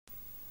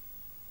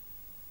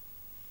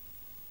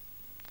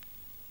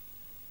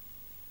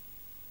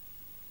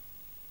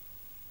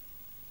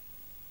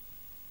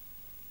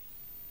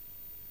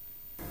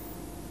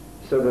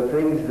So the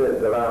things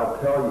that I'll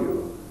tell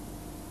you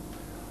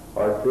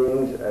are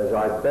things as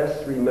I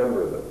best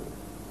remember them.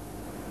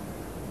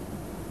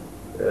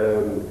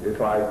 If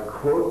I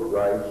quote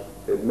right,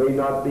 it may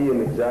not be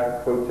an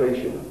exact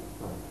quotation,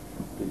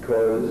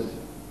 because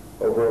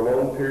over a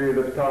long period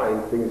of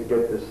time things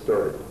get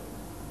distorted.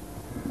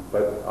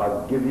 But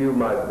I'll give you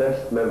my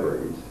best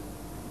memories.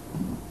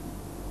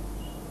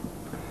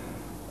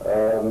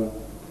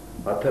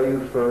 I'll tell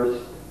you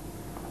first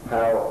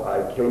how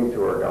I came to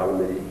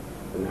ergonomy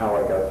and how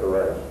I got to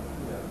write.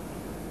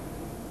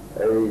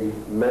 A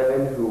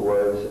man who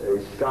was a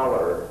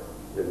scholar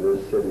in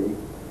this city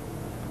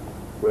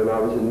when I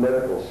was in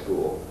medical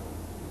school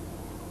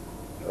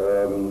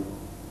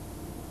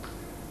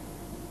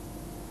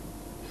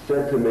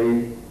said to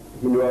me,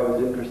 he knew I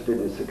was interested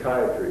in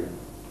psychiatry,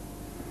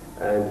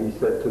 and he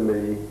said to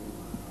me,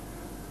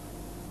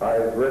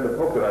 "I've read a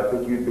book that I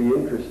think you'd be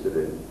interested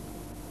in."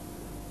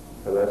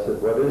 And I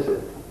said, "What is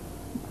it?"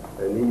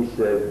 And he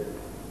said,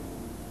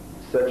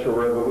 "Sexual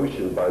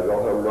Revolution" by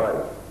Wilhelm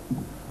Reich.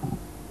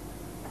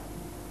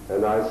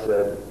 And I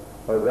said,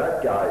 "Oh,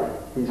 that guy,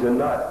 he's a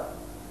nut."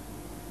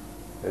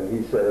 And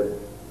he said,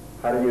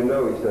 "How do you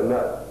know he's a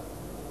nut?"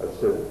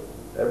 I said,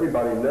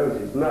 "Everybody knows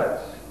he's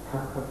nuts."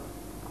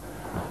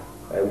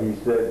 And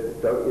he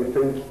said, "Don't you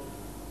think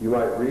you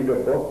might read a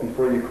book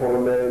before you call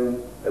a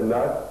man a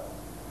nut?"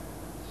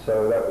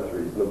 So that was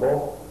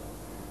reasonable.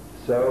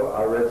 So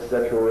I read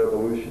Sexual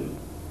Revolution.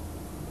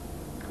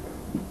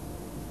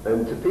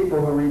 And to people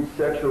who read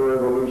Sexual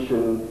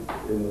Revolution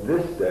in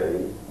this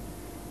day,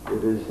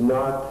 it is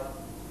not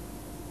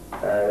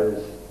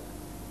as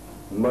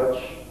much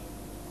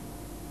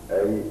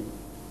a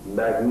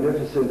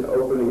magnificent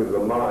opening of the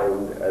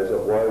mind as it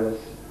was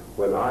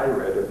when I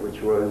read it,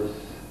 which was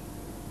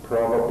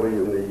probably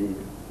in the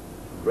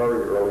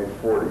very early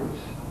 40s.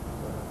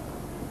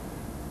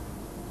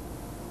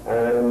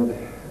 And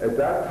at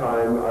that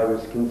time, I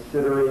was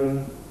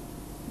considering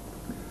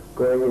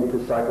going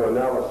into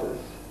psychoanalysis.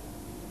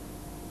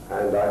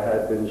 And I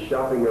had been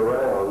shopping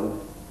around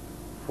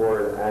for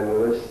an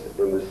analyst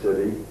in the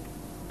city.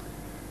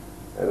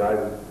 And I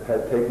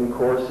had taken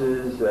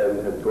courses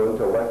and had gone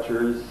to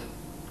lectures.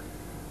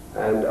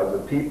 And of the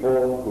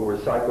people who were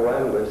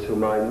psychoanalysts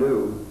whom I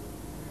knew,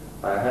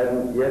 I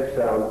hadn't yet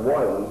found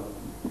one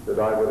that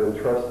I would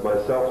entrust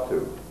myself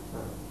to.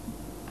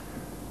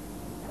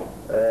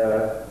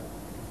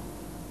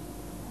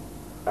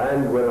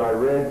 And when I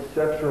read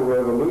Sexual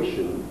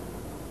Revolution,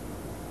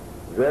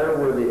 there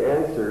were the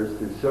answers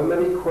to so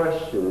many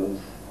questions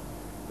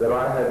that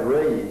I had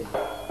raised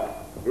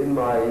in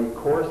my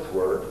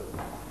coursework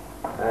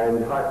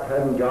and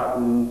hadn't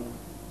gotten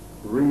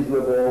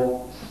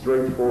reasonable,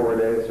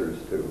 straightforward answers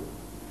to.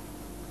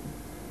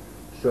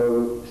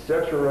 So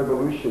Sexual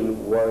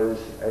Revolution was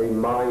a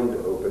mind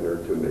opener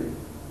to me.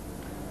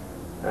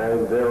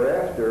 And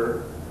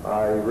thereafter,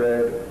 I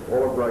read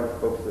all of Reich's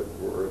books that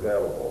were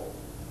available.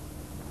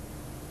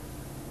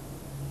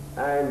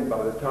 And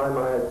by the time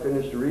I had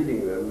finished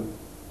reading them,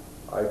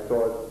 I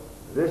thought,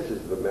 this is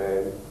the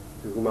man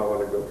to whom I want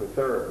to go for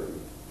therapy.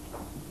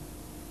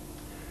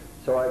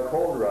 So I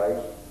called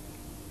Reich,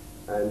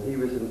 and he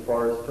was in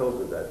Forest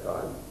Hills at that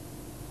time.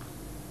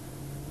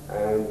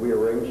 And we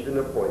arranged an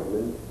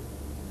appointment.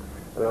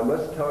 And I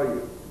must tell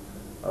you,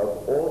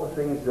 of all the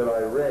things that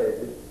I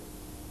read,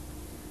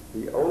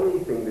 the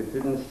only thing that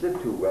didn't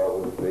sit too well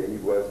with me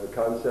was the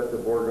concept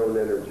of orgone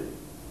energy.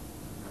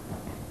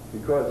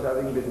 Because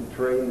having been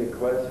trained in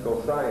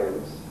classical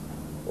science,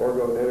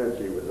 orgone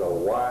energy was a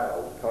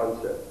wild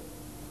concept.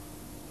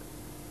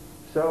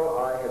 So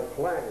I had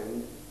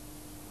planned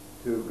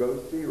to go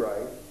see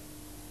Reich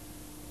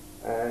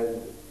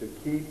and to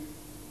keep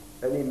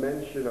any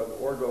mention of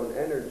orgone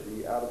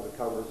energy out of the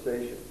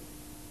conversation,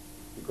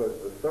 because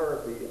the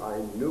therapy I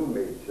knew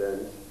made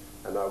sense,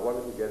 and I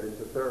wanted to get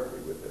into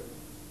therapy with him.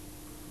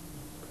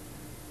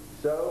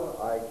 So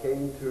I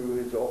came to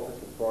his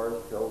office in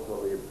Forest Hills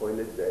on the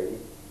appointed day,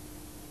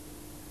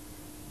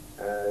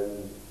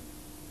 and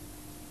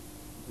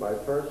my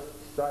first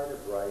sight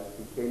of Reich,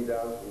 he came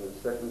down from the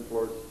second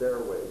floor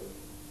stairway,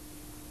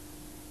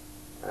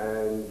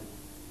 and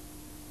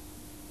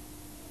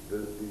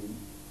the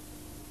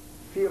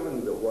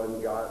feeling that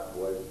one got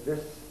was,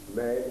 this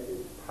man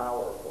is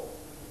powerful,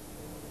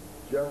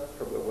 just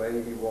from the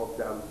way he walked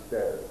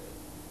downstairs.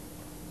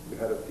 You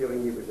had a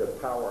feeling he was a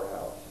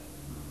powerhouse.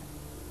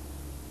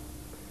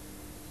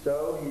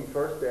 So he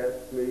first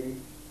asked me,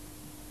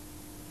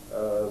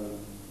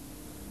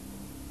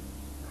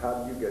 how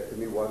did you get to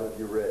me? What have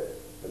you read?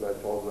 And I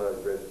told him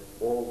I'd read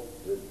all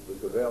that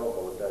was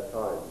available at that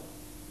time.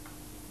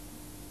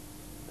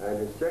 And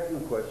his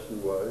second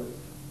question was,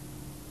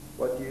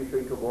 what do you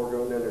think of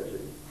orgone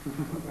energy?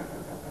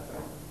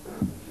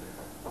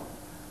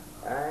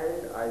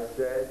 And I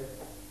said,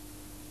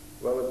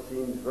 well, it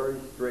seems very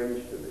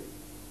strange to me.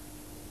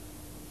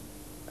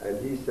 And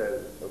he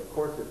said, of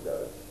course it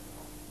does.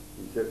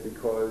 He said,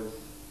 because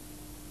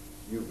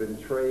you've been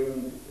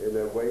trained in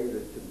a way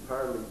that's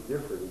entirely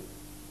different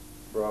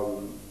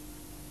from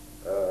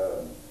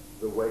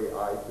the way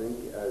I think,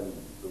 and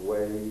the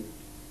way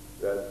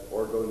that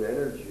orgone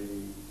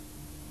energy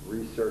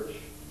research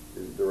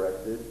is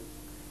directed.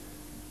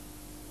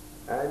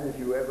 And if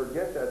you ever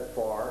get that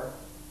far,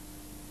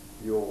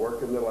 you'll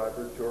work in the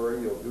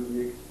laboratory, you'll do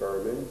the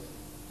experiments,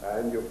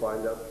 and you'll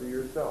find out for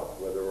yourself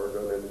whether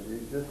orgone energy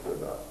exists or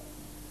not.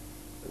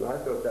 And I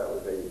thought that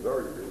was a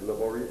very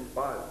reasonable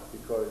response,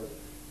 because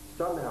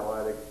somehow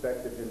I'd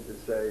expected him to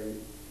say,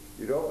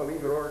 you don't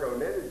believe in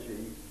orgone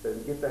energy,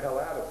 then get the hell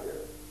out of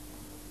here.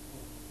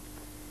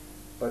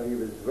 But he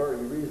was very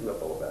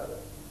reasonable about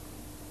it.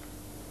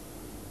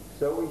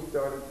 So we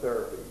started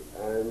therapy,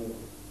 and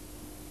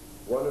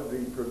one of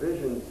the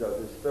provisions of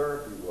his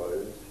therapy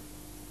was,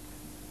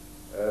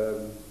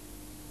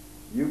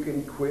 you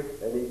can quit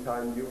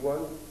anytime you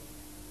want,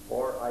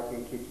 or I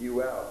can kick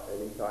you out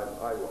anytime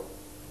I want,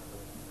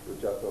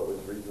 which I thought was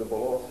reasonable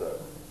also.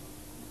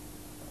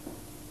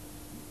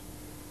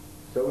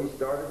 So we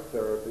started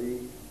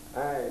therapy,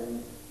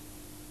 and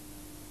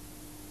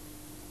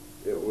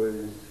it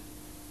was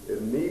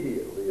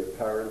immediately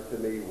apparent to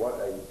me what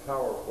a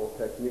powerful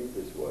technique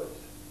this was.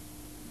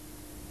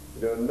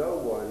 You know, no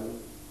one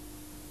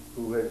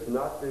who has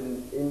not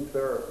been in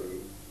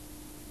therapy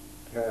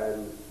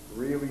can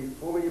really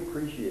fully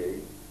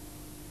appreciate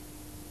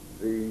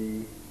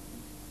the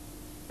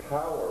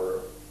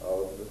power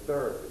of the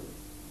therapy.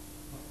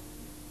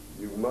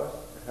 You must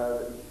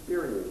have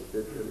experienced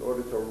it in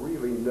order to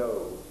really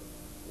know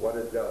what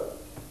it does.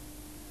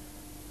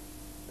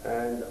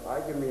 And I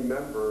can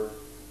remember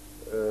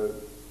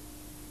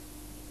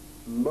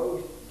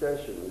most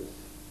sessions,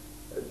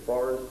 as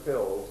far as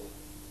pills,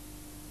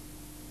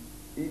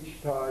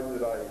 each time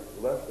that I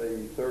left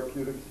a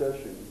therapeutic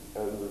session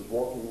and was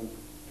walking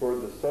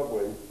toward the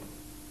subway,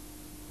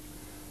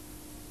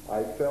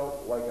 I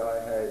felt like I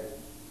had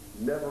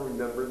never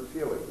remembered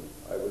feeling.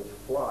 I was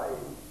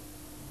flying.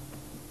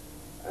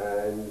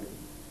 And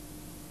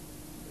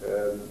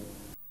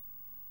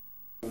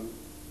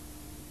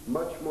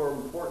much more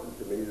important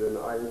to me than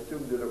I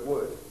assumed that it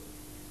would,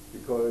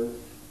 because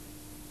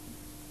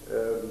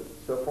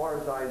so far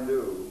as I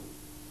knew,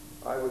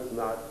 I was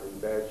not in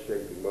bad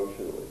shape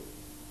emotionally.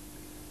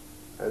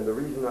 And the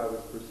reason I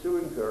was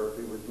pursuing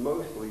therapy was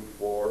mostly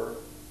for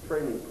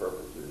training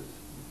purposes,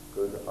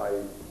 because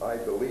I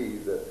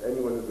believe that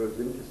anyone who goes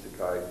into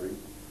psychiatry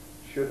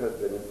should have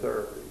been in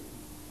therapy.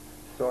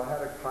 So I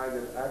had a kind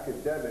of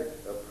academic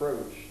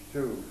approach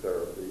to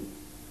therapy,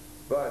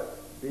 but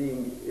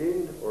being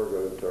in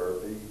orgone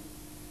therapy,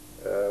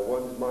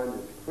 one's mind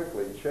is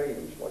quickly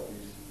changed. Like,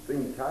 these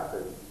things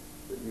happen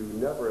that you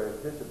never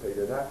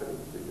anticipated happening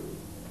to you.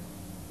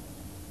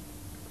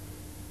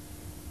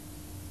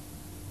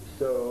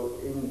 So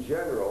in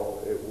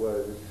general, it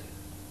was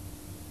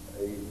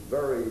a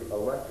very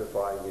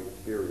electrifying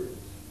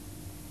experience.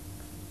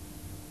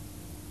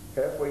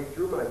 Halfway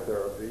through my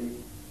therapy,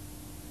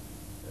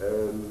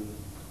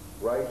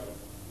 Reich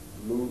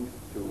moved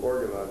to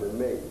Oregon in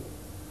Maine.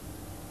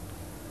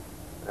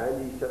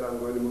 And he said, I'm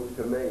going to move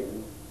to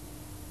Maine.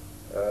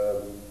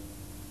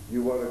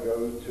 You want to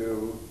go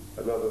to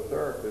another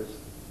therapist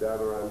down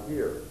around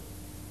here?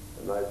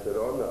 And I said,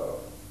 oh no,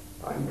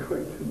 I'm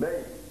going to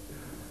Maine.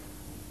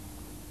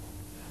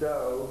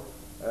 So,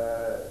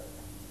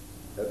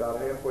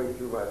 about halfway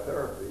through my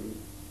therapy,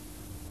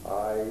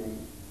 I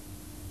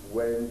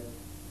went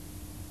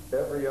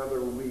every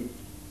other week.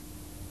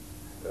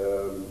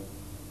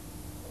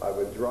 I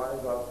would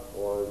drive up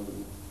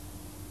on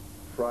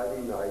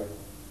Friday night.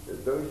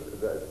 At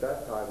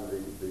that time,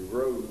 the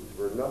roads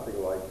were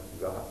nothing like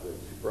the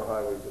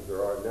superhighways that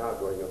there are now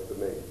going up to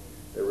Maine.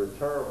 They were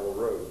terrible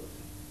roads.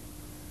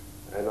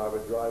 And I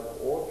would drive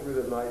all through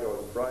the night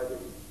on Friday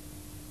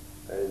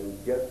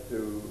and get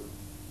to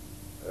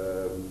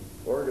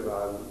Oregon,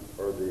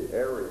 or the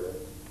area,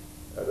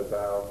 at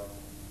about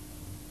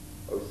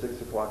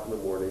 6 o'clock in the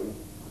morning,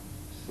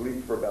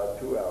 sleep for about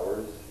 2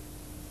 hours,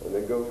 and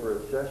then go for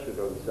a session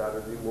on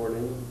Saturday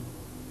morning,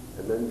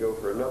 and then go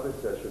for another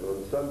session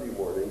on Sunday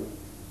morning,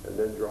 and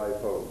then drive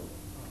home.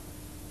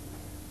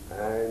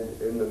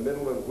 And in the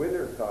middle of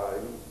winter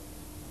time,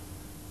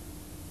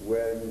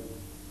 when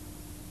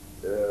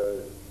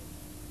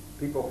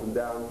people from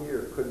down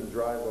here couldn't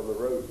drive on the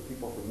roads,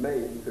 people from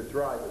Maine could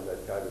drive in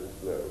that kind of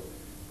snow,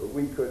 but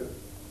we couldn't.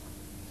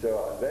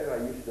 So then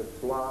I used to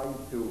fly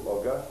to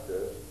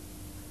Augusta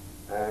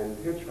and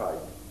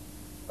hitchhike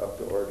up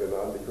to Oregon,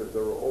 because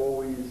there were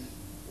always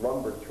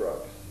lumber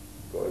trucks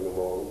going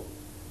along,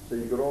 so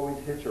you could always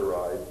hitch a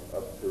ride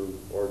up to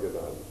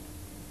Oregon.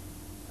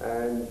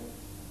 And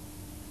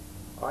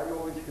I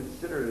always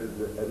considered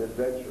it an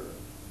adventure.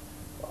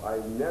 I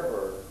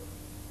never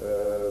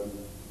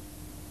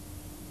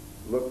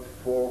looked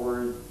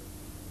forward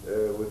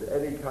with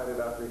any kind of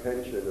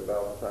apprehension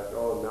about the fact,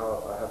 oh,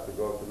 now I have to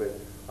go up to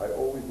Maine. I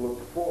always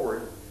looked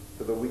forward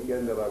to the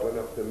weekend that I went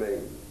up to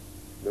Maine,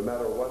 no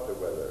matter what the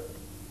weather.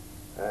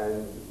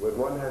 And when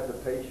one has a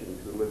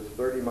patient who lives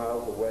 30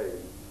 miles away,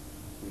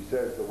 who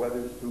says the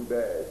weather's too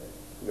bad,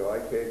 you know, I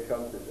can't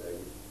come today,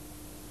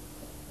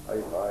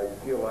 I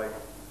feel like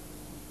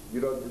you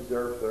don't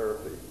deserve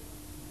therapy.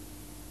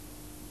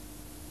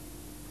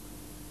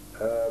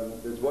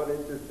 There's one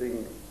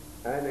interesting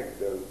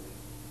anecdote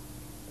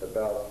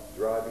about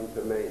driving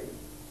to Maine.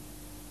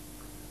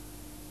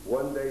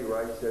 One day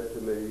Rice said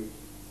to me,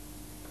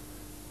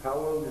 "How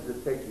long does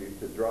it take you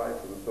to drive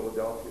from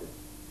Philadelphia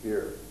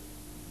here?"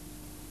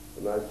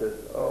 And I said,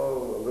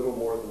 "Oh, a little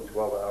more than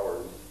 12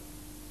 hours.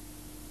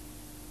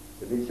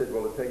 And he said,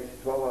 "Well, it takes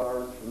 12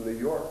 hours from New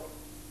York."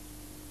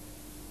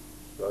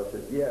 So I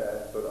said,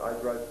 "Yeah, but I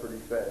drive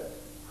pretty fast."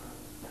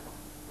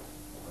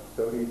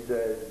 So he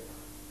said,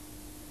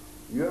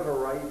 "You have a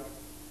right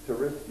to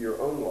risk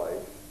your own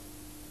life,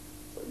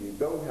 but you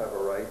don't have a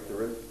right to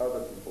risk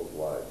other people's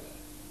lives.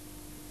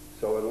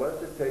 So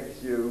unless it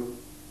takes you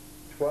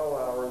 12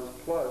 hours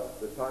plus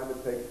the time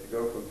it takes to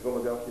go from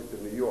Philadelphia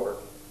to New York,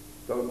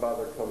 don't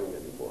bother coming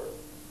anymore."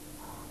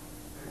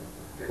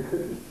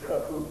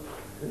 So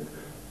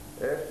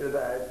after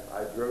that,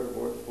 I drove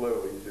more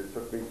slowly, so it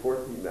took me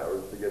 14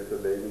 hours to get to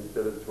Maine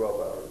instead of 12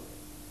 hours.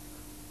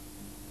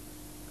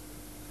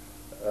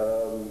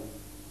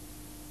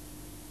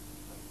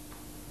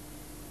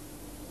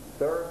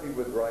 Therapy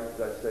with Rice,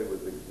 I say,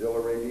 was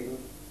exhilarating.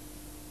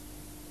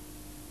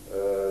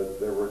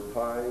 There were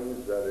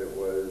times that it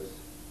was,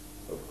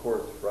 of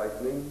course,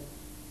 frightening.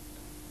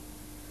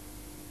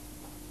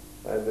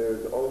 And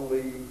there's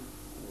only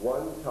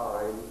one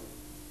time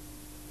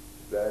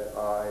that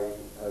I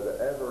have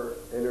ever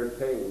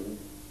entertained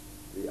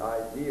the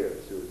idea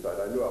of suicide.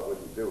 I knew I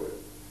wouldn't do it.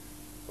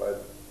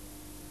 But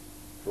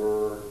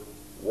for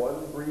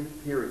one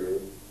brief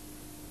period,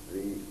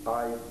 the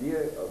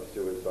idea of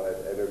suicide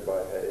entered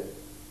my head,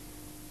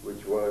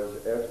 which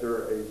was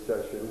after a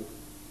session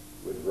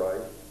with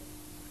Rice.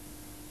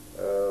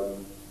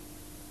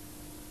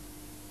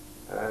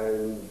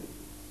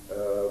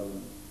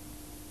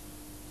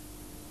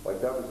 Like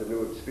that was a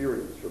new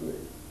experience for me,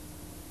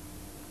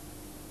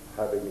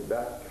 having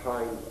that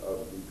kind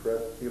of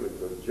depressed feeling,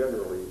 because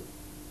generally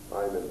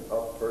I'm an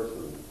up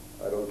person.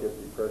 I don't get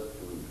depressed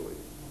too easily.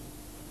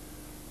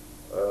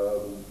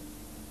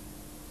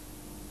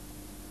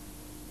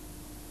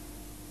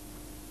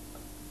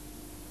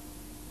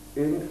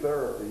 In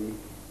therapy,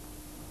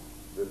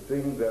 the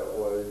thing that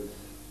was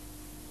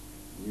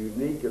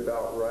unique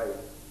about Rice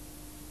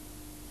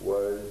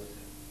was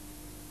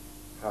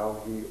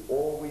how he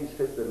always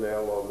hit the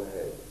nail on the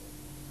head.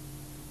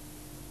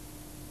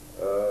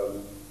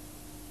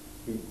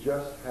 He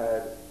just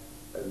had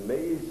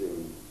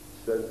amazing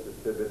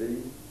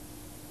sensitivity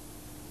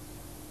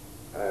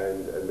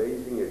and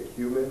amazing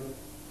acumen.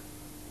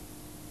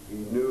 He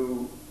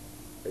knew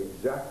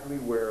exactly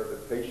where the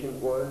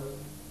patient was,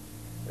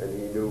 and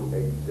he knew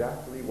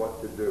exactly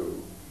what to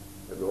do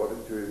in order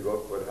to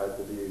evoke what had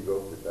to be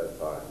evoked at that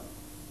time.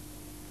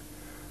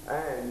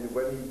 And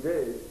when he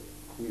did,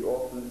 he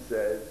often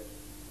said,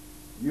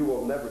 "You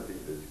will never be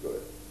this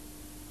good."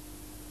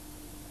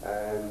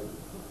 And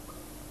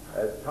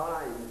at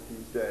times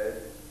he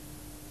said,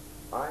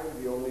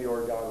 "I'm the only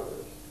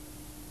organomist.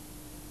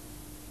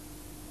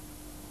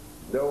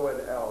 No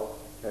one else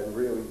can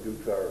really do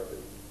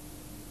therapy."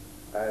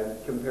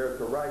 And compared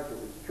to Rice, it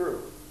was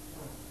true.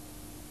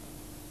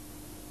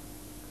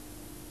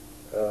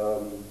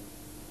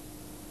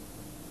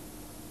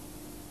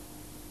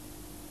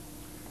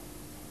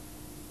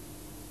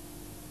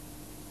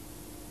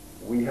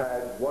 We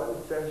had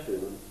one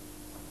session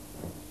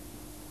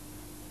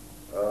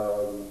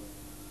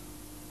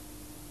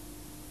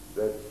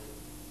that's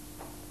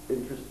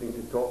interesting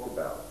to talk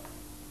about.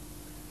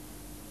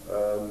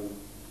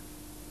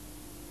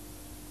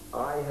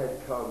 I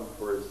had come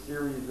for a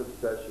series of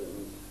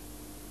sessions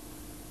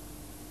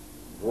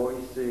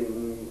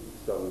voicing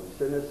some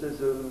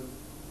cynicism.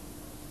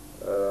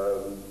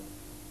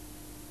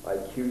 I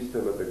accused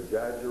him of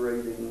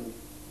exaggerating,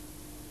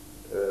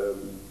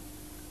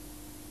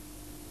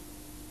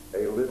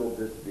 a little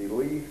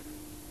disbelief.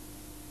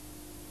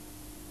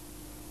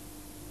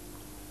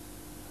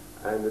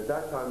 And at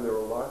that time there were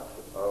lots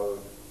of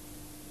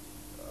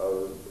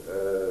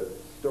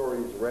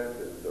stories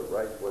rampant that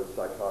Rice was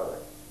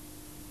psychotic,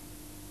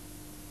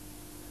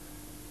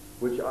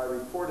 which I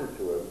reported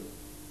to him,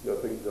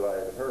 things that I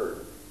had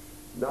heard,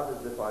 not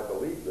as if I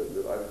believed them,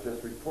 but I was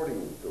just reporting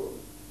them to him.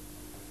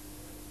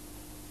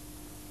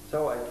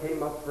 So I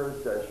came up for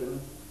a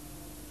session,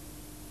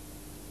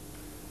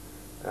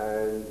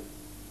 and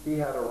he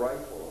had a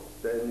rifle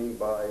standing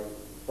by the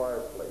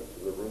fireplace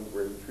in the room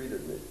where he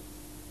treated me.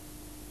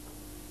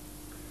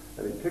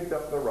 And he picked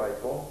up the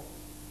rifle,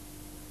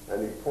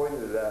 and he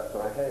pointed it at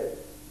my head.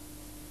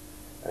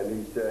 And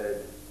he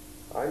said,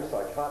 "I'm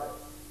psychotic."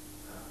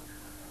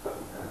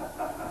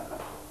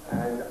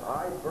 And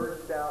I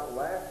burst out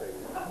laughing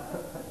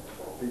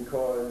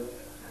because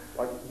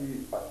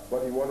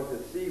what he wanted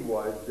to see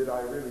was, did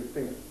I really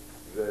think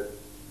that,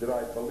 did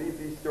I believe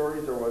these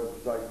stories, or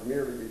was I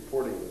merely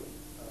reporting them?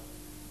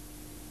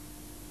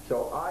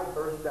 So I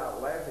burst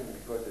out laughing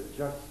because it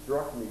just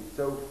struck me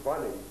so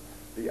funny,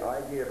 the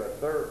idea of a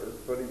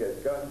therapist putting a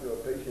gun to a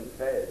patient's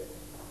head.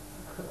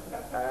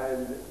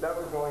 And that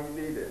was all he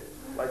needed.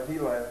 Like, he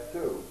laughed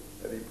too,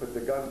 and he put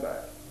the gun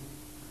back.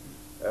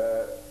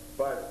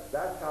 But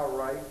that's how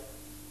Rice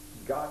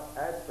got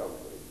at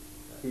something.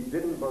 He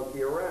didn't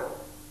monkey around.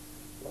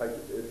 Like,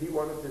 if he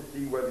wanted to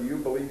see whether you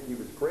believed he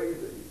was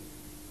crazy,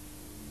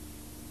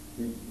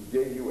 he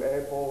gave you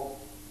ample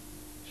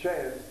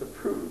chance to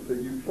prove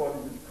that you thought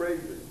he was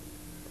crazy.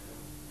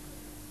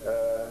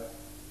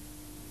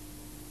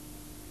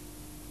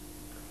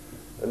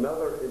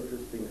 Another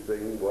interesting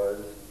thing was,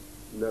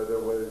 there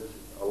was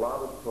a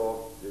lot of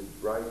talk, did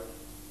Reich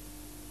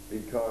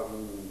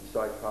become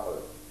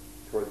psychotic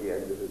toward the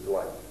end of his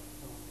life?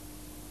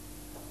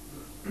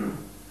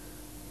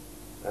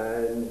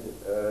 And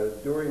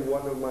during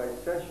one of my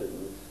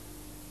sessions,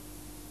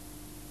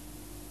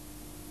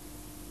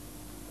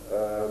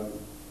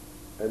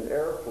 an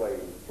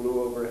airplane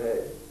flew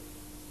overhead.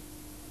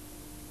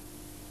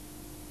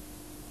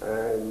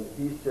 And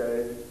he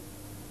said,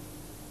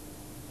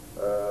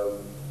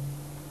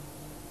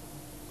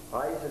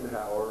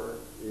 Eisenhower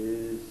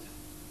is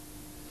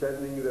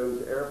sending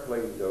those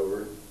airplanes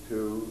over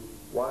to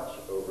watch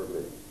over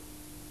me.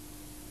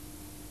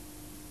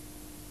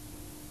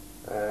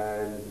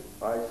 And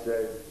I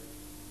said,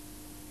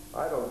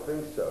 I don't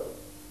think so.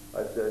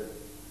 I said,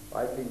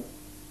 I think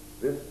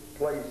this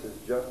place is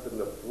just in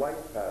the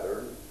flight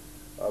pattern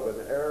of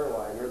an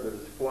airliner that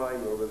is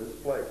flying over this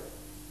place.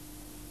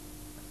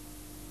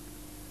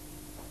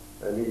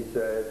 And he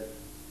said,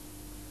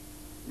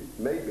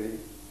 maybe.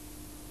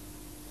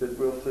 I said,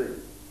 we'll see.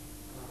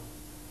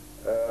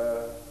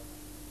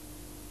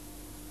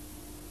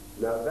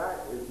 Now that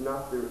is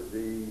not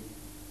the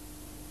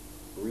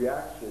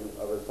reaction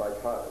of a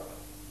psychotic.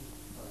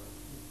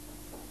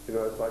 You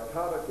know, a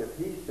psychotic, if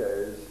he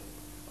says,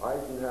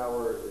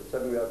 Eisenhower is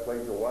sending that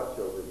plane to watch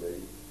over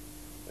me,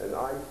 and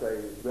I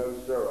say, no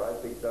sir, I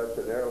think that's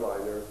an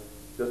airliner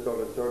just on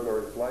a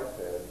ordinary flight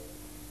path,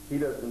 he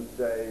doesn't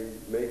say,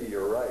 maybe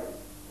you're right.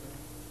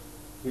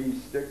 He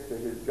sticks to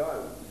his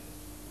guns.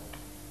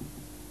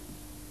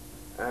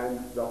 And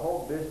the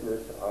whole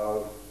business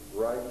of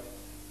Reich's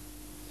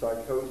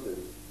psychosis,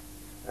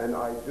 and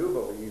I do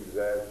believe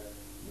that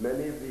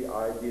many of the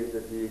ideas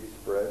that he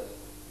expressed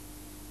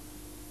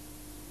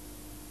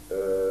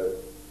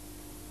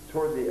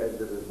toward the end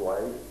of his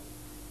life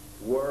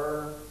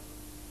were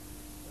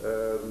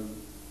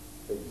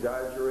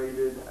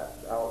exaggerated,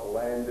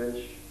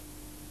 outlandish,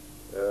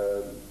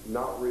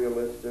 not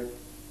realistic.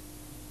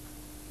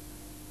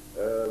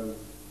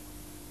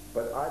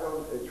 But I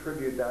don't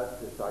attribute that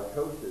to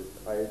psychosis.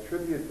 I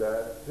attribute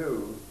that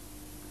to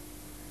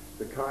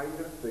the kind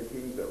of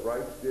thinking that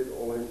Reich did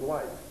all his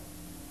life.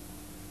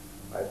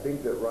 I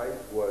think that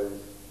Reich was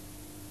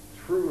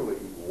truly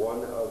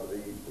one of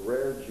the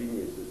rare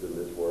geniuses in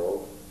this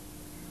world.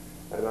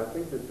 And I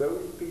think that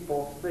those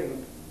people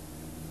think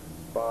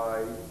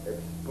by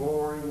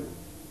exploring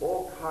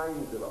all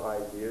kinds of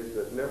ideas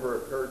that never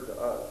occurred to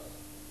us,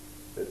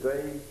 that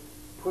they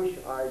push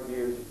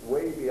ideas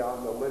way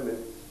beyond the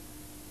limits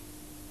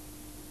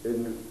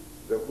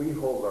that we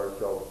hold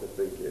ourselves to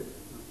think in.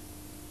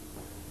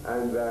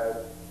 And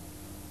that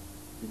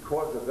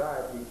because of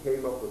that, he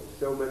came up with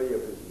so many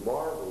of his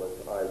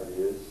marvelous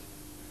ideas,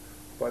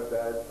 but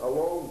that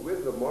along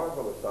with the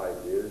marvelous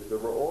ideas, there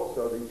were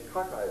also these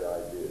cockeyed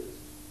ideas,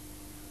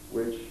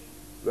 which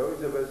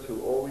those of us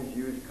who always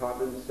use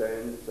common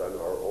sense and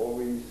are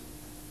always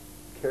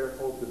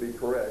careful to be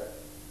correct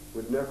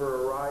would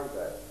never arrive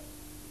at.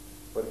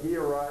 But he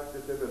arrived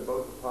at them in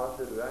both a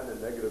positive and a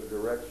negative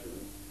direction.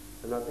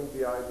 And I think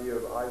the idea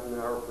of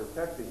Eisenhower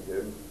protecting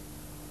him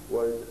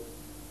was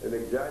an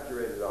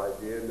exaggerated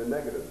idea in the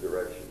negative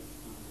direction.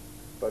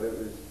 But it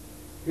was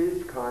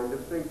his kind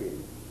of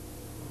thinking.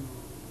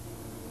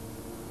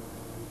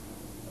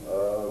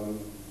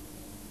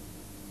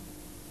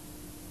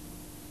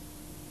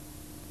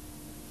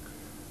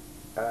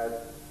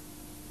 At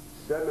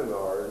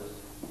seminars,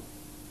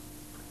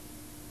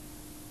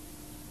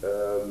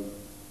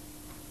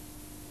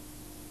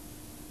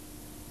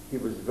 he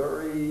was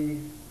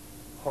very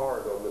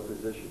hard on the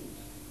positions.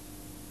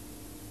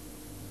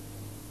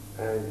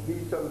 And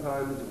he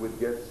sometimes would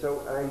get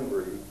so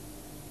angry,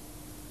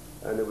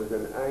 and it was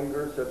an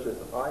anger such as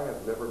I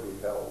have never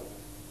beheld.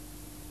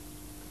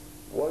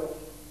 Once,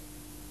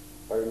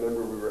 I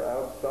remember we were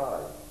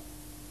outside,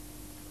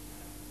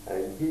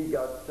 and he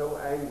got so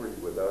angry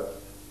with us,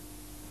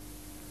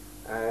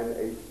 and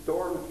a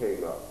storm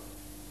came up.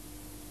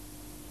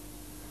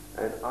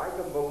 And I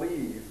can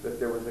believe that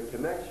there was a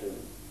connection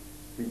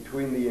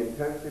between the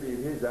intensity of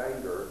his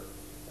anger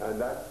and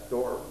that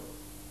storm,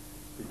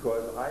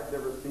 because I'd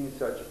never seen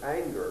such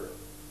anger,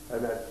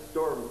 and that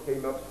storm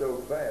came up so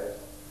fast,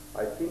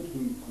 I think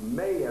he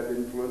may have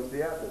influenced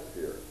the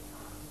atmosphere.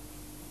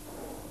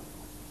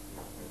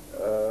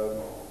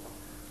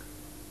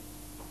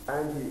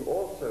 And he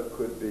also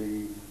could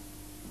be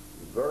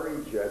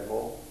very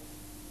gentle,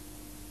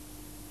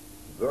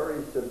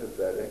 very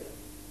sympathetic,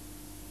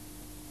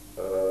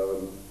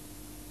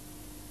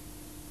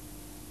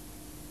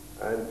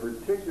 and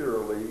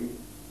particularly,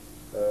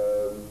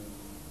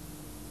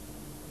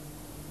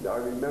 I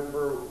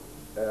remember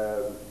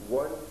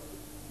once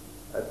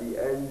at the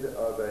end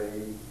of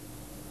a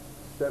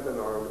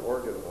seminar on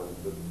organ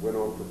that went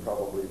on for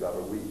probably about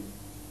a week.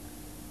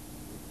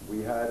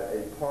 We had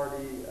a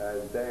party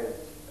and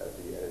dance at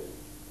the end.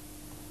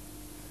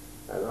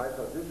 And I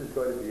thought, this is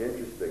going to be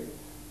interesting.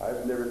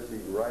 I've never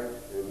seen Wright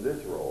in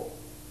this role.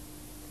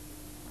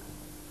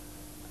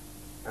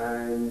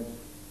 And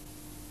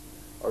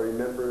I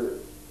remember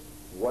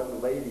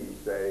one lady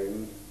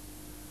saying,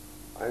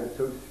 I'm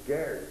so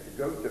scared to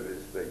go to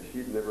this thing.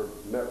 She'd never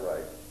met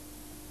Wright.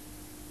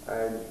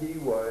 And he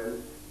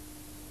was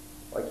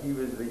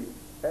the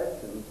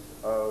essence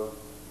of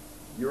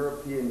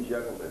European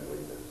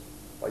gentlemanliness.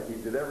 Like he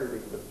did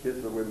everything but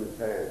kiss a woman's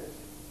hands.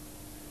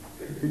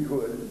 He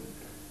was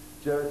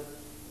just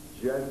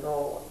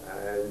gentle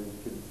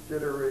and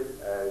considerate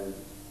and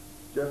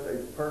just a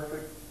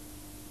perfect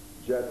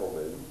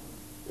gentleman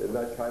in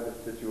that kind of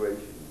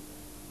situation.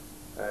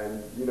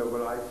 And, you know,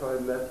 when I saw him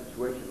in that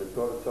situation and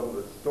thought of some of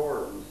the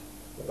storms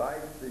that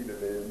I'd seen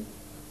him in,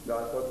 you know,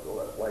 I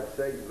thought, like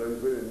saying to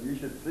those women, you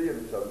should see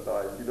him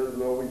sometimes. He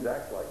doesn't always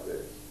act like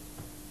this.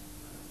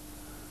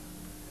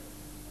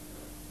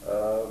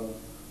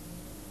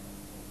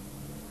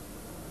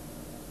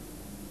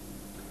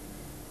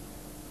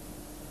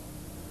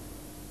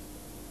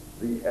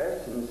 The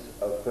essence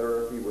of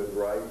therapy with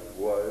Wright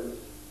was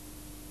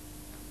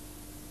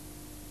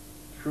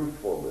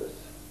truthfulness.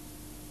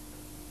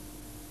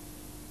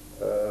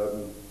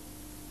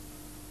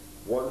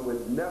 One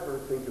would never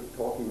think of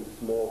talking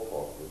small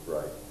talk with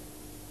Wright.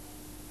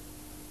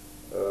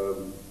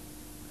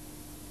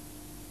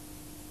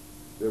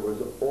 There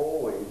was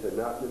always an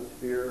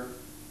atmosphere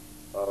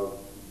of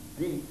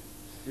deep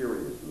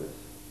seriousness.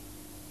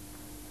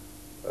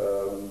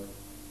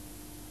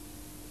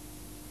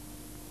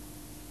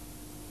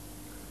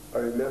 I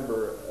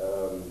remember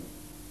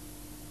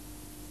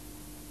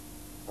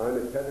I'm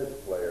a tennis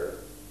player,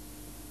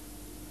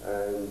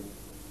 and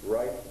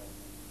Wright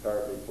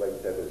apparently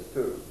played tennis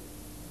too.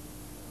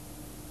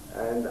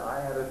 And I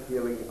had a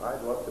feeling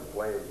I'd love to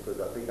play him because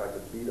I think I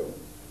could beat him.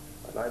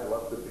 And I'd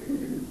love to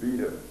beat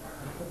him.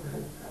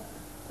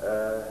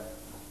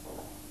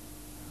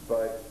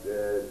 But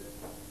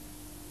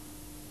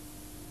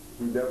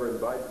he never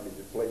invited me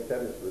to play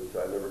tennis with,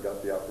 so I never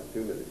got the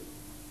opportunity.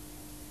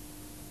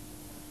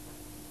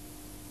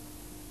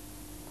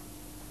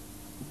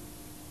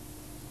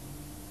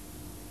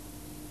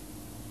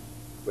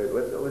 Wait,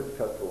 let's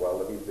cut for a while.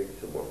 Let me think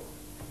some more.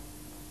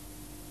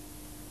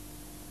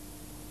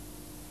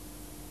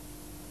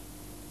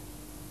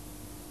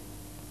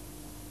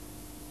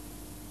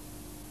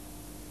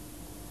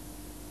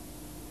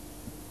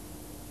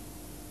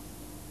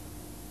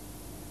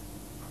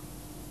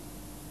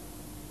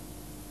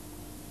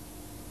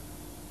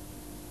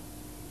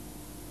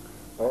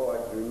 Oh,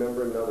 I can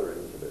remember another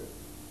incident.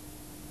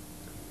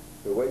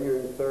 So when you're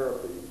in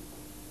therapy,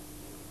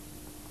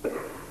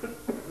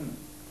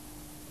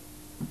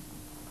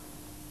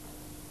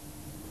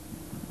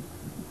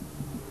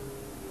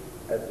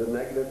 as the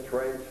negative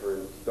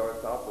transference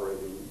starts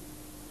operating,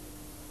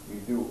 you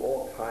do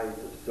all kinds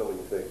of silly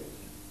things.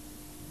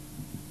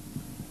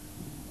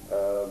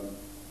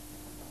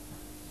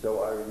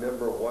 So I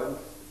remember once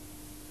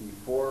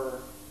before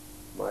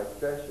my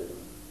session,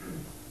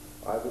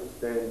 I was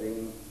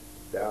standing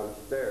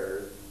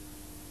downstairs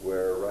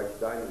where Wright's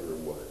dining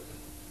room was.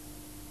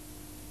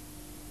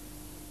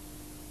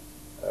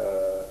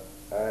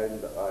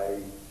 And I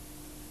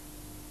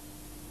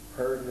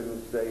heard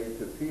him say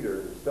to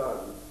Peter, his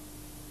son,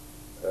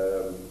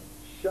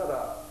 shut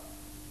up.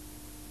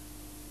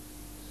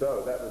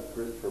 So that was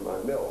grist for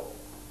my mill.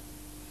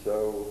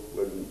 So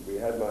when we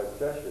had my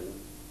session,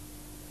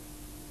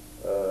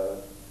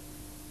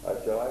 I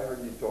said, I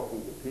heard you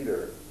talking to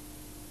Peter,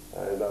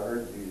 and I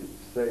heard you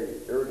say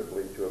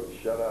irritably to him,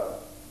 shut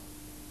up.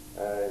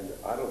 And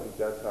I don't think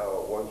that's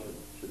how one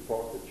should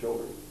talk to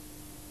children.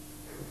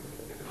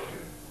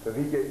 So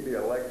he gave me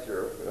a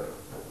lecture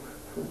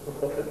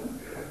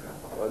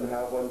on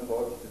how one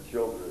talks to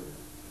children,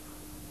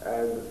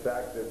 and the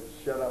fact that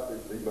shut up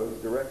is the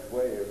most direct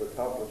way of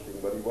accomplishing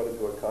what he wanted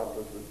to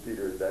accomplish with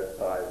Peter at that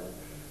time.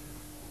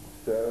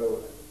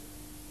 So,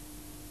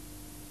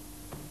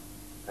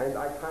 and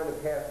I kind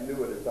of half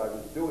knew it as I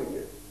was doing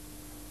it,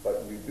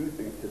 but you do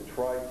things to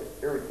try to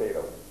irritate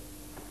him,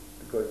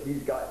 because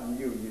he's gotten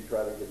you, you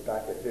try to get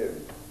back at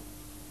him.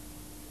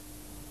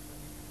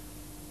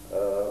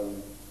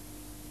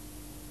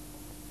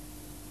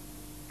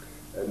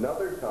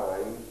 Another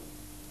time,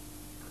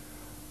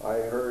 I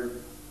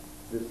heard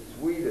the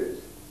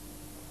sweetest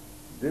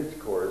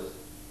discourse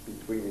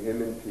between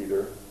him and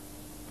Peter.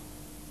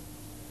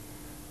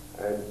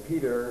 And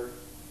Peter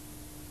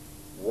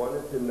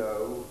wanted to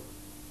know,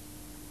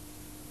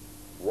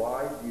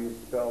 why do you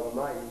spell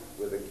knife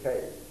with a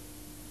K?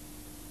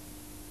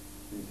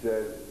 He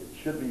said, it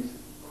should be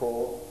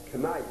called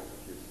knife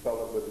if you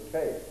spell it with a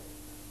K.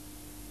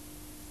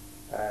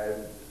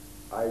 And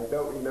I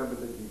don't remember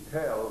the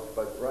details,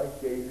 but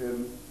Wright gave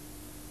him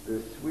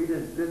the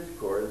sweetest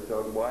discourse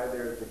on why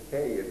there's a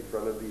K in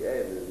front of the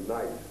N in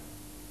knife.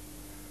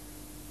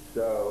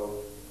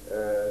 So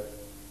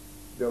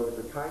there was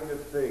a kind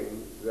of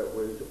thing that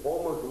was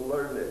almost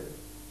learned,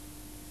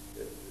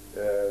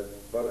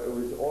 but it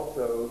was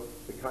also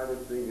the kind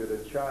of thing that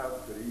a child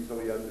could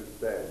easily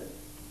understand.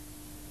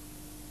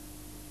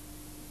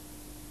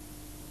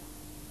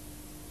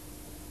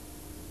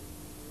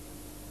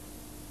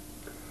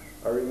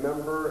 I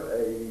remember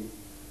a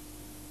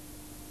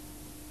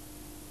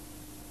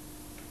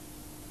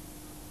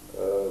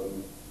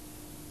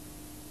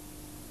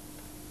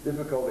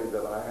difficulty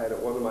that I had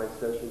at one of my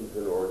sessions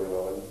in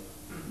Oregon.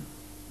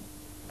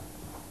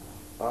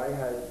 I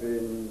had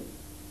been,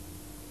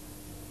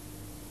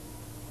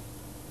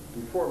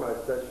 before my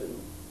session,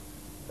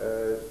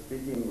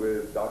 speaking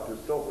with Dr.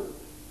 Silvers.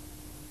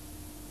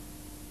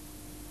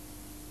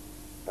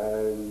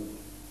 And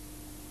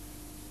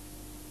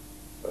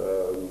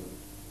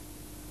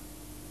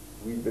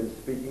we'd been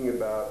speaking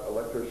about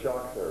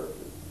electroshock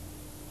therapy.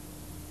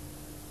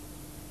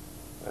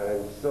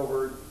 And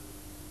Silvers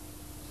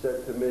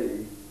said to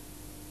me,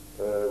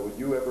 would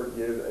you ever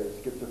give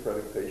a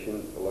schizophrenic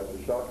patient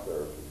electroshock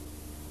therapy?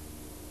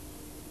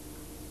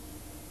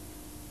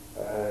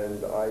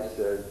 And I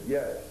said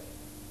yes,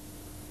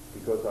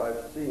 because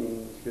I've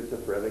seen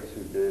schizophrenics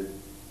who did,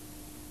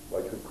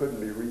 like who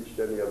couldn't be reached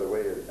any other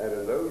way. And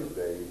in those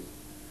days,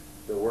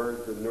 there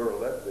weren't the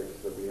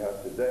neuroleptics that we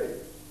have today.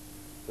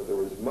 So there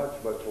was much,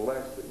 much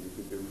less that you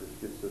could do for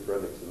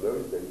schizophrenics in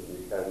those days than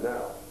you can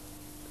now.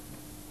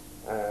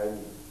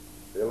 And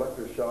the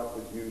electroshock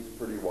was used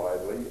pretty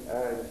widely,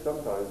 and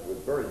sometimes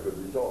with very good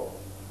results.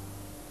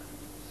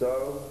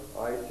 So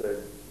I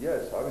said,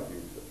 yes, I would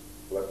use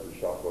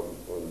electroshock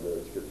on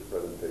the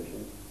schizophrenic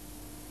patients.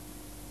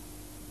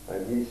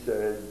 And he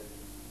said,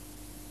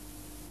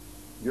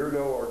 you're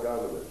no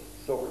orgonomist,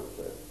 Silver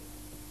said.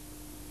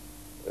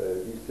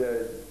 He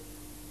said,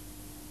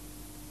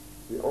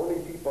 the only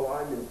people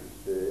I'm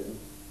interested in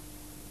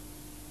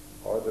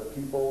are the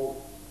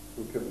people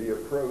who can be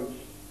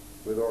approached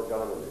with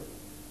orgonomy.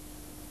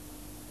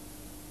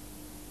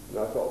 And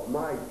I thought,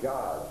 my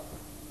God,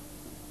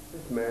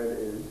 this man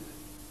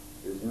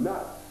is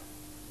nuts.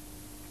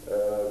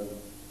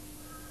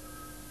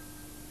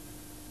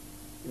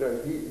 You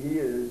know, he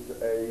is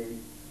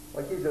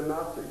he's a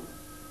Nazi.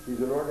 He's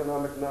an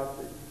orgonomic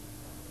Nazi.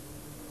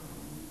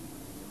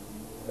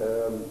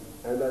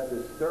 And that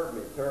disturbed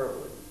me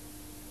terribly.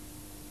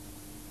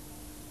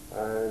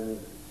 And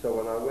so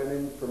when I went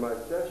in for my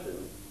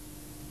session,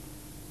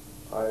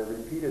 I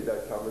repeated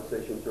that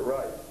conversation to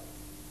Rice.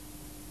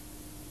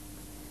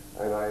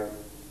 And I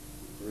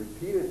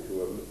repeated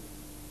to him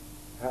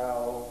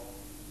how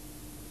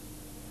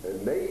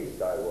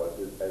amazed I was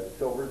at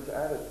Silver's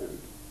attitude.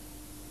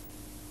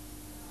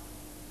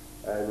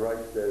 And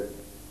Rice said,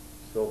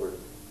 Silver,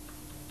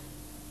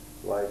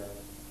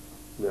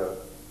 no,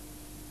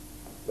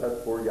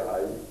 that poor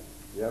guy,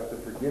 you have to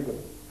forgive him.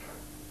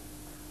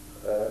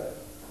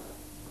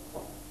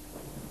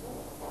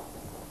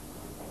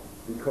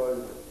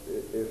 Because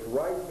if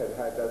Rice had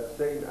had that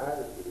same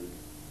attitude,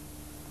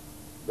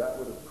 that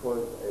would have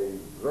caused a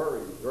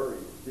very, very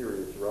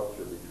serious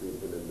rupture between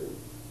him and me.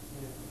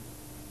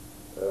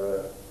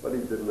 But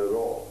he didn't at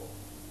all.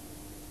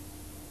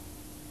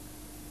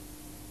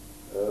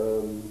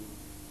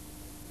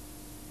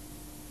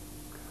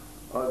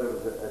 There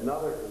was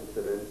another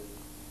incident.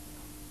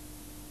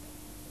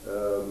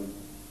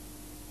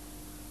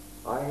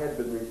 I had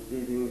been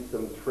receiving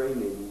some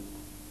training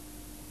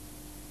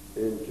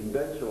in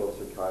conventional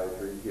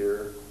psychiatry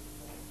here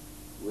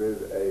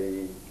with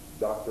a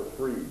Dr.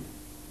 Freed,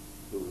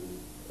 who was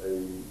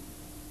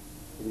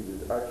he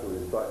was actually a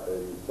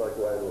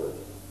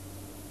psychoanalyst,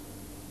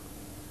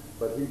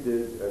 but he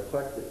did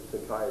eclectic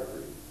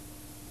psychiatry.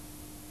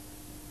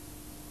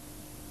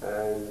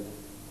 And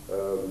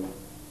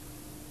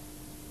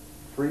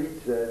Freed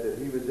said that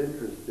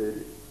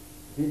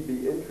he'd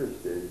be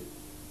interested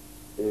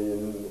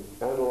in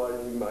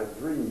analyzing my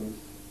dreams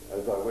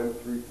as I went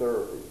through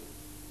therapy.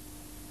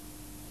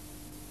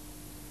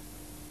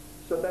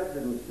 So that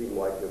didn't seem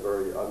like a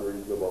very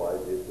unreasonable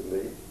idea to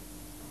me.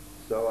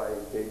 So I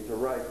came to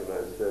Rice and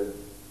I said,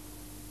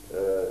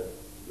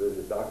 there's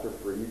a Dr.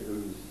 Freed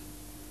who's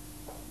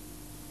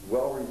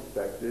well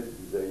respected,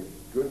 he's a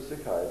good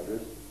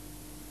psychiatrist,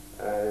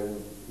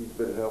 and he's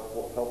been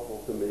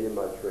helpful to me in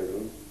my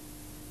training,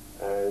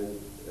 and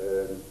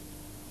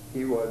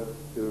he wants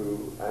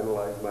to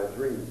analyze my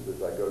dreams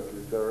as I go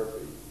through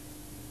therapy.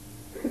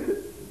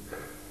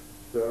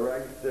 So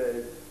Rice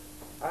said,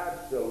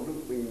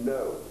 absolutely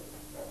no.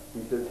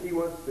 He says, he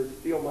wants to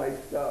steal my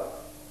stuff.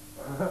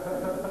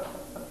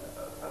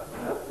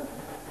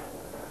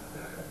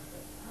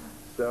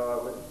 So I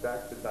went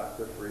back to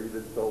Dr. Freed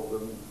and told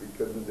him we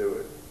couldn't do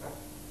it.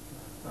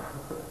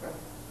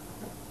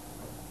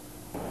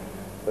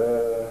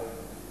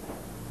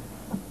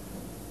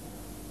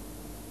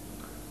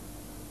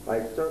 I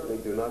certainly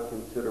do not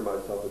consider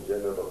myself a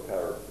genital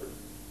character.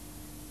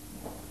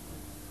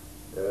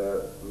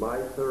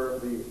 My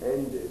therapy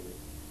ended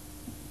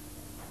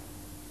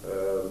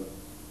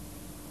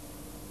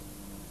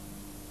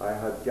I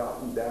had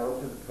gotten down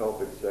to the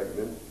pelvic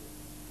segment,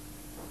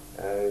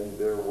 and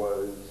there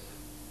was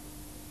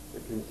a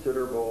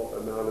considerable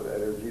amount of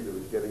energy that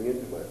was getting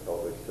into my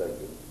pelvic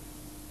segment.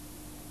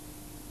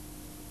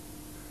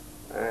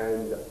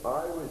 And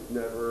I was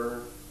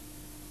never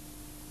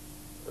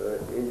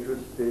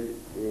interested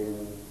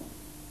in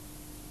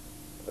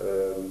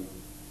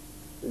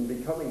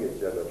becoming a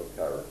genital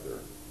character.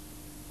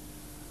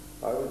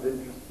 I was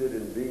interested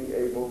in being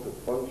able to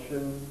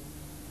function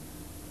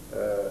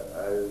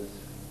as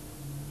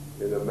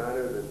in a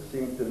manner that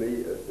seemed to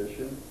me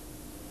efficient,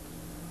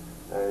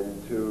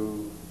 and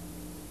to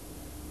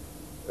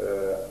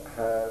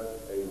have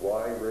a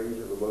wide range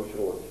of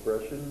emotional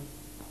expression,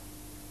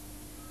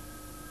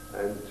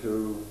 and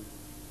to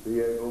be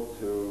able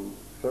to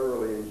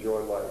thoroughly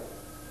enjoy life.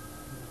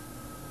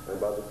 And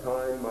by the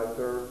time my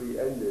therapy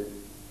ended,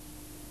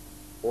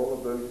 all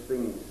of those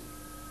things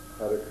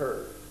had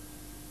occurred.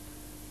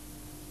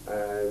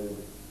 And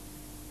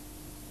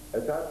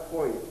at that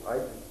point, I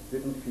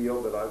didn't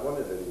feel that I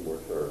wanted any more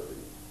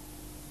therapy.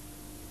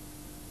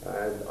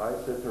 And I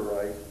said to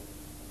Wright,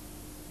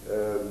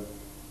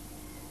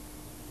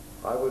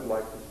 I would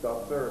like to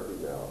stop therapy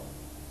now.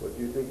 What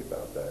do you think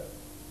about that?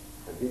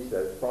 And he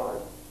said,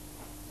 fine.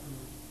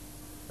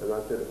 And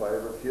I said, if I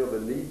ever feel the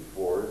need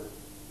for it,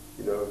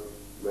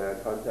 may I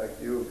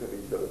contact you?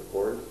 And he said, of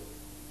course.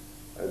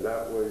 And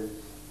that was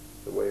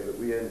the way that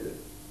we ended.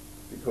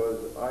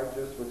 Because I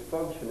just was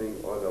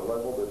functioning on a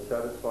level that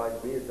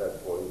satisfied me at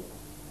that point,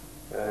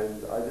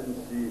 and I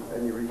didn't see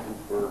any reason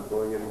for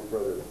going any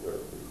further with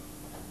therapy.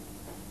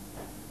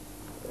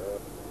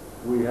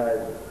 We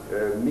had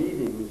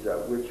meetings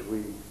at which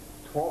we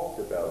talked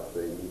about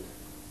things,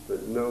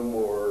 but no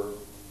more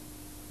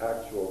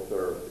actual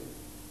therapy.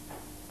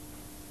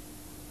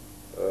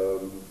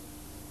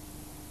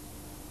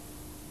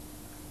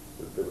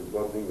 There was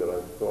one thing that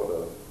I thought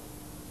of.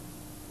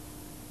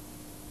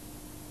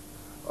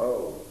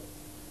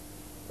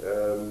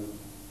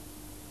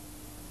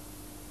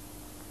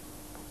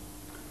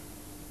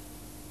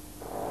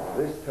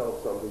 This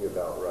tells something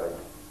about Wright.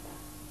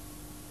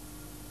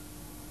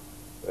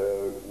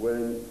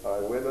 When I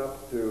went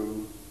up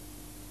to,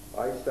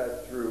 I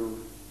sat through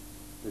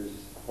his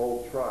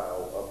whole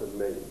trial up in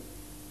Maine.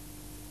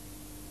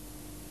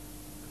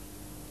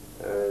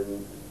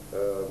 And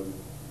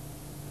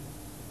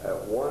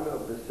at one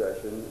of the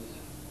sessions,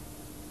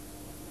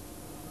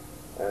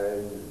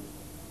 and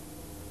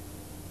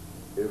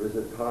it was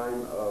a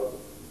time of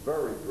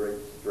very great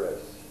stress.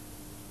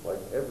 Like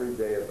every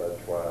day of that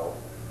trial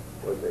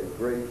was a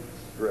great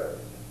stress.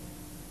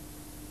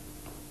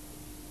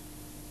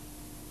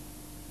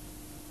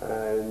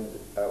 And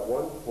at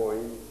one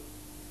point,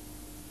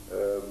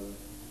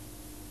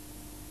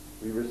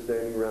 we were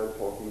standing around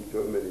talking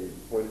to him, and he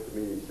pointed to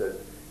me and he said,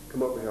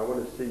 come over here, I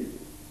want to see you.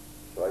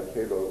 So I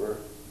came over,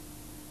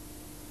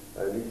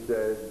 and he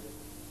said,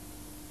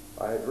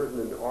 I had written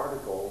an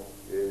article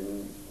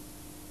in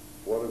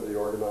one of the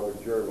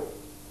ergonomic journals,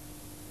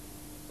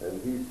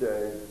 and he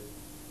said,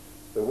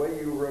 the way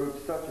you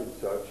wrote such and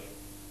such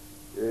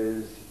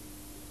is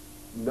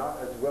not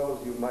as well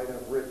as you might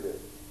have written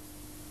it.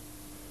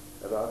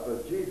 And I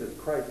thought, Jesus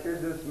Christ,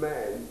 here's this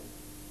man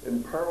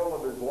in peril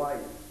of his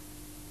life,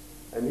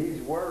 and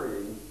he's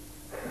worrying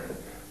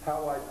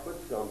how I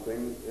put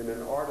something in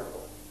an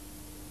article.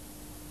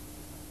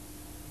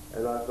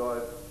 And I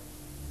thought,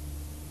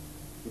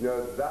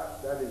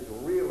 that is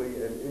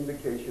really an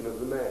indication of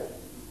the man.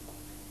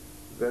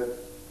 That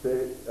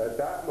at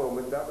that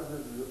moment, that was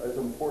as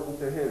important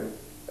to him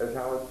as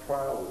how his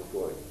trial was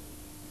going.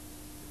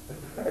 The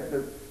fact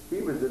that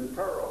he was in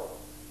peril,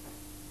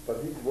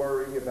 but he's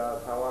worrying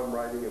about how I'm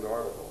writing an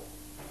article.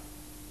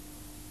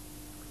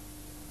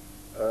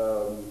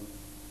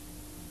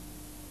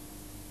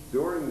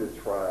 During the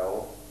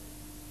trial,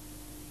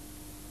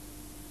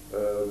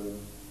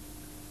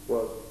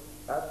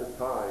 at the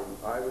time,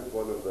 I was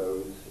one of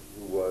those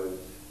who was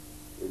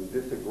in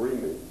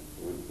disagreement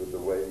with the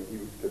way he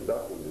was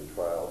conducting the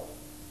trial.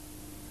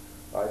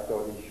 I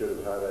thought he should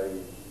have had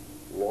a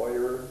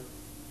lawyer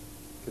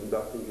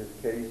conducting his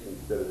case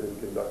instead of him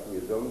conducting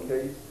his own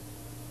case.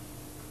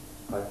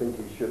 I think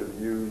he should have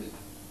used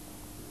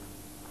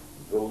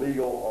the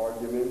legal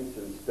arguments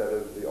instead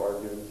of the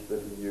arguments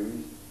that he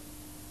used.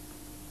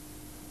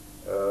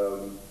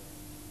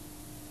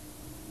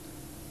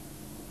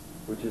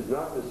 Which is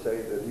not to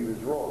say that he was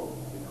wrong,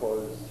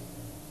 because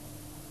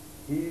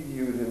he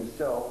viewed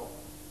himself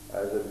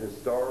as a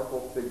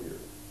historical figure.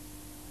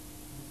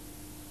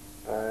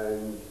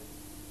 And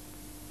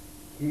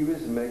he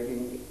was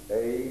making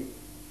an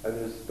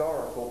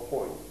historical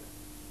point.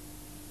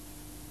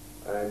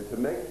 And to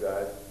make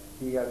that,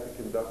 he had to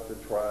conduct the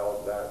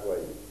trial that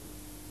way.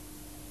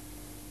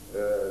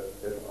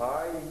 If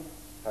I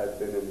had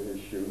been in his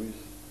shoes,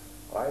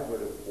 I would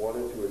have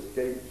wanted to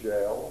escape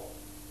jail.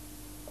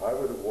 I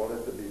would have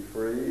wanted to be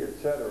free,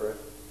 etc.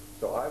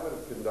 So I would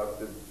have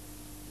conducted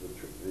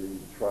the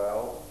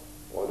trial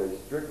on a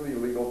strictly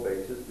legal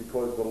basis,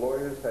 because the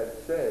lawyers had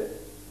said,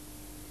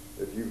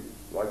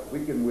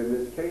 we can win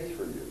this case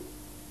for you.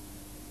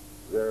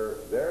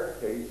 Their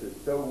case is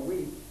so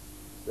weak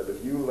that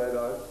if you let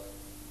us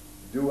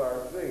do our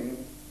thing,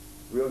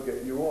 we'll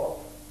get you off.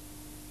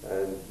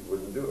 And he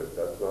wouldn't do it.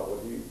 That's not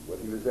what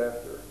he was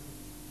after.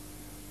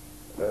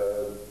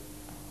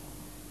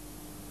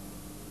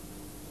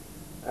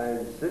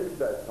 And since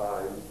that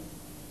time,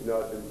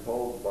 I've been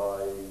told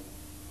by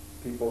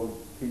people who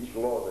teach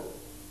law that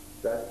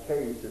that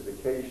case is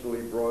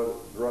occasionally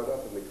brought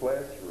up in the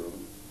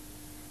classroom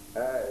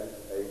as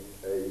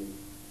a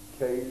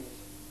case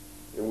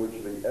in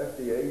which the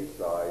FDA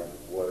side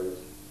was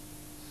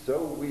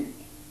so weak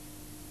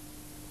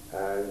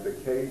and the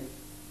case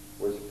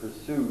was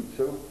pursued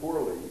so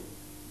poorly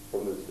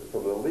from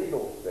the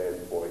legal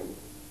standpoint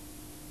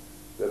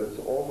that it's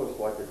almost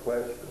like a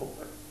classical,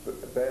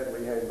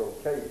 badly handled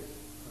case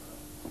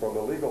from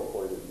a legal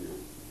point of view.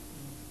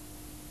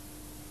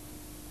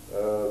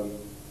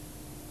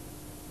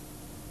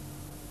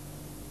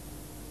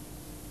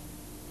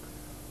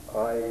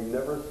 I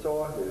never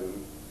saw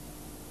him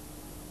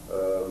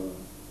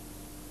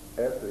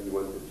after he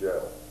went to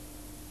jail.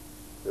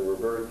 There were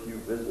very few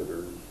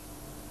visitors,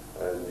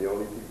 and the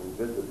only people who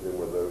visited him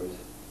were those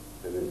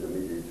in his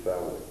immediate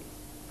family.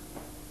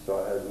 So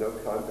I had no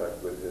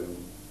contact with him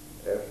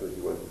after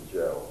he went to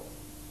jail.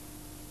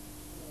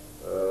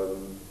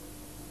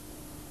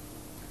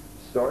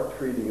 Start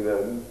treating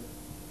them,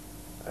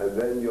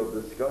 and then you'll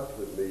discuss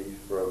with me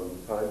from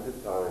time to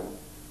time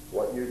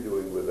what you're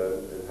doing with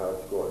them and how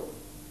it's going.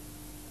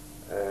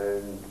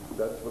 And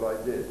that's what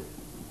I did.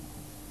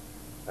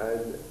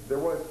 And there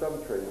was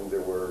some training.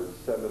 There were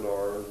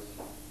seminars,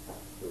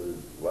 there was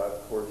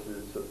lab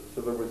courses,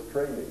 so there was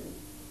training.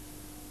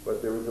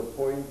 But there was a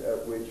point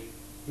at which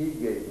he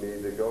gave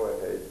me the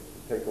go-ahead to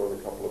take on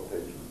a couple of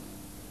patients.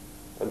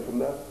 And from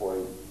that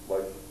point,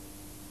 like,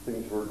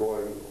 things were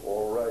going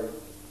all right,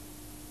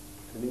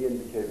 and he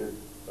indicated,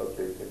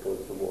 okay, take on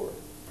some more.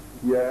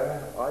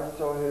 Yeah, I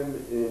saw him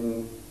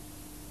in,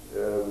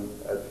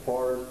 at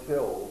Forest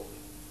Hills.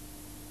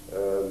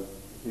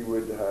 He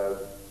would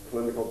have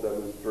clinical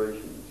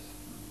demonstrations.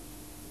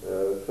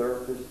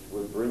 Therapists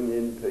would bring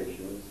in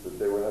patients that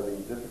they were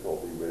having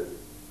difficulty with,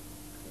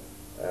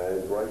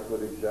 and Reich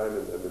would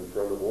examine them in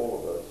front of all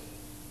of us.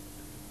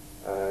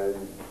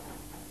 And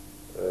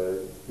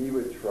he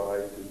would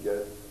try to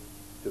get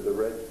to the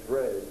red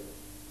thread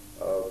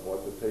of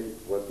what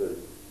the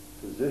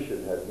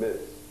physician had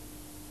missed.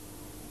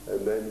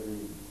 And then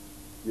he'd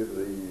give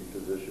the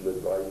physician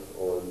advice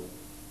on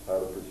how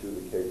to pursue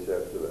the case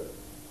after that.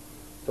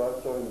 So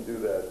I saw him do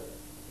that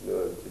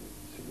a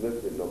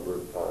significant number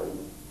of times,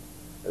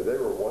 and they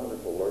were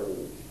wonderful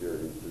learning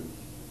experiences.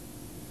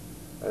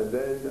 And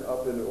then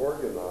up in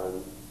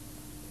Organon,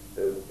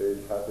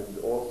 it happened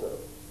also.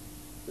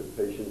 The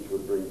patients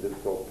would bring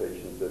difficult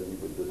patients, and he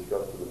would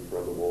discuss them in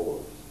front of all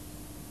of us.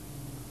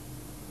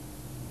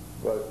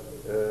 But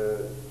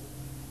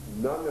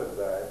none of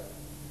that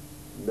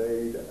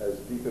made as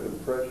deep an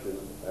impression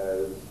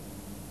as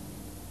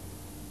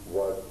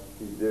what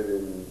he did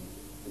in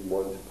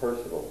one's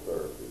personal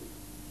therapy.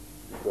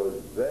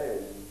 Because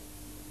then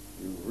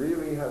you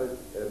really had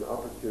an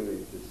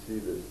opportunity to see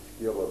the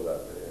skill of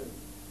that man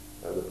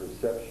and the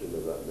perception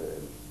of that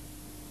man.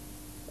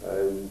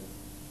 And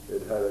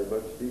it had a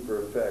much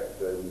deeper effect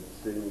than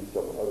seeing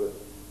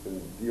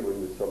than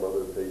dealing with some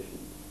other patient.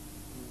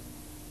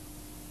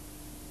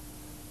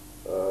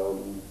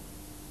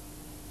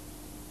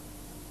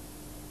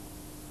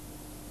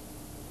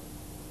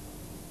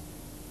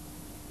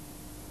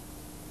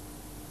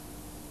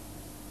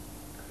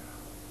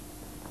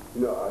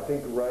 I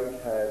think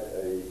Reich had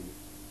a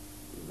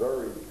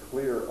very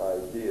clear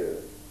idea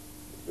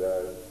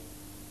that,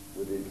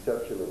 with the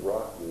exception of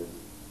Rockness,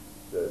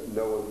 that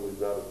no one who is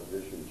not a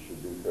physician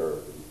should do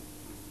therapy.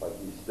 Like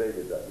he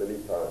stated that many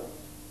times.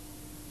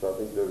 So I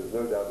think there was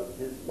no doubt in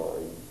his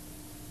mind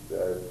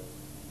that,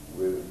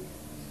 with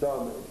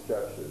some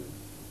exceptions,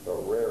 or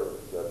rare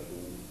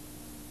exceptions,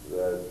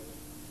 that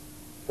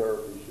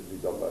therapy should be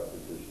done by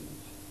physicians.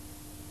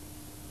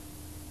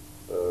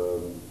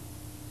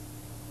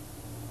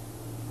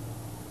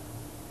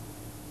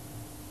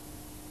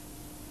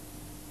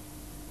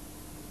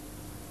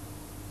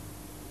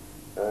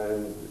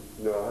 And,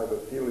 I have a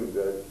feeling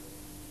that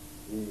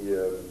he,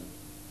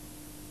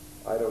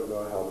 I don't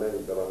know how many,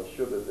 but I'm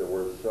sure that there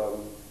were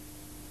some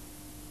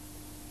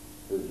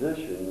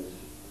physicians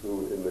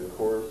who, in the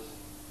course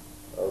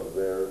of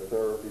their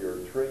therapy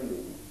or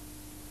training,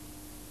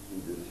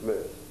 he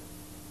dismissed.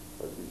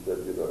 Like he said,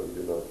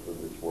 you're not for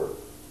this work.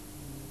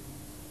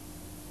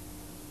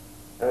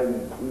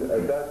 And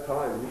at that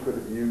time, he could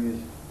have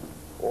used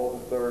all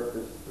the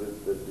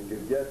therapists that he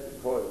could get,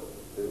 because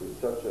it was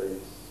such a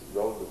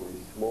relatively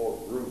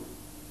small group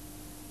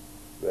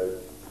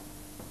that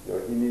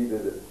he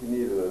needed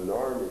an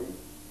army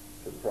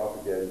to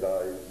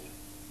propagandize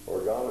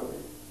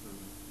orgonomy,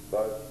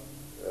 but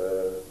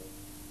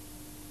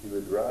he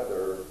would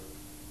rather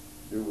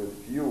do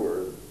with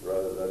fewer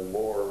rather than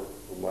more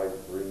who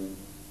might bring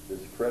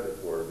discredit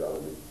to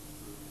orgonomy.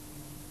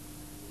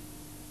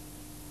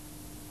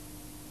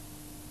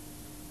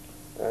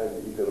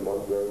 And even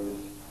among those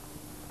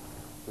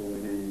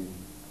whom he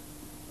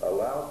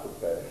allowed to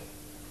pass,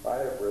 I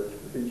have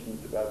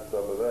reservations about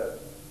some of that.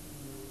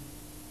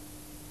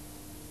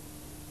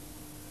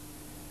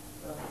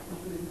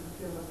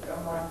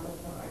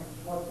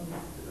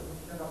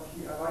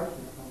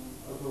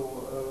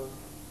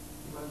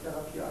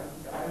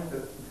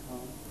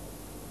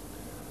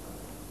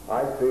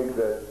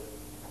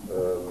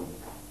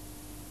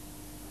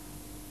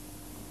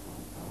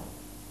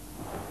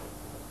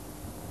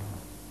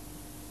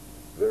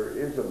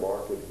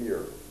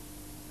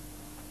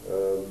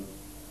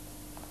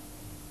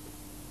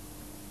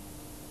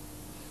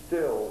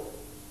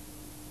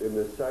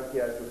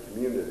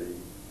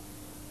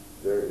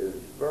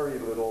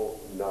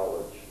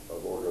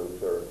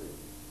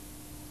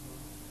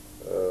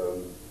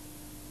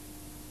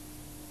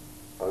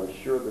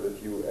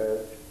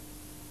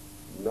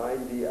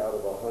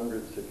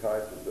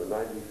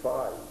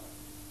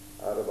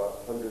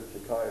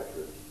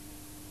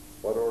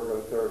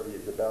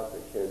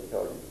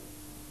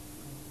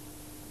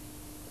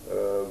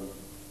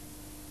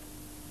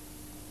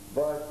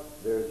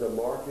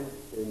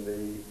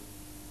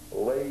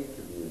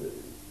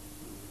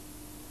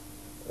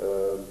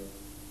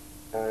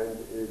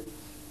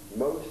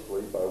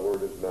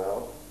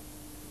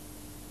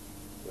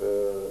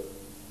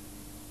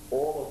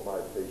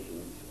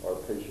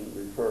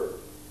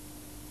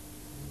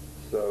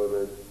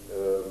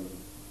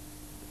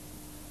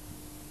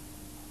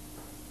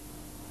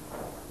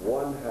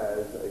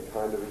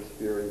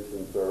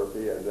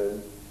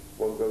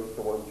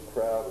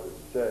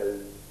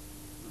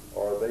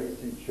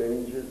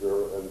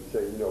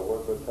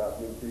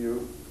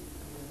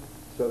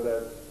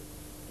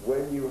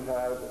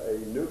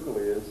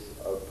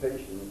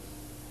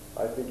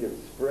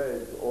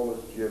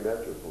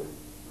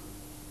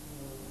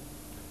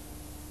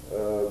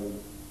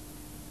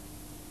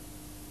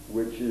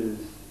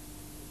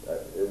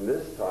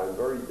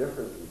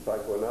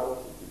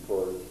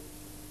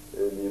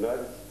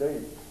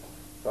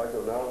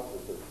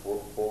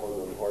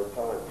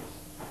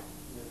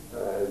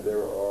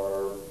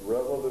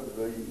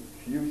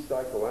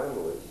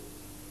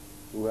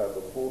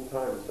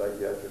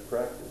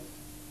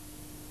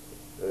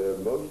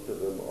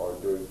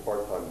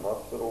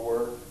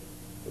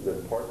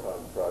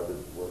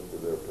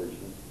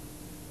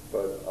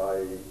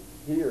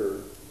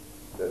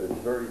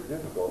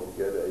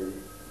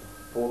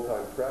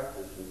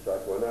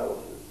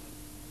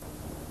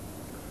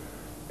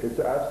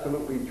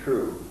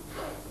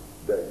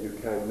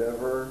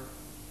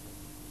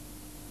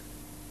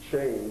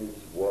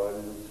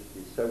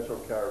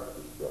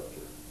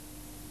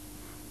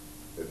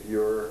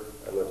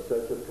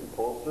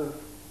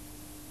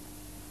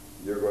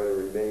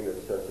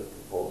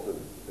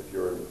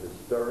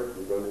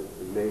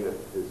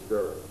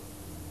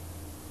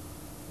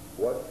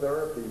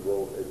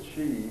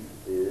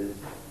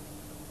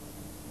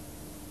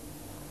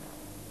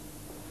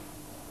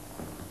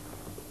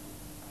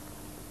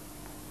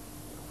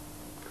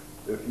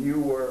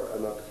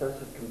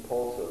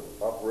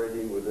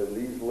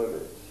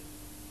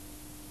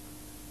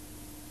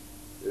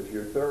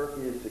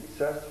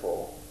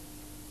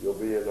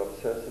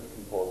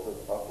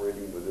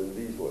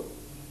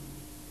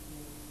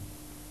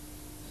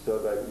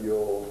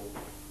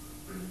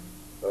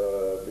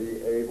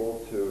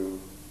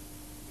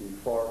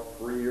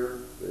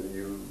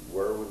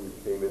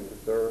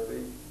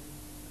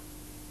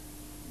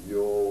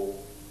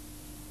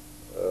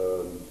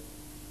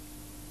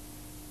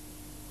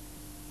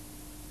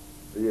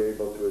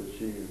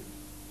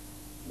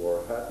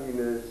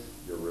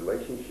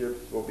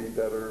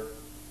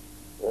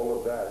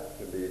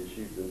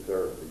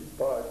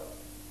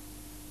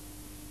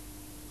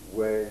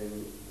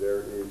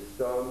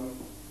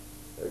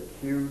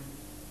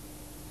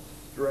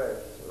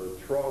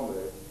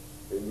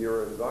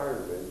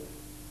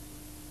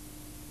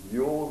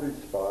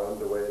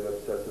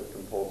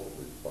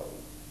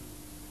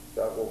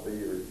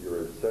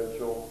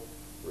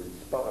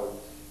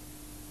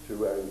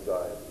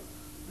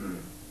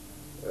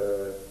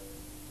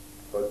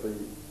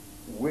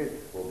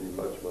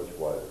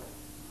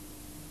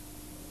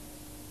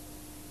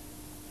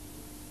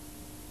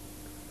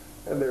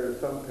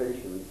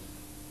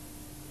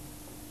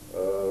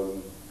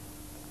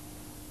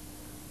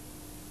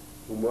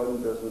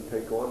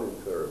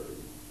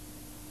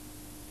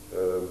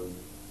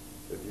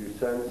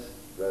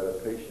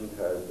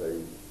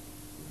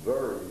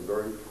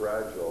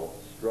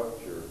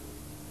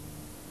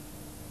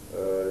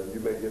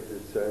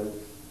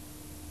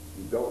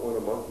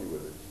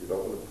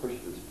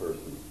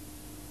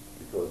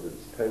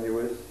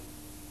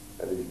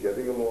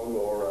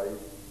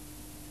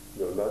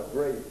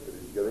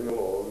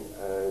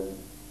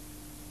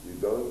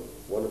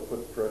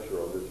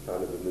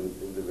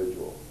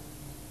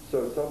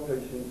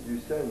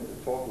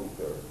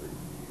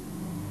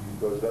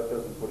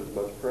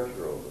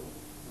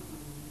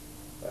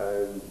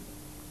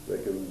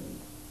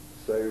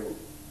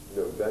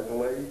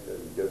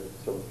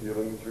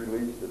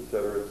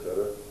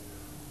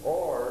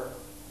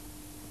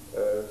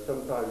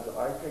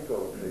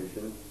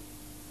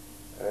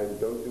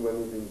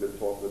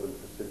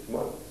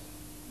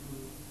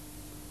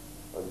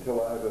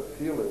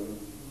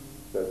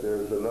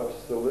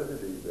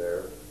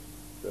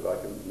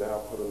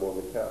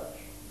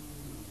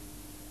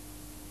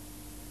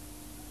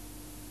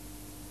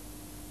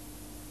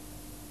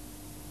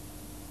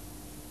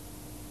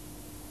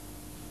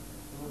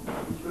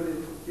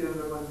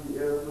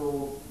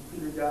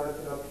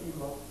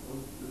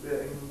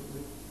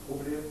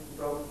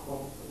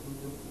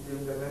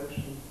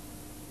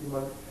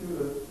 man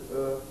fühlt,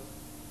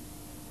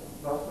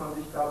 was man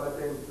sich dabei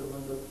denkt, wenn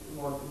man das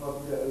immer und immer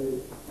wieder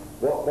erlebt.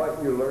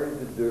 What you learn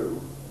to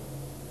do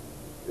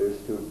is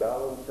to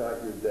balance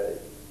out your day.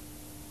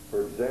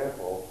 For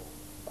example,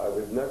 I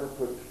would never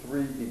put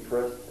 3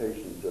 depressed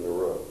patients in a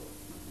row.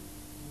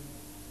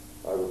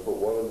 I would put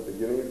one in the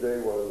beginning of the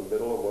day, one in the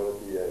middle, and one at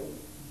the end.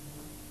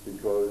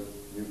 Because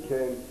you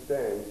can't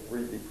stand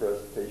 3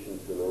 depressed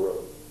patients in a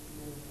row.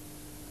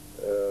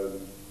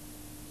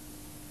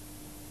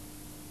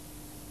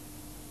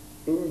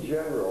 In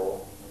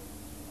general,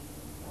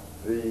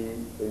 the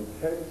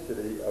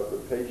intensity of the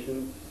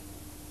patient's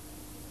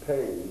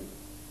pain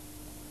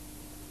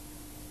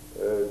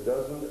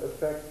doesn't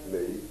affect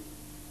me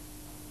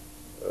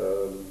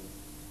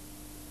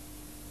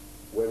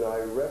when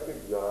I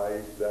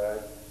recognize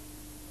that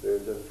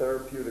there's a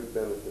therapeutic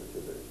benefit to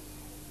this.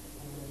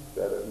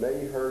 That it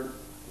may hurt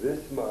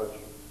this much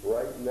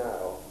right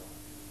now,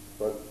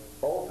 but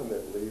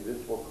ultimately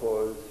this will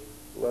cause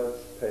less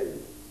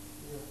pain.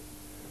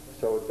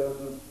 So it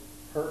doesn't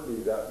hurt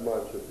me that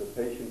much if the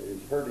patient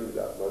is hurting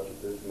that much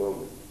at this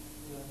moment.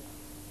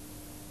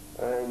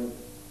 And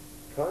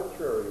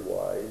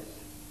contrary-wise,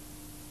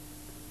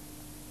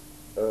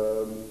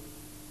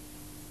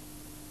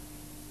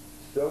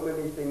 so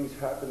many things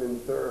happen in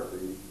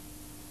therapy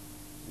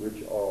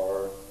which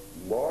are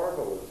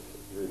marvelous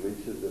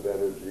releases of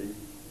energy,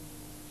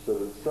 so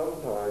that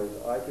sometimes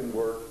I can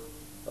work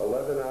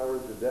 11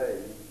 hours a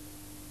day,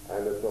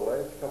 and if the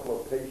last couple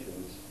of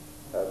patients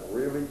have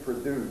really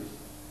produced,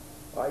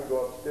 I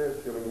go upstairs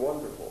feeling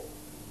wonderful.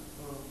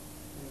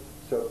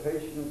 So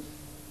patients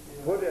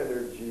put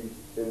energy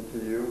into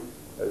you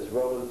as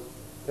well as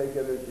take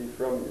energy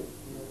from you.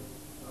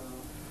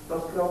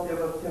 Was glaubt ihr,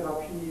 was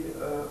Therapie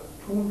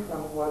tun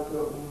kann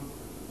heute, um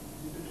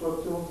die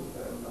Situation zu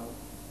verändern?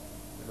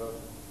 Ja.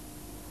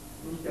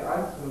 Nicht der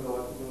einzelnen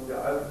Leute, sondern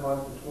der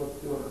allgemeinen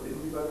Situation. Also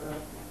inwieweit kann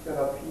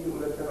Therapie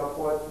oder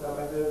Therapeuten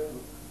dabei helfen,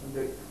 an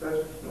der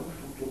gesellschaftlichen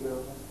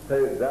Umstrukturierung?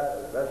 Hey,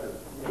 that's a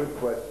good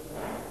question.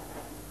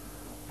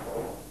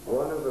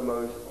 One of the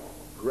most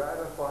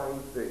gratifying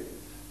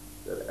things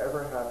that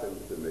ever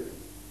happened to me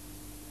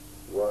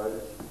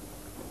was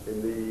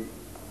in the,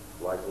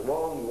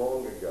 long,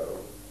 long ago,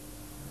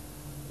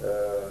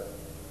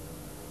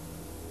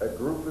 a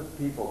group of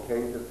people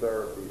came to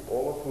therapy,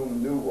 all of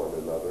whom knew one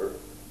another.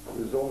 It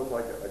was almost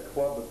like a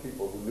club of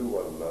people who knew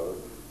one another,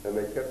 and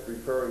they kept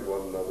referring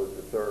one another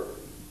to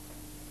therapy.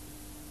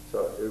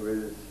 So it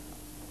was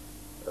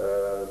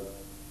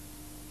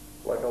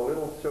like a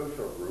little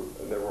social group,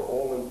 and they were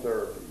all in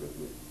therapy with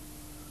me.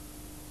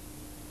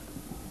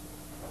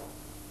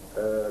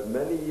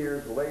 Many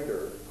years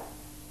later,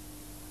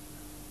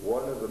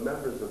 one of the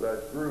members of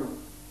that group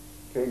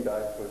came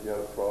back because he had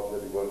a problem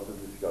that he wanted to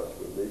discuss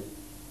with me.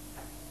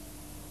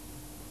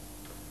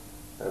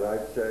 And I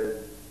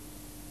said,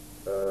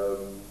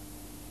 do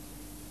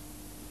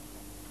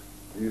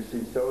you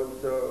see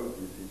so-and-so?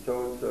 Do you see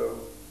so-and-so?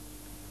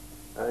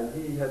 And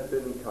he had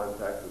been in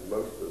contact with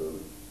most of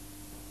them.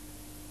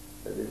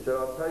 And he said,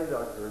 I'll tell you,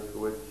 Dr.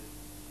 Herskowitz,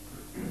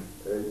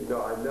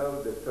 I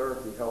know that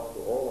therapy helps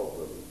all of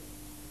them.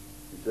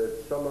 He said,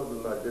 some of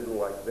them I didn't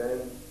like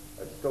then.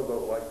 I still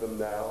don't like them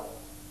now.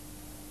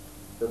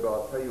 He said, but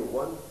I'll tell you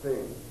one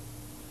thing.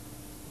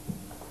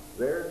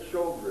 Their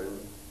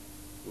children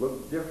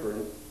look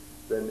different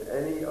than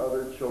any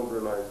other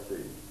children I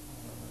see.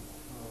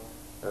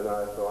 And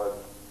I thought,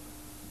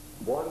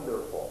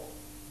 wonderful.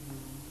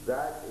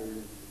 That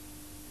is,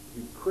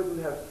 he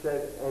couldn't have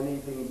said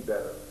anything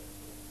better.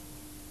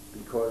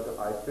 Because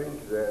I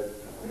think that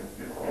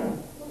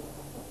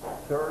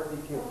therapy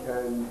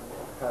can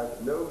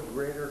have no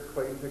greater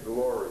claim to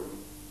glory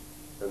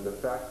than the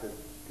fact that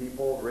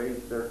people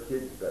raise their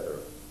kids better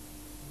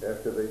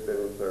after they've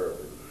been in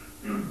therapy.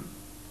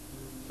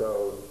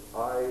 So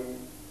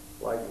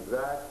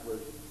that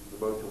was the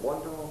most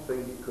wonderful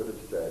thing he could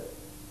have said.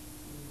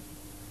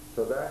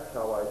 So that's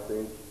how I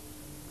think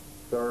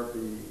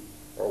therapy,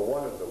 or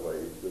one of the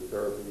ways that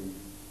therapy,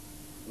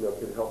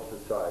 can help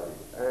society.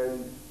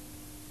 And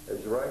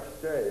as Reich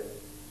said,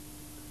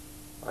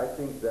 I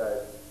think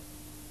that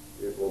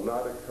it will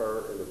not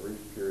occur in a brief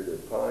period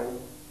of time,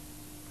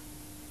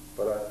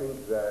 but I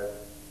think that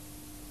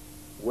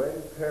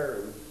when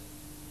parents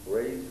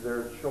raise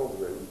their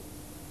children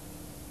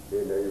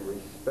in a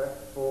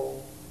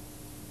respectful,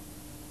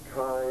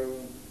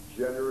 kind,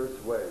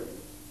 generous way,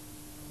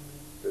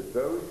 that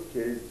those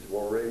kids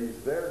will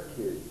raise their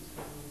kids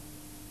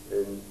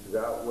in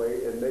that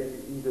way, and maybe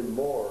even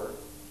more.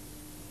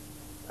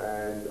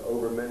 And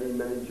over many,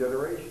 many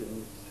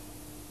generations,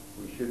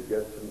 we should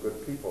get some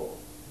good people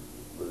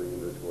living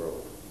in this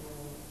world.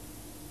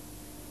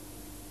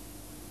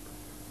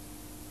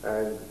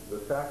 And the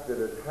fact that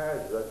it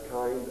has that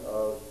kind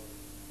of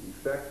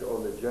effect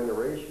on the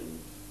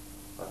generations,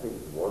 I think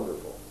is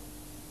wonderful.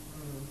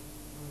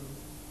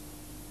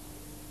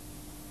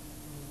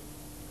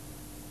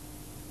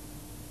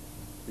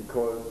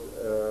 Because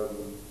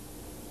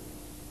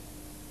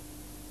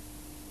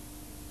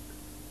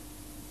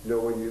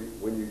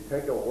when you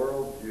take a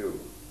world view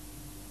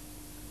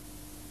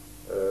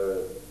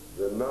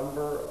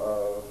number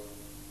of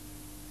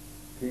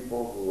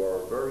people who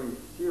are very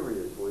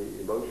seriously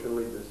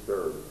emotionally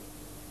disturbed,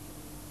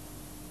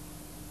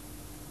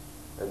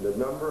 and the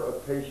number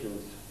of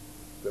patients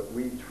that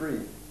we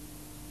treat,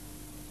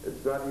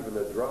 it's not even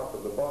a drop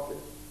in the bucket.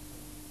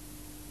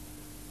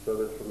 So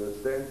that from the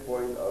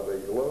standpoint of a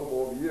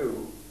global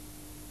view,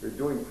 you're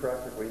doing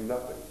practically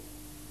nothing.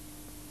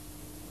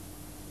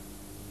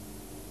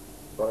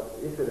 But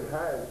if it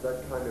has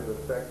that kind of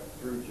effect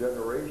through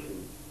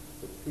generations,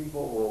 if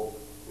people will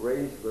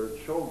raise their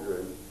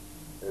children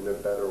in a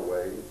better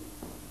way,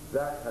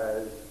 that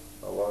has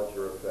a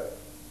larger effect.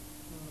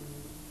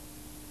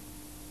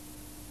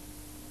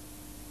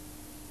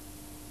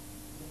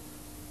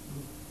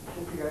 Ich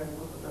hätte gerne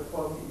gewusst, ob er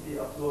folgende Idee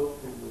absurd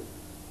findet.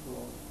 So,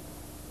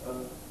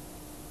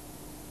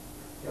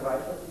 der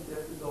Reich hat sich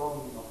sehr viel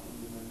Sorgen gemacht um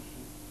die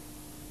Menschen.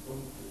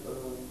 Und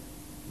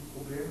die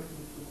Probleme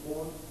sind so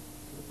groß,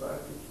 dass es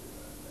eigentlich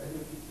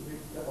erheblich zu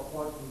wenig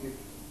Therapeuten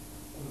gibt,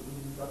 um in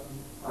die Sachen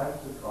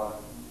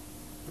einzugreifen.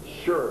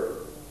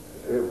 Sure,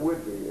 it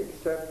would be,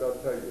 except I'll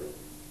tell you,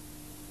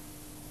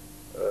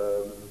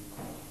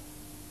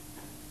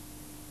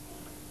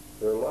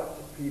 there are lots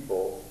of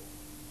people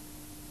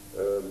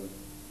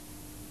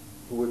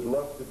who would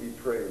love to be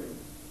trained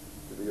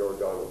to be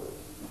orgonomists.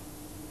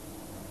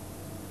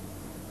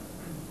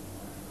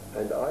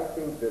 And I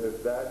think that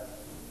if that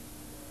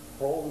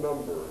whole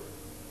number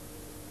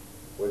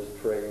was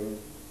trained,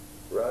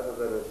 rather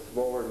than a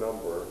smaller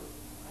number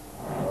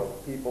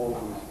of people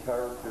whose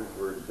characters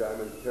were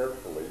examined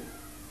carefully,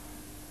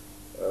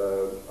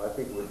 I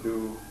think would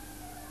do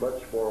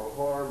much more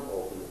harm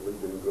ultimately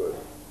than good.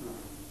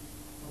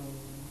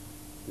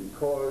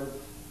 Because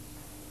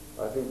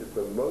I think that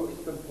the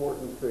most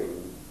important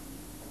thing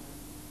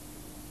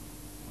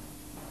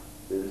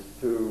is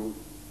to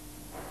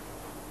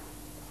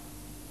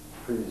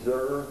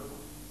preserve,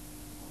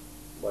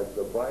 like,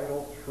 the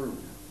vital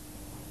truth.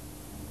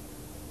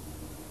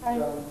 Hi.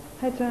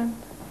 Hi, John.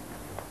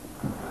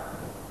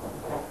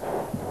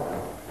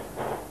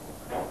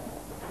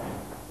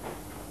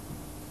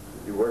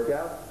 Did you work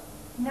out?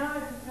 No, I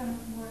just got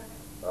from work.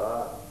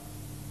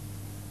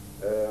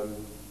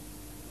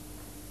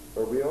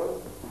 Are we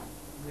on?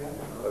 Yeah.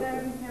 Okay.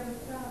 We never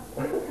stop.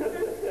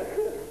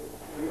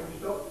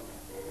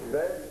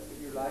 Then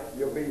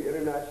you'll be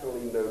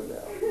internationally known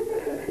now.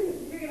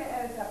 You're going to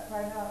edit that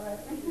part out,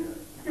 right?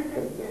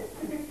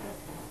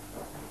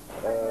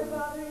 Am I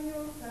bothering you?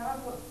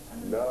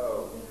 No.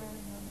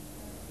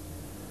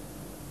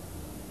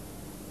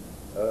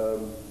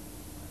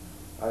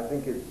 I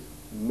think it's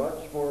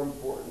much more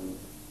important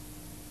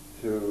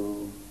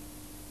to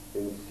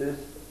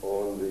insist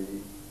on the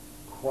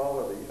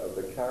quality of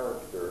the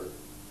character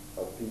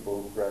of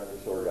people who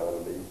practice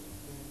orgonomy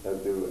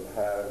than to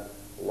have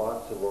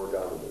lots of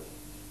orgonomists.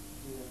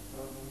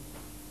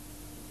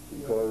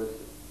 Because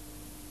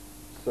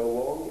so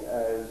long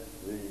as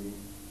the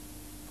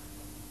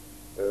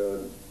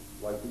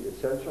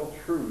essential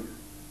truth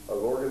of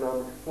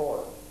orgonomic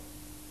thought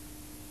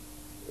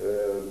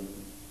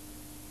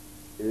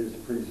is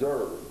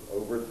preserved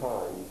over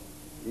time,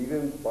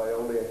 even by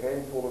only a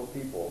handful of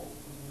people,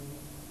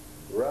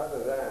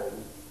 rather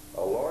than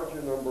a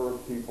larger number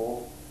of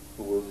people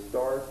who will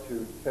start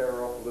to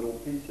tear off little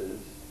pieces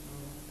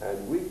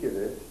and weaken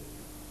it,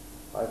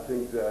 I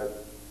think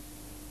that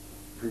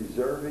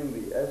preserving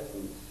the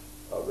essence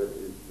of it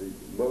is the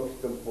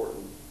most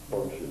important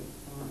function.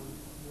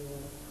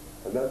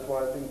 And that's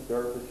why I think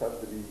therapists have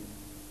to be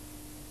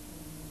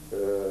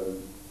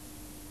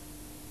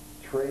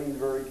trained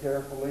very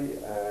carefully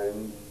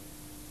and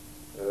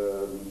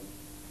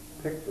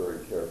picked very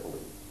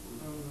carefully.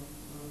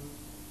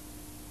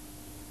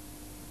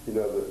 You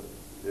know,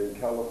 in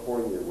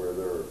California, where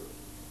there are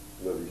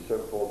these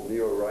so-called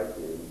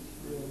neo-Reichians,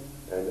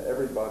 and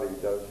everybody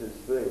does his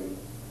thing,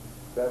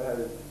 that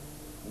has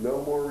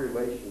no more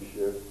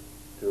relationship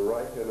to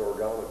Reich and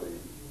orgonomy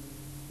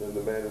than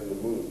the man in the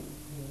moon.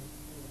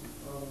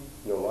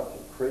 You know, lots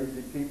of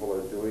crazy people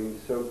are doing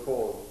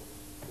so-called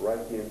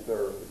Reichian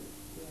therapy.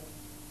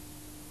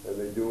 And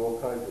they do all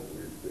kinds of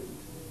weird things.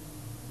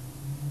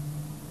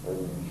 And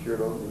you sure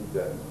don't need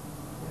that.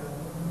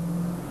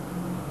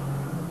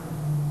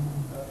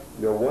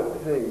 You know, one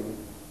thing,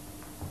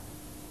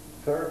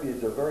 therapy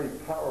is a very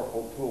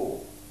powerful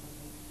tool.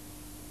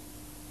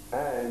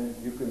 And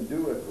you can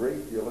do a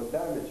great deal of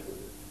damage with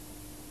it.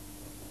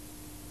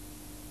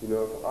 You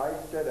know, if I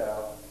set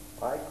out,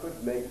 I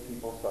could make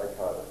people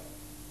psychotic.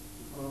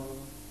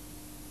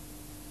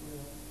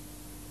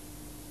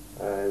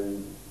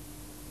 And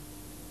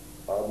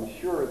I'm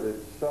sure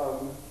that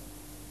some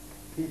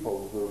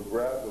people who have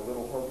grabbed a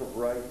little hunk of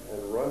right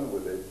and run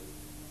with it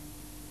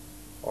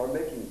are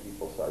making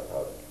people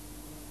psychotic.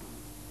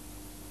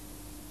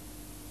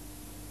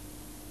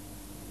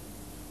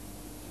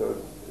 So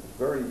it's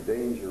very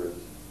dangerous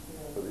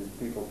for these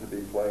people to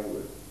be playing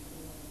with.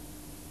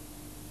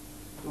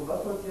 So,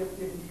 was sollte jetzt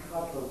der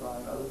Indikator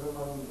sein, also wenn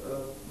man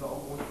eine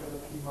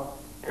Hormontherapie macht?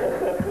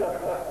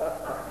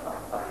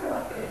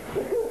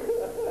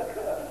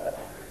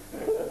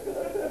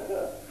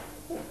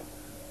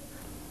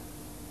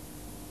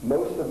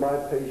 my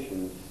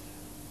patients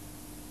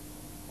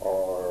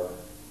are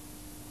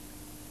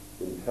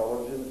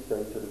intelligent,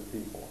 sensitive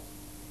people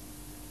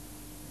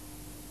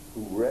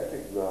who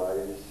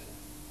recognize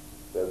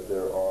that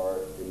there are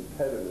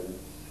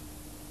impediments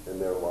in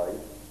their life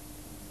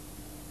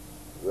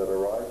that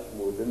arise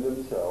from within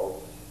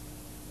themselves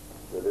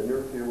that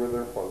interfere with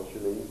their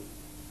functioning,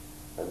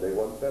 and they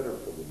want better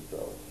for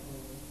themselves.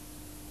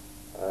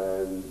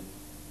 And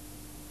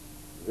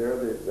they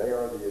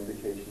are the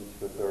indications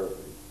for therapy.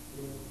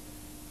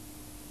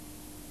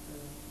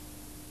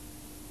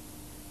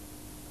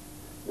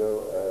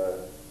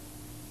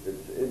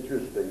 It's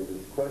interesting,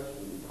 this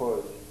question,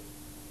 because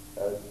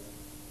at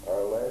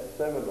our last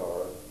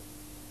seminar,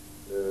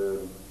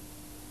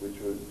 which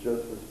was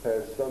just this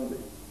past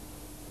Sunday,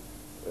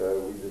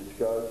 we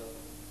discussed,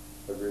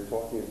 we were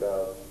talking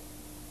about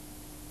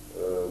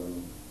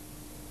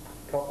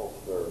couples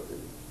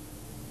therapy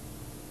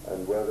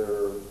and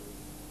whether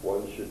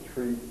one should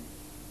treat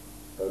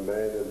a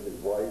man and his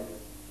wife,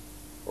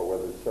 or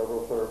whether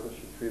several therapists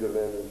should treat a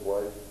man and his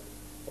wife,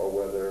 or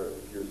whether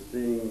if you're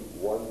seeing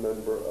one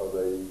member of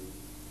a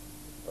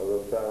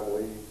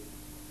family,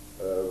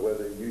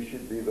 whether you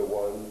should be the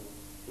one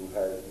who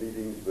has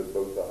meetings with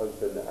both the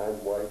husband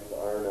and wife to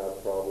iron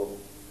out problems,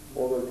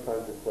 all those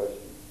kinds of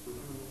questions.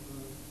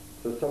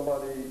 So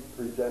somebody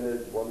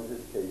presented one of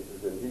his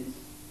cases, and he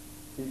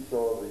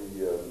saw the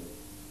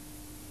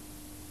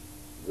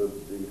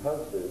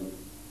husband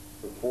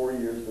for 4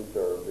 years in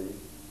therapy,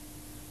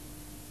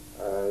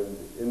 and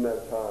in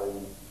that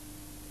time,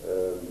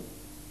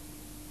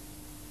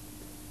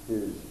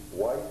 his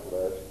wife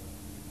left,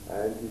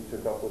 and he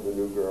took up with a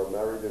new girl,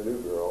 married a new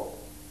girl,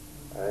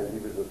 and he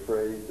was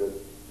afraid that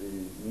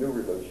the new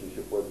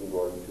relationship wasn't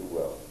going too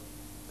well.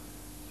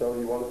 So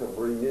he wanted to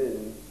bring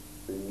in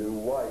the new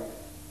wife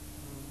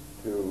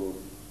to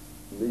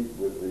meet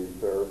with the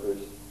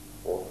therapist,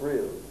 all three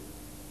of them.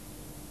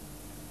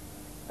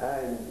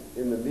 And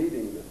in the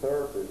meeting, the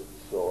therapist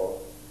saw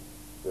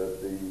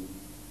that the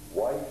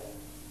wife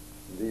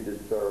needed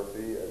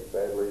therapy as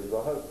badly as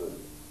the husband.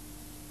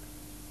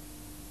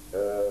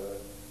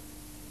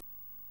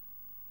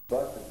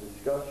 But the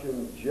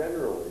discussion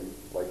generally,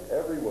 like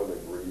everyone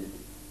agreed,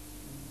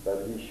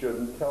 that he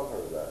shouldn't tell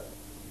her that.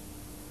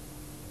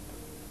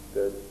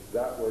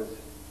 That was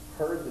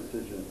her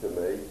decision to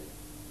make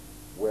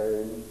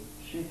when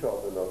she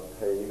felt enough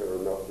pain or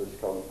enough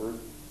discomfort.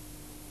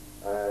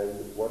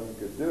 And what he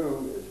could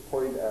do is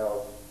point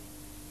out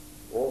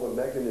all the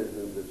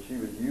mechanisms that she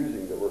was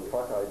using that were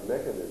cockeyed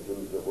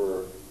mechanisms that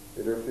were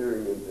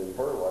interfering in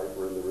her life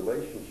or in the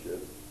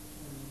relationship.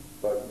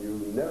 But you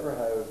never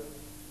have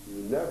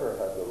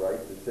the right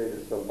to say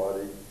to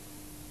somebody,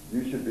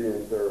 you should be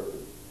in therapy.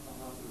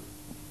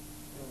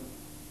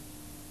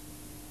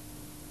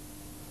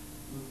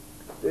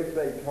 If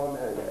they come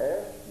and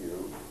ask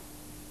you,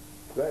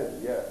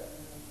 then yes.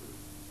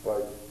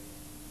 But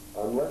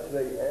unless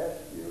they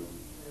ask you,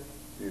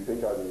 do you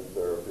think I need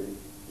therapy?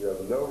 You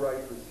have no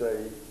right to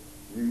say,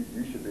 you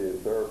should be in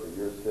therapy,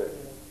 you're sick.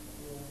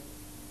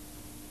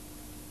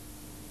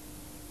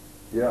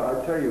 Yeah,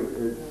 I tell you,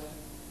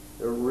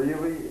 it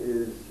really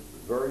is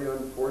very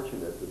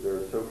unfortunate that there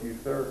are so few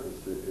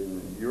therapists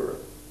in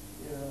Europe.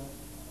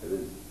 It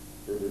is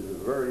a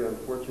very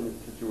unfortunate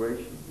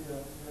situation.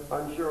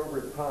 I'm sure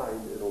over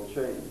time it'll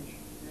change,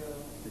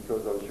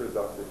 because I'm sure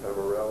Dr.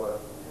 Camarella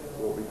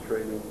will be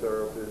training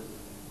therapists.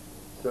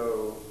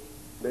 So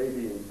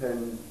maybe in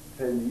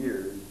 10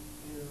 years,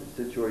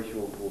 the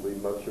situation will be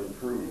much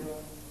improved.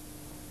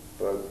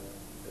 But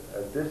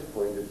at this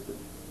point,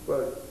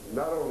 but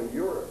not only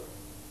Europe,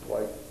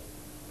 like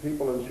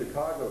people in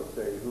Chicago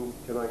say, who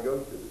can I go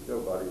to? There's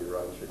nobody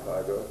around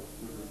Chicago.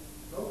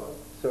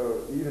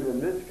 So even in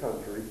this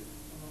country,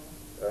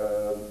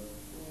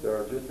 there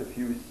are just a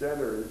few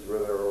centers where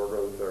there are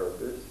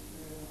orthotherapists,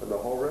 and the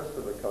whole rest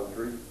of the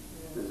country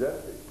is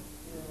empty.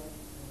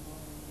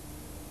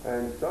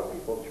 And some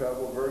people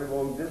travel very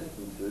long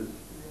distances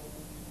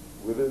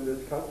within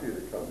this country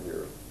to come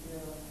here.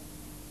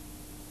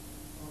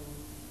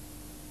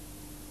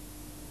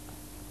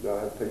 Now,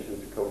 I have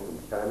patients who come from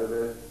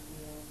Canada,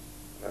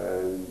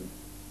 and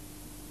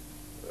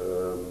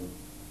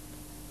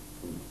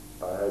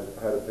I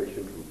had a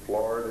patient from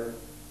Florida,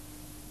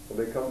 and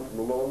they come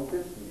from long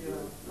distances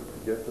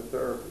to get the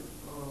therapy.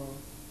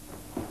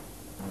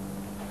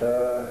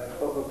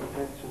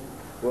 Overprotection.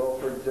 Well,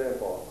 for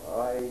example,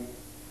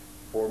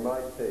 for my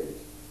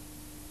taste,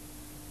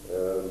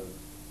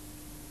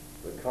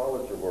 the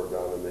College of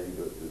Orgonomy,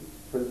 the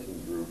Princeton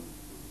group,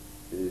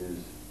 is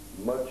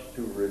much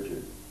too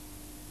rigid.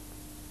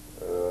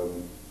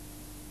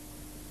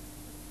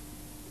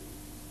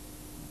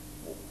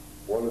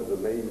 One of the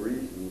main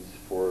reasons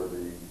for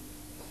the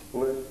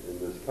split in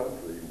this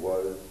country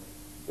was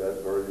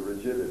that very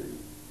rigidity.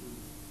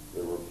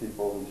 There were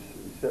people who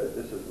said,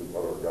 this isn't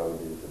what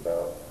orgonomy is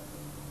about,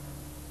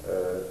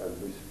 and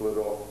who split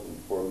off and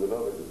formed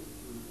another group.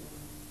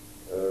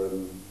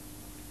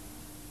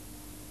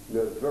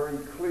 It's very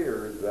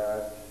clear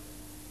that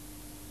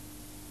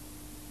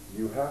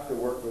you have to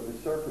work with the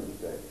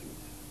circumstances.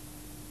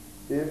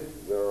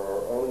 if there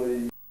are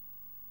only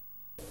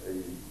a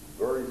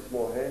very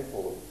small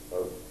handful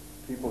of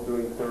people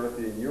doing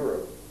therapy in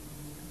Europe,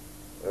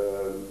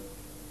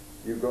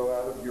 you go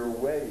out of your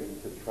way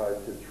to try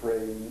to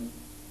train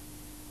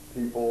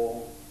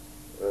people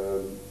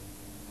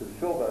to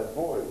fill that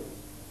void.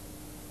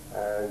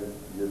 And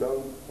you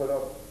don't put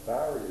up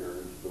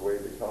barriers the way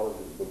the college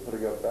has been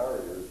putting up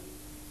barriers,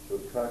 so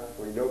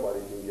practically nobody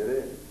can get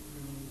in.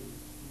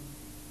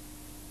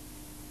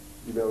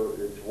 You know,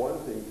 it's one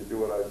thing to do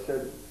what I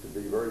said, to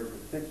be very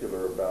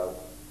particular about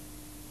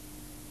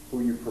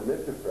who you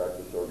permit to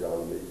practice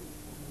origami,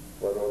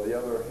 but on the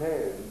other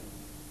hand,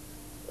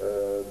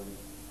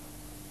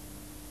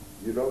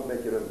 you don't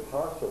make it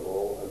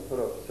impossible and put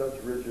up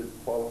such rigid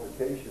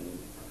qualifications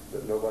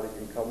that nobody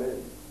can come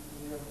in.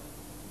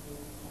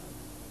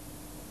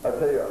 I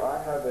tell you,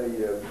 I have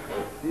a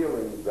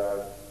feeling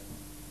that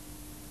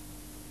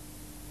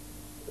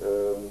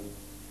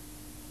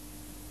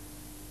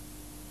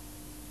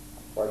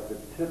like the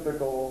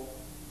typical,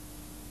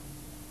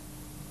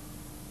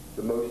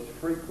 the most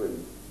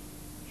frequent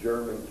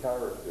German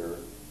character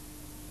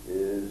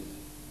is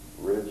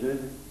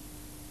rigid,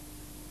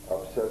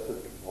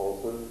 obsessive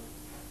compulsive,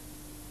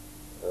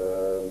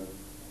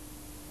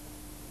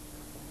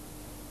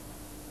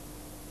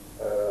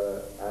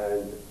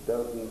 and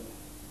doesn't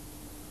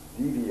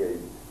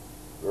deviate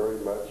very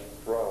much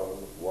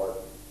from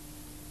what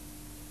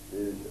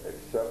is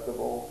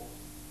acceptable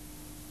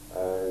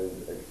and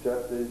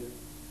accepted.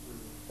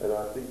 And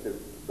I think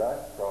that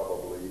that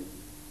probably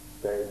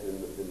stands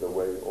in the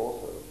way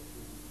also.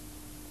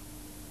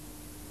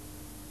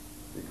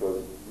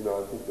 Because, you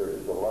know, I think there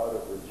is a lot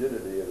of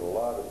rigidity in a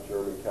lot of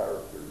German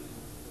characters.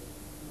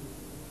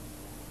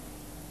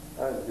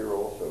 And here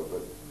also,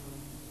 but,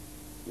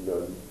 you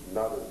know,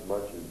 not as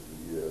much as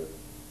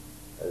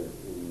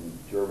in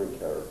German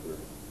character.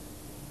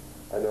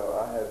 I know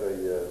I have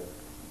a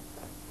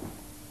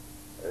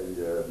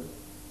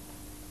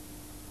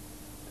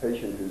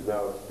patient who's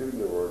now a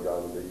student of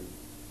origami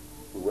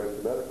who went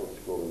to medical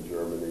school in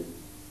Germany,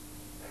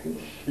 and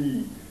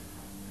she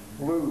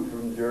flew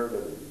from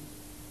Germany.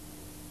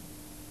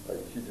 Like,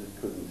 she just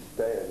couldn't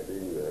stand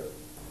being there.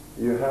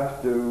 You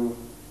have to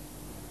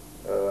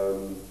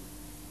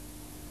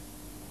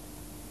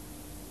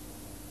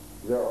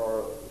there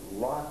are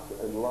lots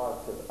and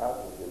lots of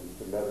applicants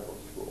to medical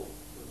school.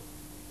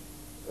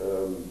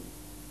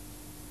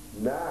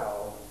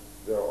 Now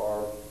there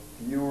are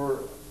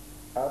fewer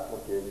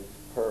applicants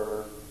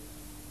per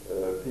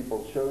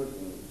people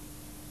chosen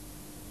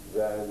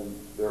than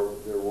there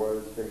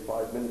was, say,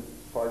 5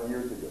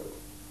 years ago.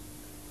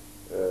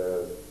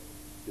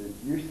 It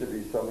used to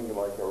be something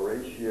like a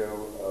ratio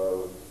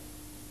of,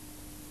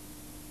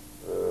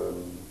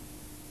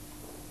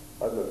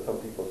 I don't know, some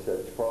people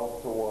said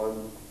 12 to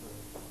 1,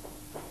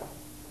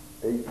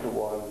 8 to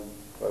 1,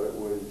 but it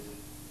was,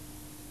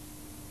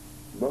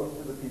 most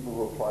of the people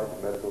who applied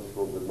to medical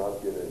school did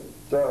not get in.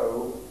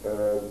 So,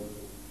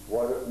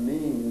 what it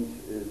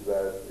means is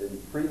that in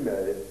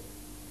pre-med,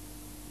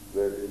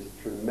 there is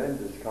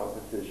tremendous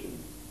competition.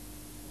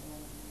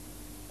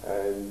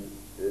 And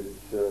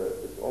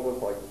it's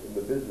almost like in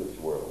the business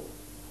world.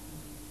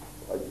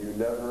 Like you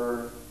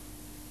never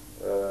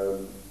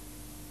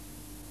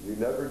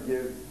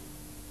give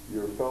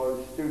your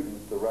fellow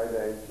students the right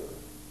answer.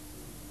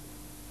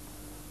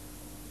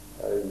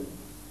 And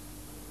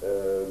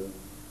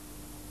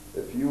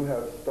if you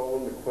have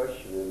stolen the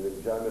question in an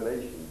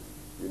examination,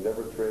 you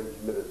never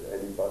transmit it to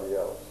anybody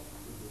else.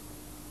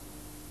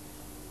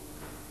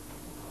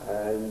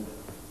 And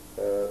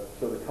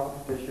so the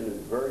competition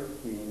is very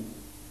keen.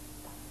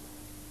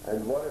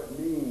 And what it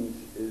means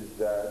is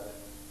that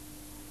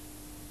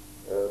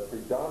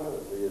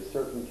predominantly a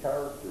certain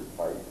character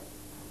type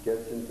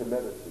gets into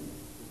medicine.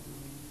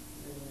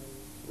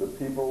 The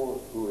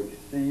people who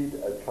exceed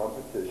at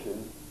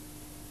competition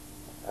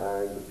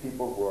and the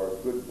people who are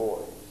good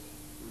boys.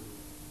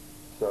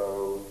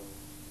 So,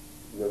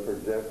 you know, for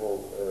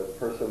example,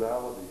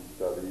 personality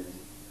studies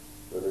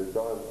that are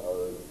done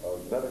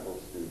of medical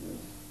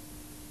students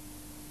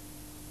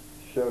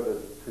show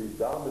that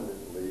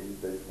predominantly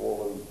they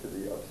fall into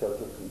the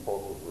obsessive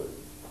compulsive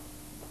list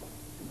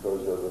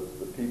because of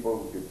the people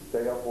who could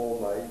stay up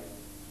all night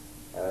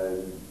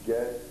and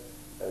get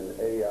an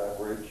A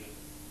average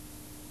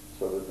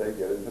so that they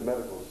get into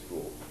medical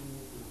school.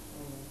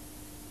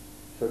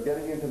 So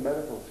getting into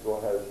medical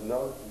school has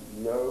no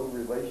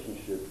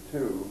relationship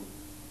to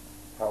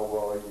how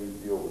well you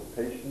deal with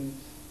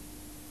patients,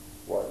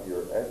 what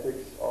your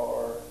ethics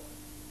are,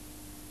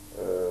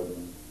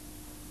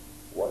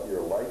 what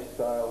your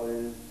lifestyle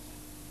is.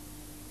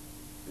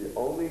 The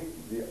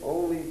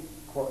only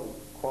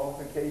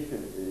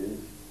qualification is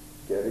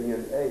getting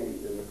an A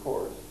in the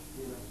course.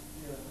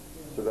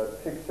 So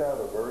that picks out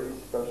a very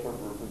special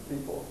group of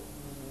people.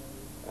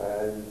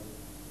 And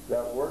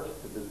that works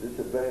to the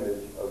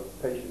disadvantage of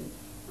patients.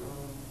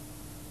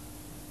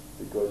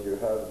 Because you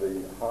have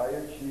the high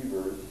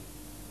achievers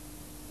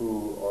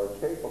who are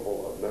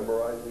capable of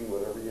memorizing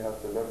whatever you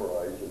have to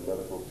memorize in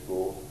medical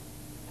school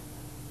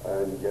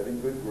and getting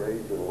getting good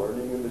grades and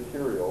learning the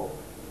material,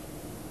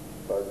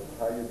 but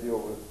how you deal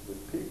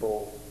with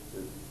people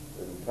is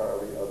an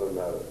entirely other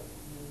matter.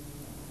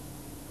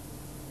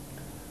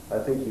 I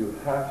think you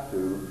have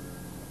to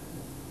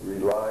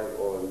rely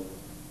on,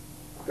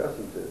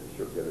 Gussie said,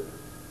 she'll get it.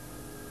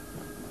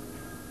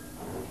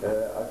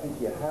 I think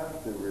you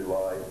have to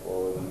rely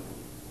on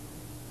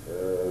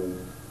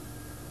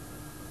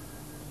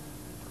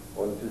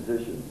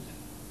physicians,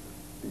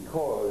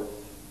 because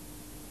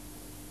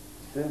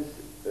since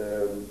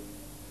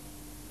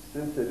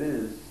it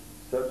is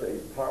such a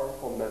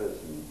powerful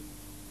medicine,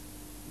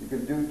 you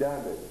can do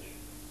damage,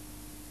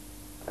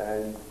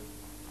 and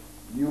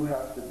you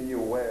have to be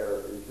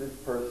aware, is this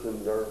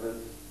person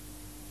nervous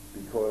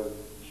because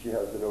she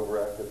has an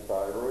overactive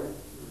thyroid?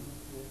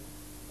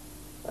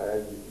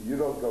 And you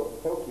don't go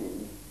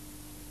poking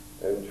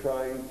and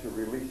trying to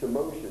release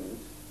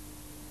emotions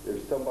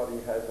if somebody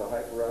has a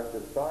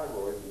hyperactive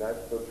thyroid, and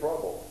that's the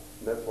trouble.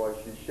 And that's why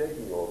she's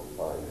shaking all the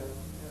time.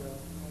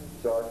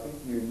 So I think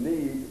you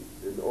need,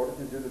 in order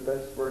to do the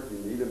best work, you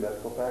need a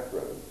medical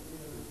background.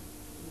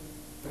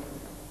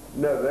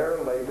 No, they're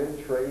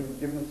laymen, trained,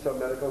 given some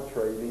medical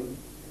training,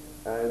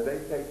 and they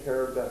take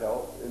care of the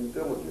health in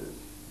villages.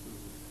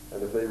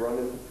 And if they run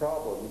into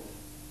problems,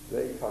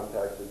 they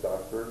contact the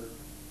doctor,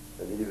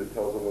 and he either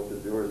tells them what to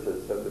do or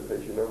says, send the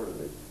patient over to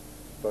me.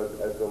 But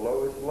at the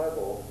lowest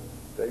level,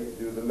 they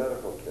do the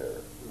medical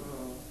care.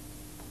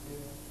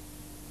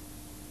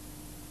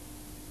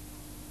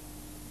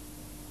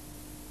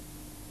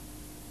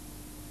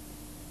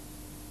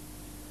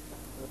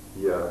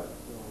 Yeah.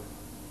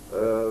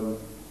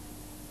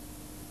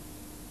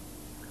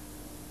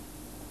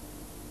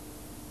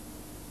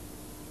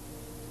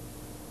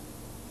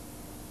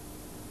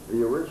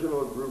 The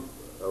original group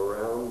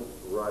around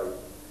Wright,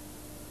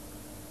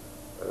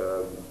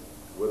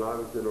 when I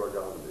was in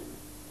orgonomy,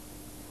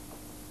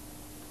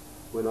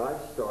 when I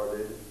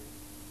started,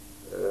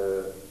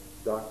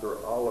 Dr.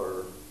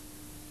 Aller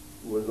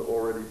was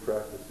already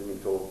practicing in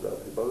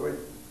Philadelphia. By the way,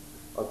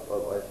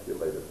 I'll ask you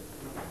later.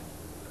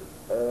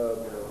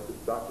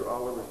 Dr.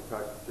 Aller was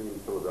practicing in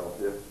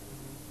Philadelphia,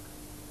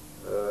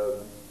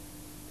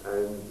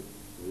 and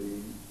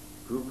the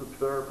group of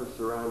therapists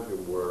around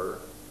him were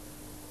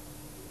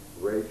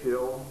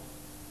Rayfield,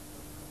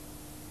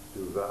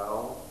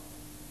 Duval,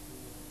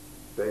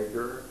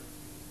 Baker,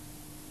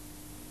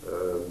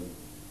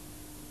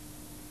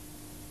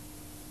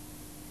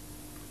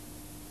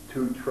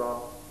 two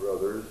Trop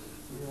brothers,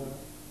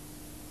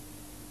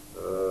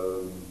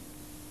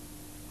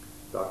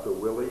 Dr.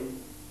 Willie,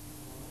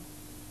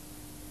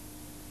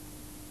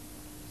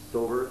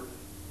 Silbert,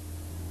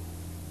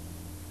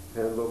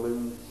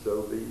 Handelman,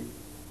 Sobey,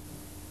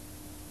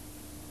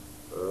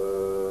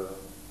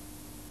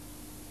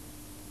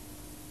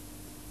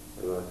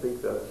 and I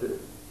think that's it.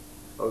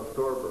 Oh,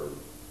 Thorburn.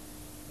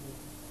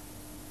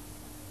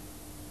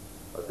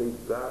 I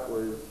think that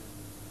was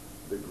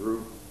the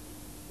group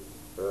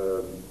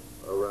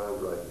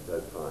around right at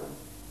that time.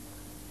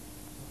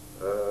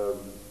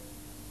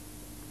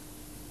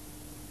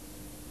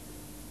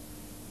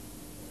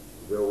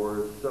 There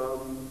were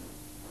some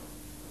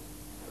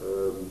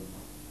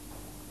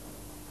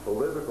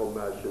political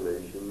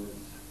machinations.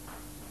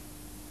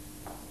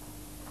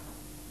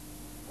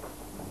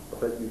 I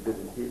bet you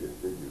didn't heed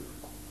it, did you?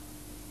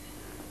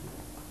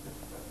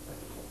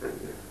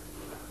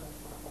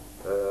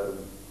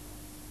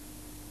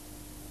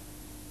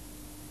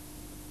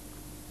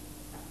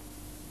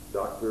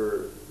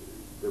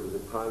 There was a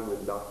time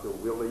when Dr.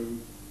 Willie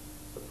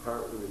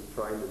apparently was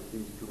trying to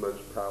seize too much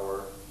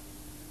power,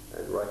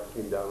 and Reich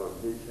came down on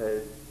his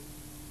head.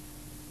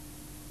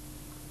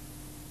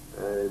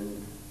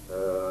 And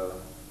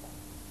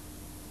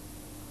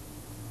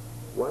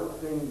one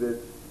thing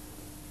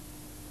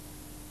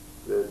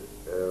that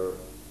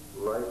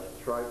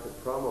Reich tried to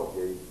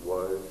promulgate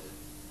was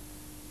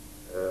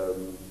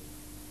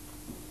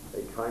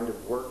a kind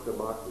of work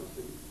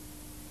democracy,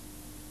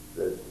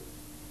 that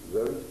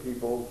those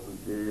people who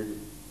did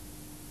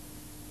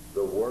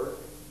the work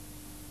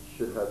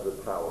should have the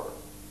power,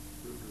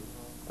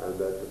 and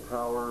that the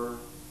power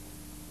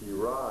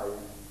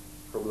derived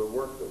from the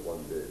work that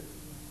one did,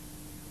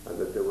 and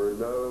that there were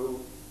no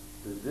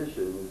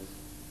positions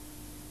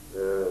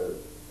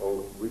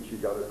on which you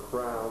got a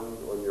crown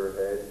on your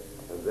head,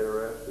 and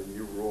thereafter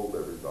you ruled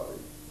everybody.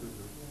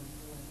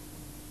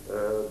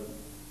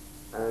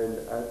 And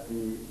at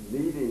the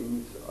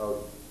meetings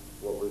of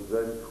what was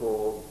then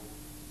called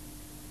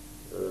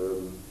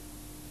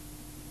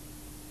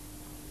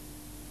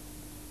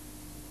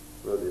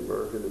the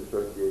American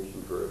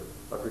Association for,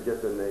 I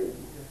forget the name,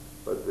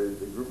 but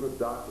the group of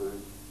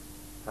doctors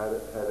had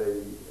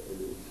an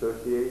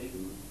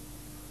association,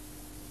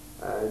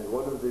 and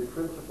one of the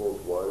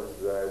principles was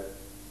that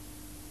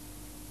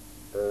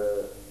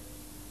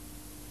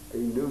a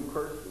new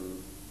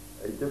person,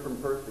 a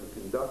different person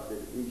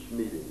conducted each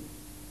meeting.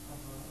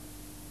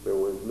 There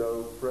was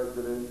no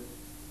president,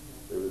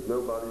 there was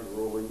nobody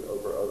ruling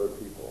over other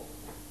people.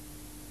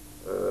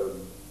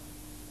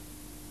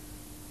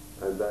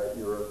 And that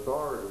your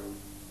authority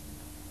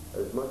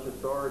as much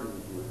authority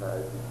as you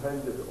had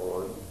depended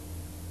on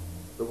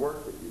the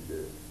work that you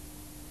did.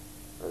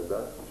 And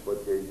that's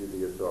what gave you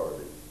the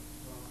authority.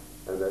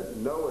 And that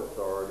no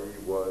authority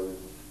was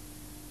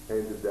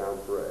handed down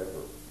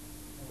forever.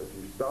 If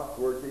you stopped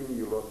working,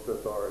 you lost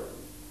authority.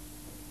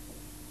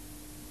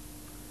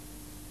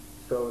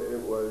 So it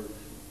was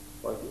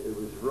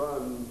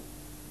run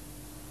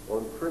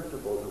on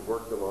principles of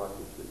work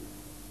democracy.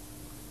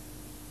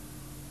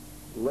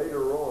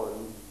 Later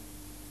on,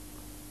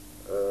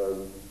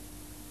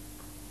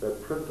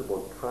 that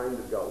principle kind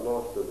of got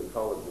lost in the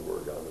College of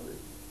Ergonomy,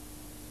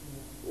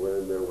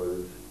 when there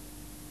was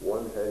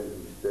one head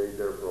who stayed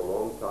there for a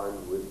long time,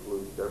 who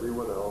influenced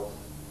everyone else,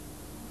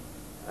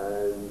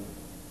 and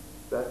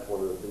that's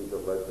one of the things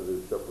that led to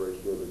the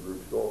separation of the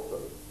groups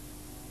also.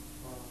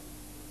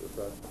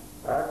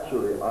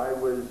 Actually, I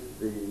was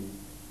the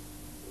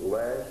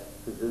last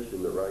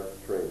physician that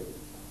Reich trained,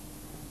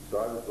 so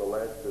I was the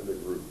last in the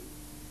group.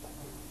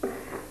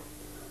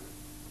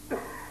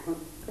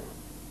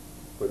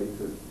 But he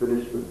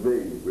finished with me,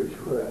 which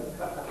was,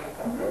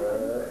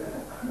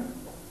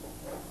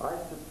 I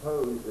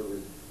suppose it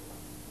was,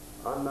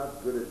 I'm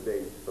not good at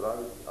dates, but I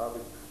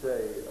would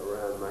say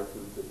around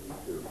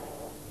 1952,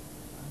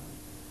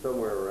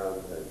 somewhere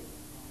around then.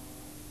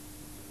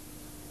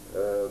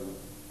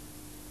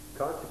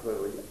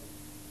 Consequently,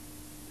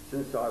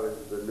 since I was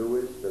the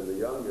newest and the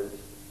youngest,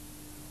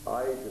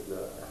 I didn't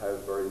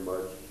have very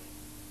much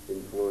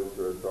influence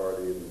or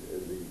authority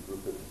in the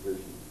group of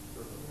physicians.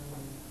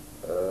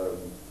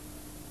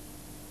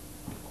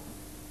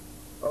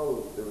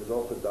 There was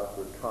also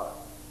Dr. Cott.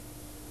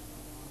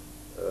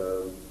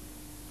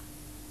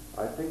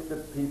 I think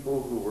the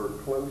people who were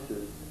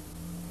closest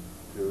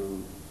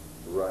to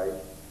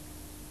Reich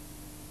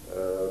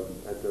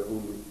and to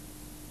whom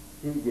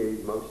he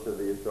gave most of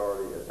the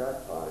authority at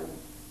that time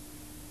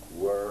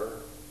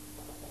were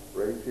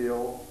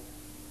Raphael,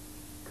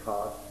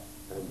 Cott,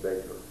 and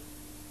Baker.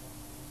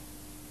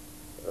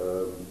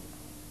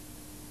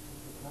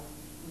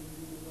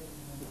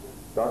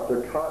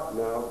 Dr. Cott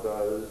now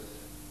does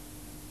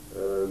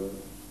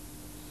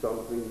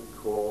something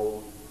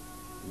called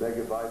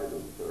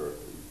megavitamin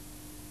therapy,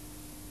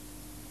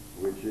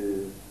 which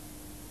is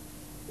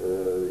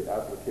the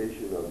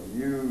application of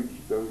huge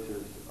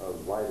doses of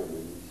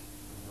vitamins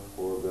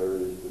for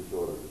various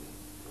disorders.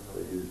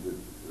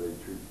 They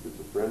treat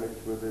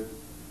schizophrenics with it,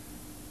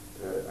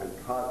 and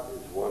Cott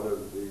is one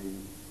of the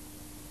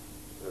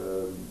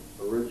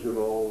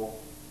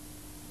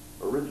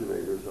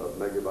originators of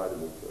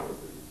megavitamin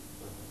therapy,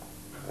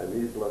 and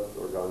he's left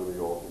ergonomy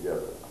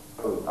altogether.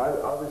 I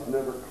was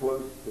never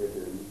close to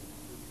him.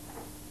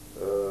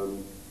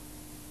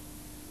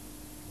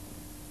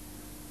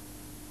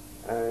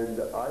 And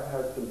I've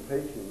had some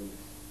patients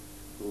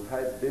who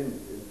had been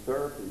in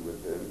therapy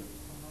with him,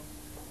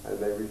 and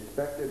they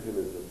respected him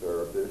as a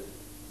therapist.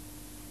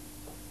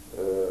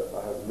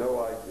 I have no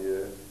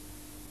idea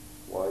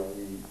why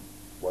he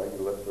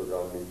left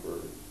ergonomy for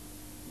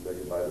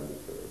megavitamin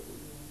therapy.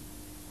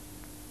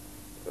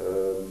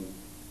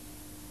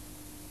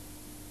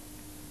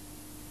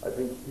 I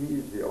think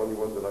he's the only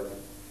one that I can.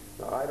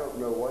 Now, I don't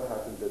know what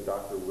happened to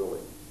Dr.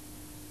 Willie.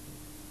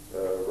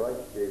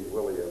 Reich gave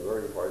Willie a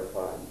very hard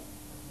time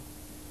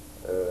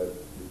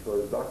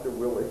because Dr.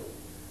 Willie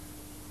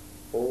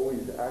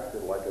always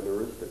acted like an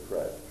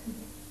aristocrat.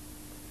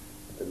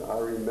 And I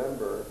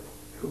remember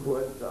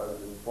once I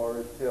was in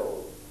Forest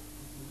Hills,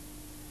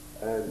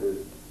 and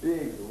this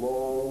big,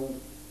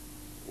 long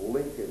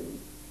Lincoln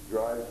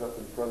drives up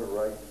in front of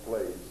Reich's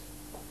place.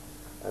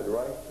 And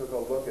Reich took a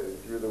look at it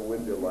through the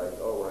window like,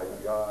 oh my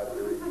God,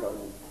 here he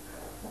comes.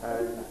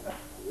 And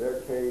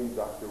there came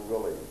Dr.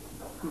 Willie.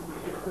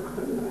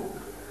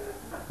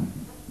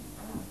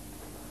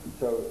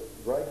 So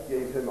Reich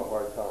gave him a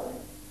hard time.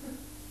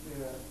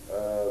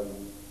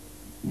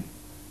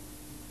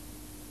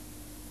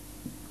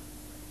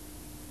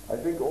 I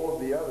think all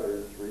of the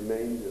others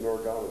remained in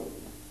ergonomy.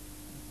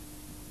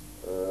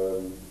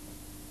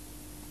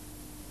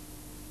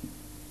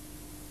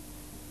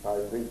 I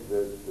think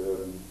that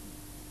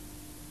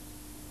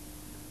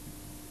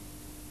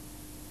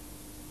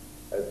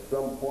at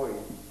some point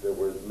there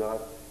was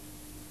not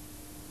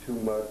too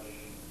much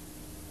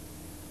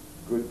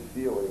good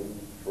feeling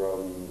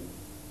from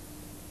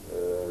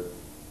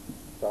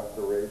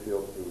Dr.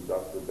 Raphael to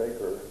Dr.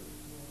 Baker,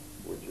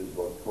 which is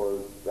what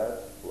caused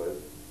that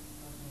split.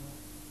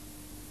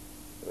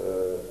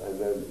 And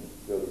then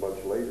there's a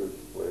much later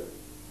split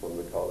from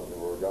the College of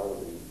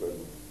Ergonomy, but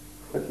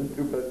there wasn't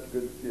too much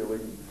good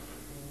feeling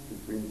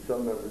between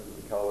some members of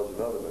the college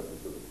and other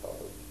members of the college.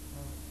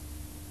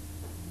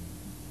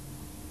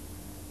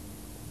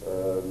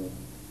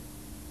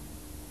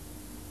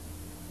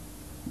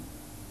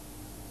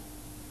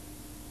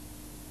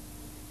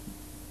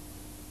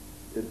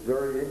 It's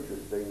very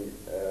interesting.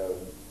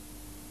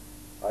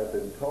 I've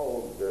been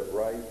told that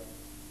Reich,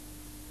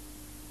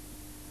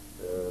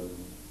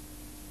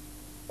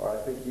 or I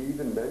think he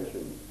even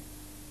mentioned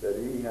that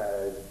he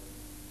had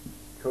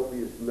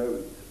copious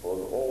notes on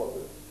all of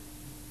this.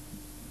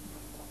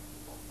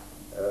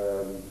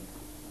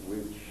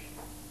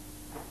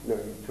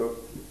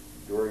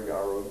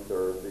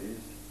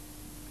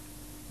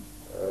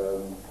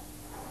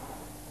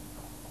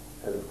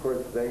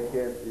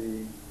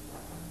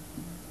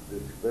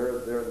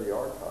 they're in the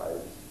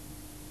archives,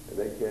 and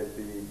they can't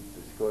be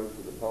disclosed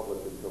to the public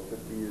until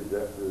 50 years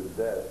after his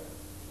death.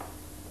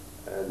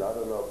 And I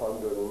don't know if I'm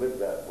going to live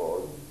that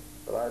long,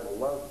 but I'd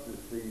love to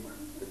see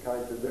the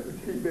kinds of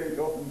notes he made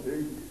on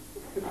me.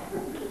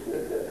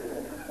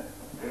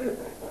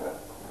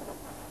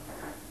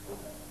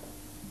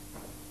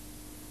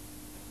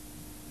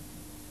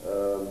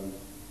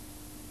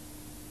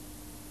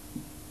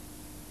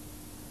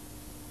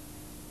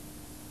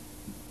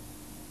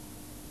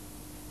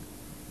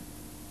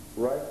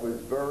 Reich was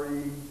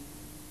very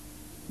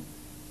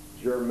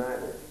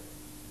Germanic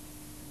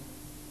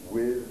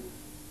with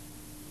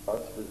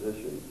us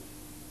physicians.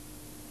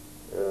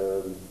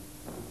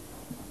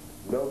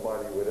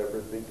 Nobody would ever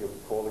think of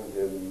calling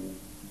him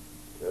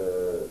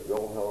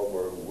Wilhelm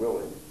or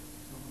Willie.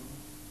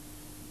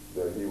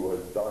 That he was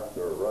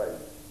Dr. Reich.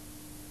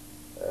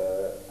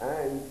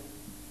 And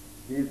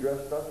he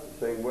addressed us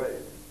the same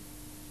way.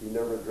 He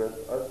never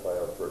addressed us by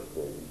our first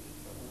names.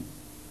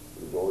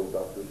 It was always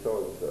Dr.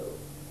 So-and-so,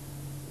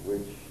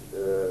 which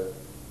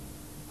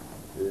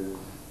is,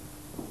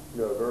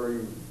 a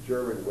very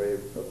German way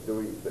of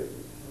doing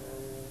things.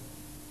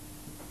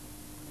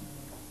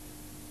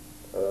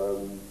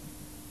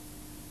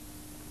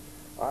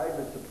 I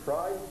was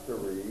surprised to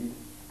read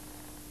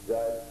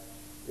that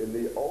in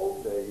the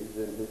old days,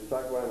 in his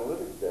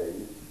psychoanalytic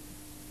days,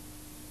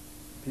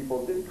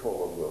 people did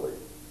call him Willie.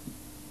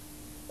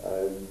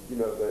 And,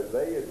 that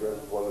they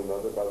addressed one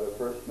another by their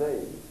first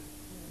names.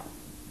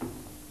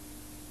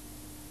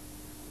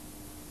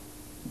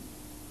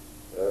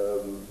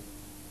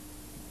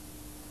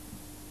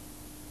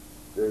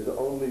 There's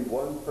only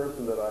one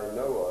person that I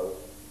know of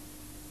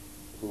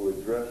who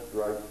addressed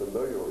Reich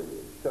familiarly,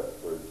 except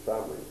for his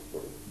family, of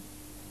course.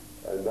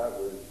 And that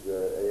was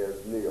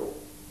A.S. Neal.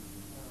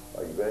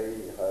 Like,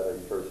 they had a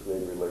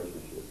first-name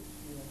relationship.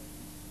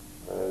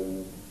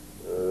 And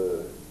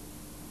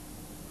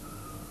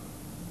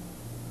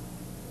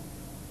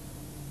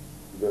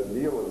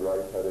Neal and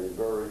Reich had a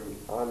very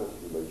honest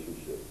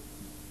relationship.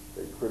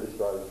 They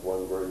criticized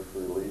one very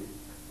freely,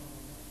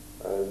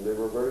 and they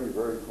were very,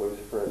 very close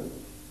friends.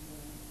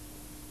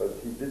 But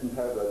he didn't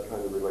have that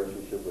kind of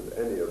relationship with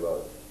any of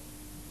us.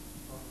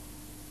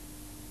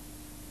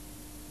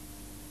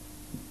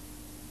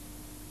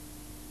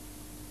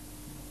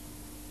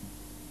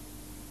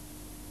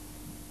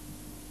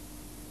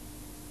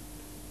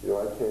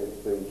 I can't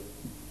think.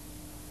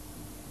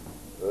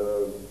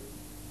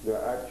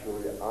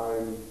 Actually,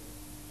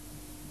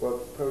 well,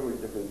 it's a totally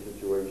different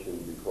situation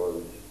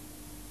because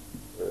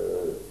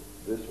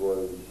this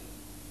was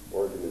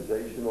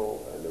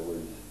organizational, and it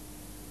was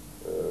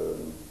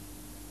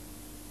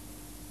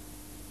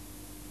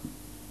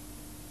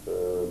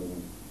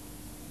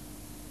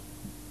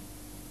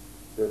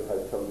that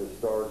had some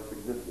historic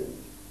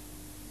significance,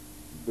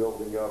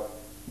 building up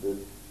this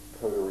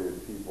coterie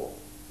of people.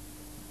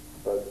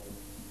 But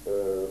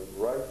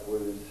Reich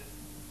was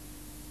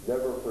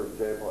never, for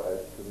example, as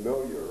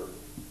familiar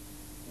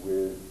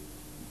with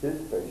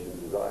his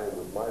patients as I am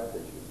with my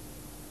patients.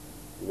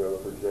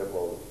 For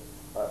example,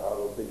 I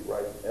don't think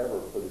Reich ever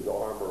put his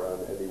arm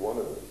around any one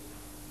of us.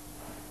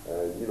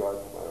 And, I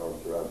put my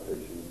arms around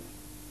patients.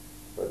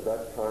 But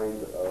that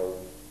kind of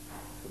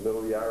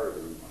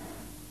familiarity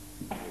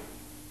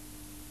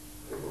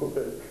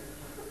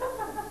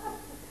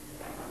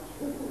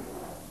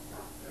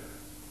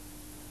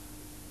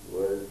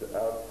was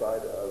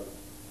outside of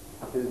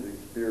his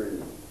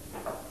experience.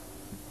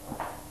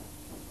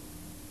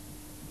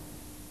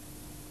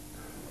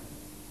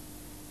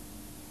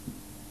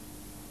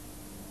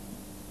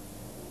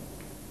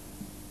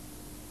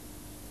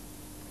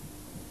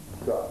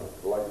 So,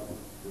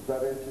 does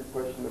that answer your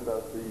question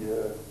about the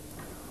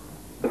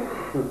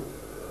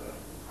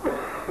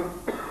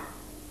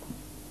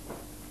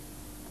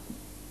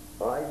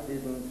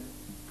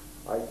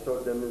I saw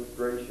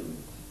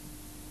demonstrations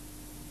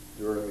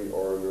during the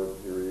Oregon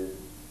period,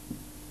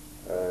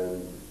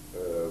 and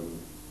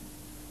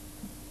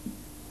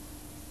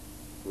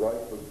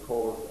Reich would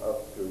call us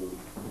up to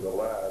the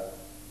lab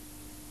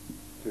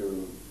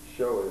to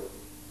show us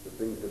the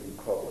things that he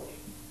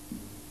published,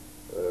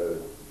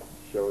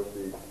 show us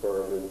the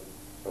experiments,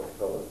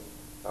 tell us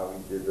how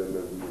he did them,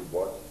 and we would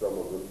watch some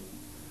of them.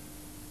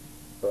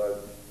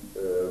 But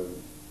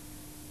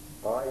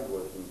I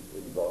wasn't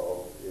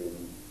involved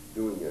in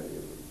doing any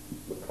of them.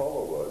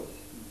 McCullough was.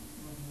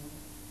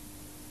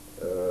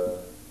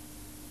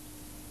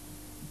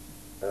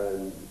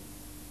 And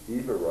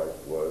Eva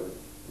Reich was,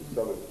 to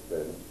some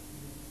extent.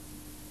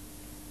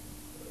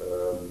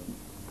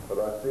 But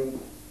I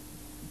think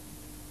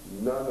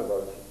none of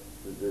us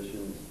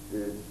physicians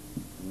did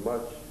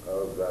much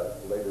of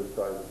that later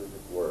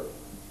scientific work.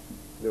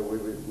 We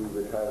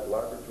would have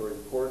laboratory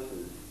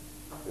courses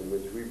in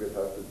which we would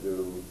have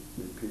to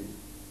repeat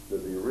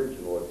the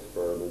original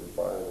experiments,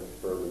 bio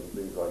experiments,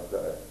 things like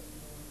that.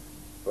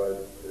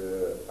 But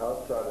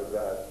outside of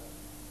that,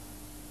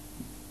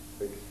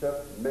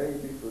 except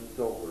maybe for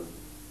silver,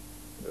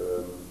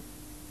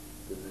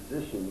 the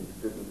physicians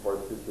didn't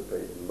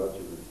participate in much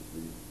of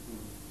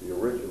the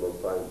original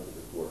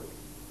scientific work.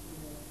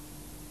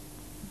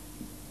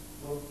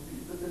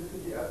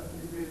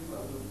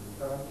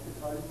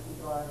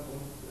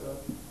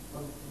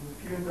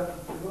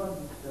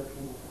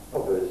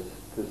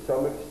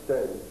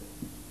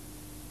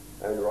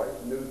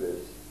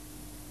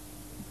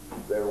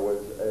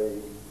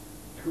 a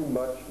too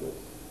muchness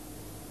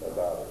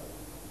about it.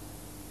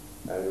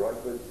 And I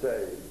would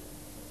say,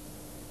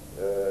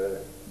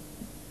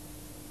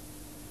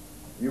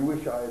 you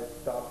wish I had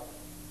stopped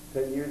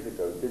 10 years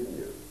ago, didn't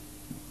you?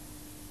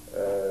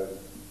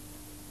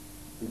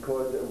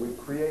 Because it would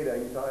create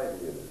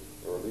anxiety in us,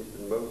 or at least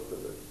in most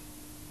of us.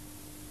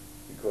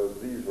 Because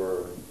these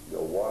were,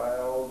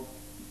 wild,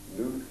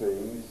 new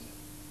things,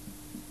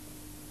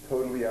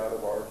 totally out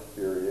of our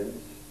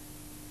experience.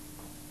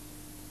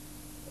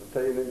 I'll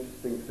tell you an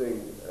interesting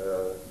thing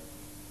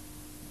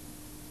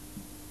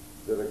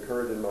that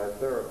occurred in my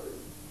therapy.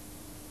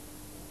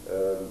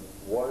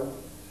 Once,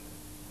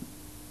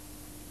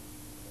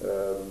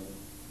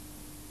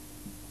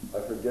 I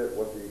forget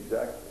what the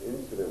exact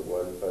incident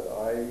was, but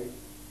I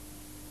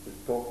was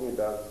talking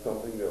about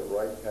something that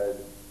Wright had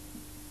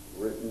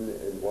written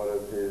in one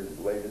of his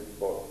latest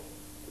books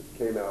that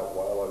came out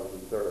while I was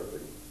in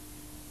therapy.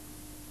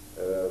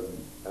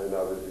 And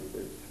I was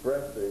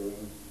expressing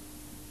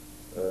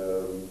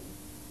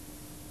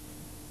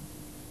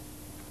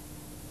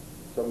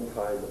some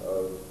kind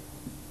of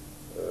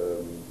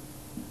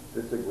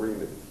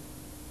disagreement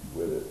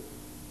with it,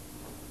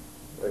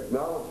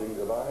 acknowledging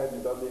that I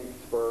hadn't done the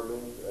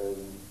experiment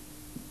and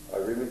I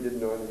really didn't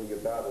know anything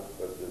about it,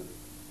 but that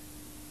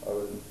I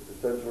was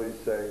essentially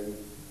saying,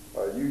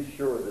 are you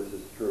sure this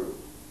is true?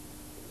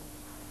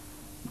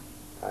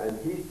 And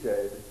he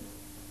said,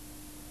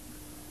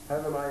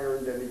 haven't I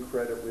earned any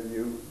credit with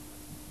you?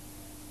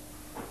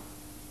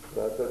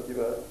 And I said,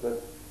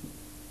 that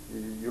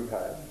you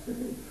have.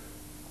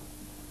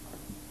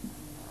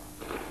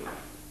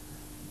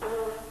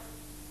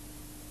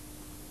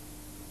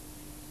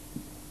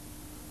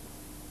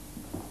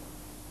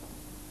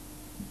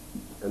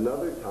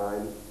 Another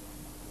time,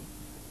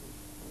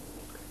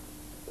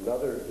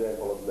 another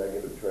example of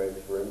negative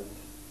transference,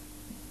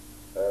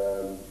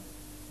 a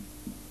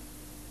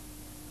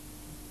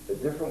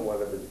different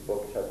one of his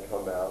books had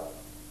come out,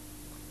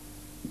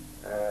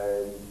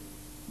 and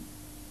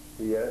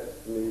he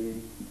asked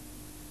me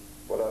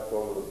what I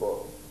thought of the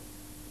book.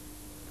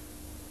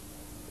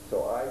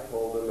 So I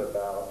told him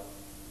about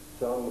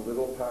some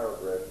little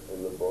paragraph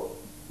in the book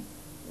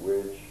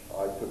which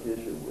I took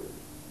issue with.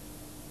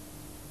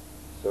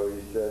 So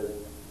he said,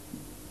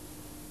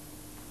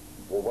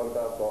 well, what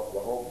about the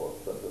whole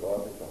book? So I said, I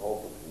think the whole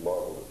book is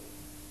marvelous.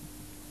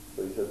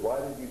 So he said, why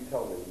did you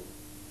tell me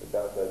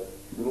about that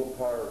little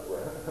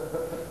paragraph?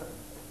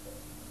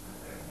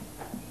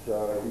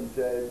 So he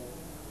said,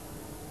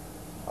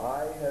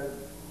 I have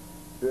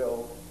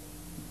built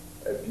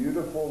a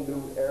beautiful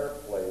new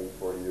airplane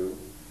for you,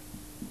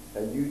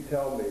 and you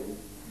tell me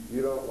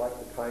you don't like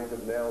the kinds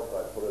of nails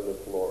I put in the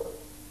floor.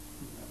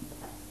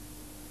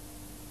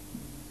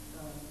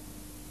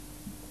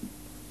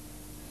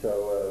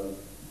 So,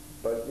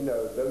 but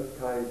those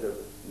kinds of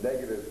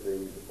negative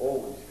things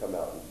always come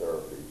out in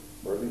therapy,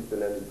 or at least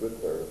in any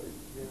good therapy.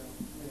 Ja, ja.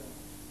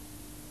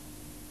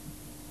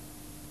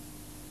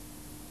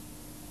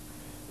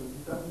 Und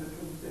ich dachte, das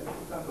finde ich sehr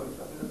interessant, weil ich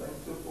habe mir das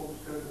eigentlich so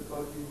vorgestellt, dass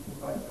Leute, die im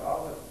Bereich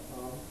gearbeitet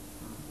haben,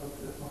 dass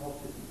das noch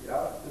hauptsächlich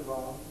Ärzte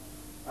waren,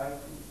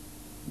 eigentlich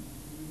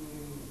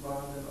diejenigen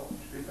waren, dann auch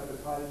später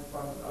beteiligt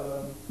waren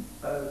an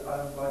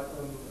allen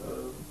weiteren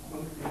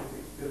grundlegenden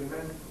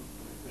Experimenten.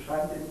 Das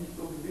scheint ja nicht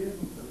so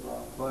gewesen zu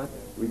sein.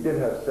 We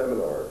did have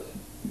seminars,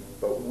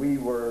 but we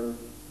weren't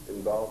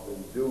involved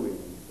in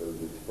doing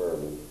those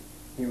experiments.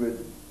 He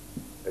would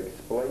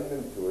explain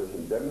them to us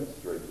and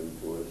demonstrate them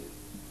to us,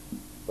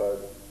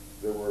 but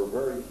there were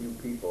very few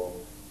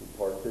people who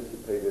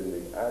participated in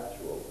the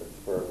actual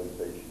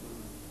experimentation.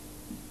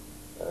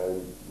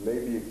 And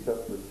maybe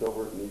except for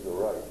Silbert and Eva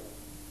Wright,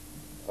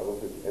 I don't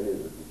think any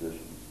of the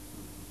physicians.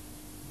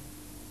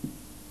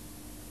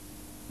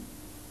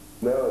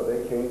 No,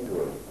 they came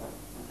to him.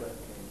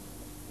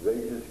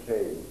 They just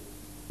came.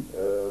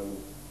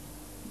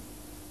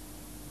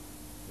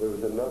 There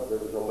was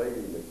a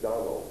lady,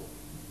 McDonald.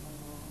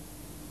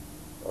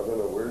 I don't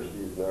know where she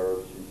is now,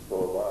 if she's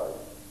still alive.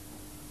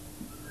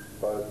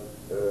 But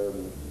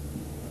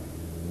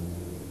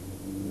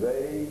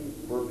they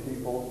were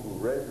people who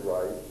read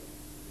Wright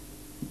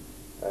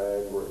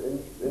and were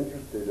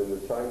interested in the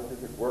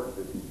scientific work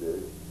that he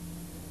did,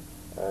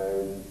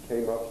 and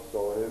came up,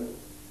 saw him,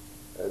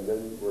 and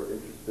then were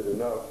interested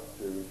enough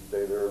to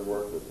stay there and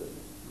work with him.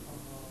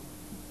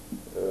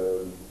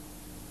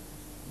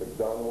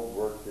 McDonald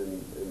worked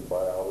in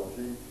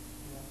biology,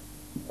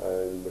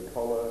 and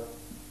McCullough,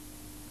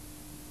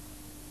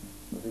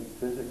 I think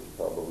physics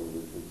probably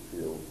was his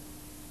field.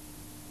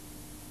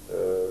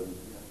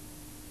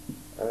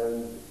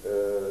 And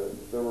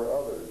there were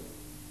others.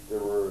 There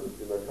were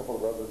a couple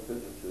of other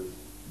physicists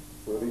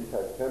who at least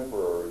had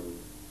temporary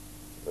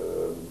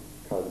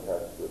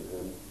contacts with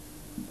him.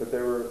 But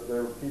there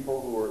were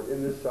people who were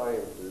in the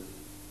sciences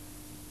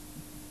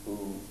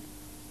who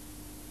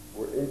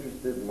were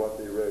interested in what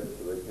they read,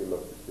 so they came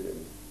up to see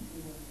him,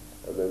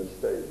 and then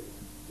stayed.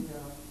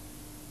 Ja.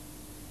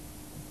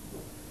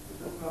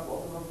 Das ist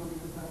auch immer so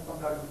dieses, man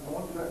da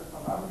gewohnt oder ist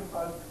man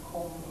angefallen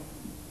gekommen und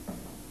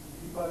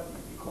wie war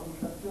die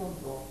Kommunikation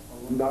so?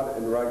 Also not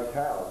in Reich's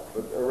house,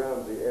 but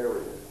around the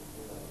area.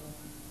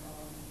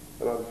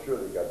 And I'm sure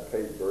they got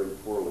paid very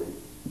poorly.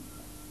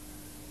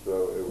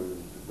 So it was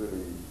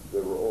really,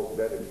 they were all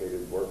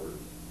dedicated workers.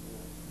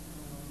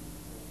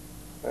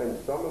 And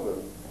some of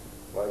them,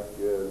 like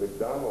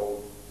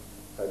McDonald,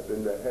 had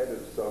been the head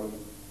of some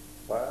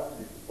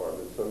biology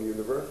department, some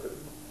university.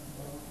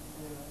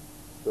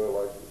 So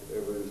like,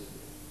 it was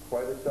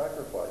quite a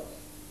sacrifice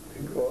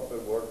to go up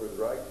and work with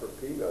Reich for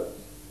peanuts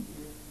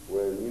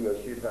when, you know,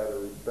 she'd had a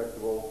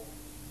respectable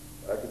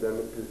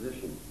academic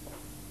position.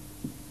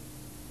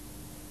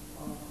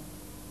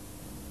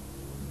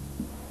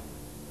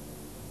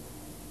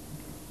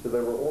 So they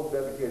were all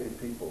dedicated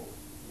people.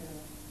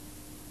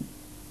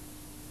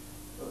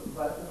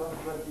 Weißt du was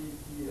über die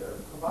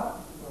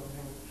privaten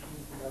Zusammenhänge zwischen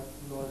diesen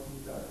ganzen Leuten,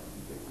 die da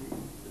in der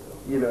Gegend?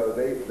 You know,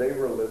 they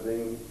were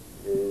living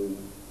in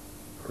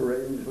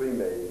Rangeley,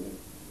 Maine,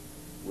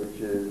 which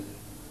is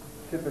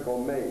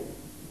typical Maine.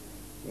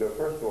 You know,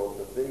 first of all,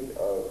 to think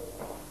of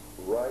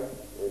Reich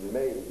in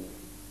Maine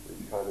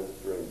is kind of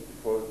strange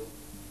because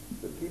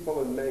the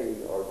people in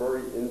Maine are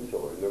very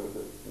insular. You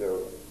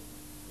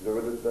know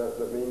what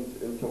that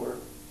means, insular?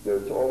 You know,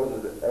 it's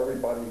almost as if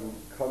everybody who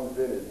comes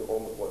in is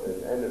almost like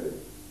an enemy.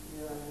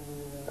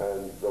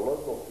 And the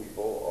local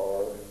people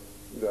are,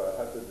 you know,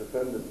 have to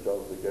defend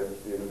themselves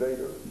against the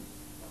invaders.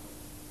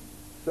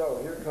 So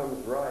here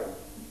comes Reich.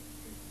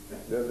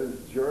 There's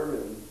this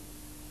German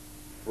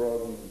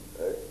from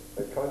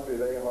a country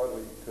they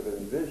hardly could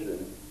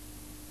envision,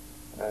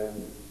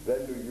 and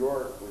then New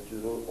York, which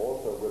is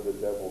also where the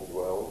devil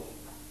dwells,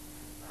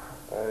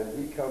 and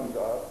he comes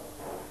up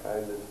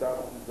and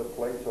establishes a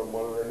place on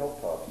one of the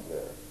hilltops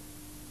there.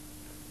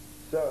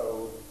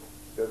 So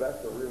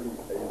that's a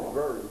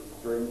very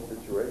strange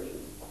situation.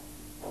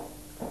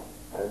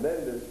 And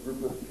then this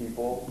group of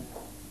people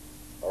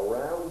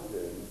around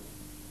him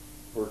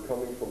who are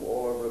coming from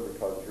all over the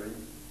country,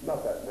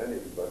 not that many,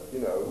 but you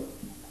know,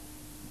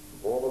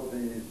 all of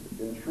these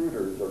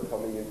intruders are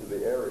coming into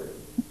the area.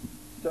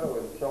 So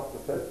in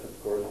self-defense,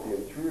 of course, the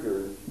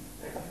intruders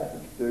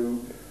have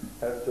to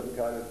have some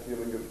kind of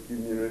feeling of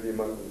community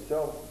among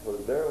themselves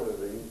because they're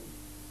living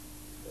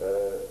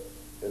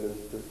in a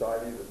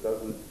society that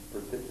doesn't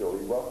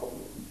particularly welcome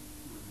them.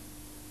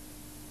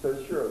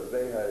 So sure,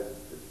 they had,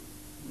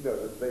 you know,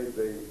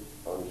 they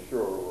I'm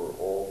sure were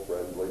all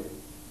friendly,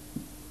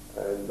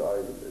 and I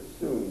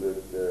assume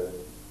that,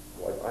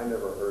 like, I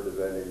never heard of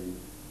any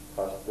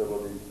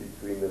hostilities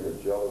between them or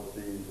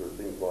jealousies or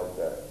things like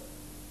that.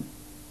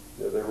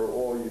 You know, they were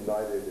all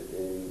united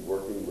in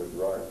working with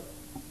Reich,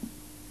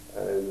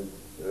 and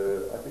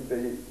I think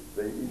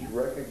they each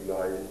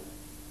recognized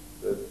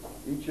that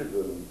each of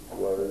them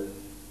was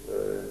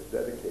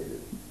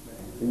dedicated.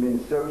 You mean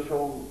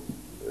social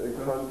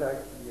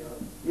contact?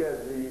 Yeah,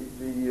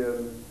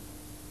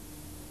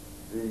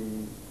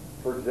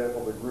 for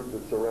example, the group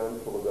that's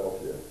around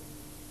Philadelphia.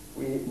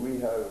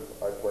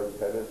 I play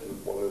tennis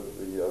with one of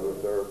the other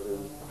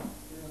therapists,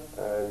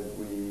 and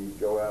we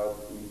go out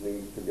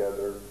evenings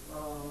together.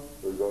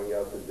 We're going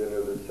out to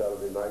dinner this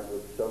Saturday night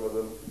with some of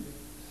them.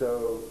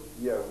 So,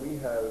 yeah, we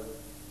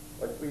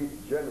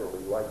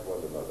generally like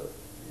one another.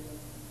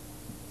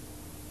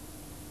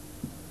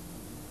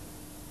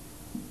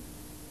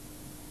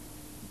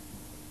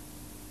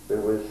 There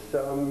was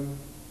some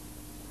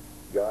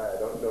guy, I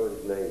don't know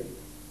his name.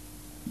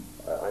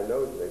 I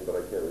know his name, but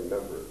I can't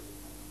remember it.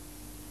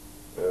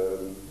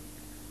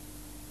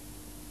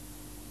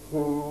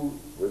 Who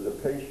was a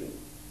patient.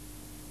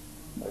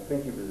 I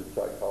think he was a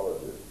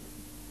psychologist.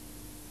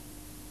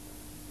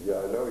 Yeah,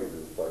 I know he was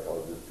a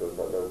psychologist because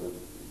I know that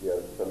he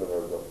has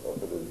seminars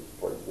up in his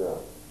place now.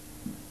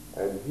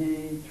 And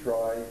he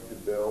tried to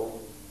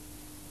build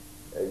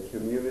a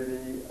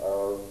community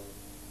of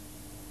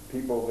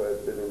people who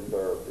had been in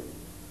therapy.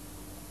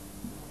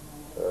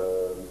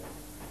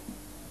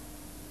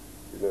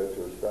 You know,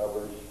 to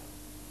establish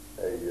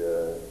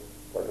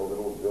like a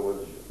little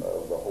village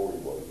of the Holy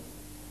Ones.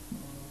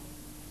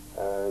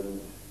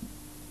 And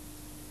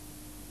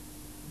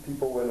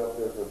people went up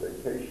there for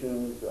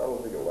vacations. I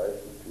don't think it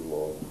lasted too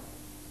long.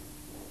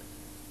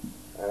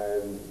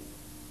 And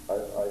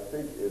I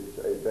think it's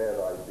a bad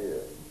idea.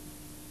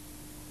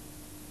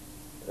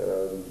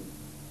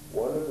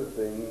 One of the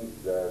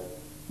things that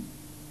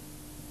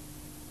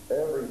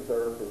every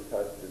therapist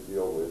has to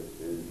deal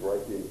with is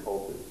Reichian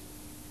cultists.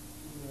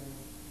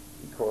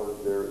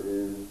 Because there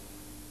is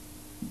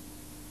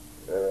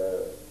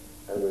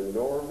an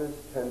enormous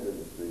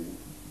tendency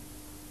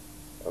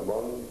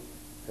among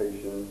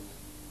patients,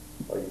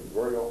 like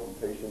very often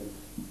patients,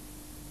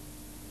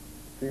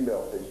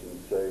 female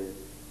patients say,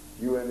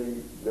 do you have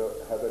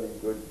any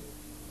good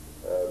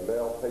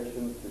male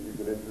patients that you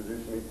could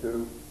introduce me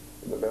to?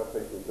 And the male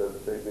patient says the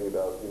same thing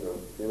about, you know,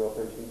 female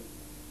patients.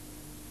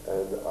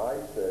 And I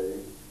say,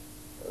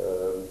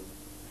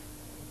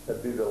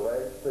 that'd be the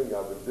last thing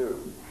I would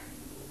do,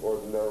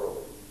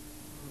 ordinarily.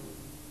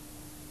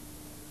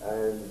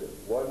 And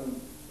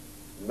one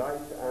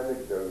nice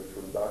anecdote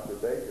from Dr.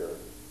 Baker,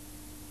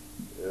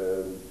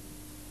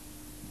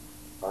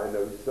 I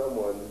know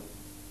someone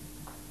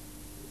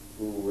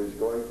who was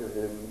going to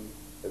him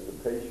as a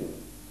patient,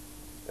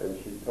 and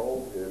she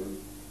told him,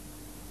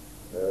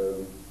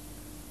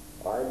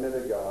 I met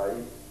a guy,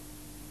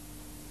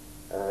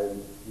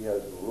 and he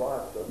has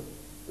lots of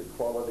the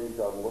qualities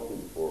I'm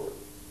looking for,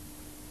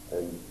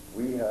 and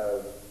we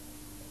have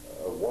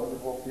a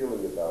wonderful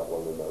feeling about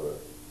one another,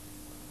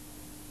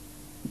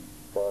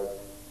 but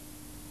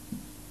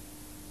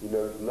he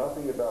knows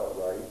nothing about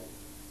Reich,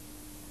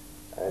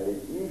 and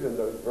he even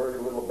knows very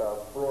little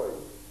about Freud.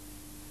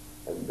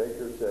 And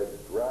Baker said,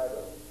 grab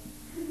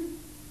him.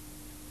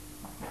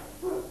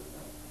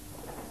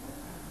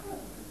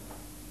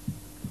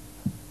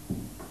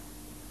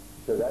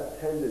 So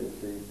that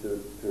tendency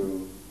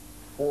to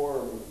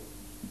form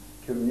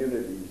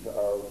communities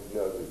of,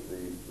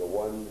 the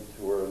ones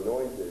who are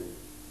anointed,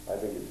 I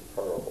think is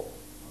terrible.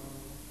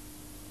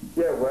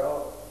 Yeah,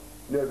 well,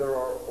 there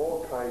are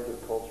all kinds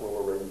of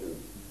cultural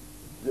arrangements.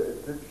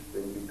 It's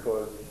interesting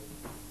because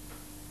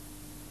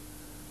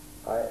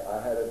I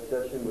had a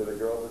session with a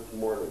girl this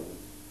morning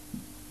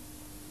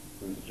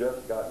who's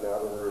just gotten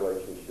out of a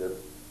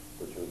relationship,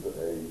 which was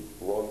a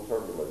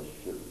long-term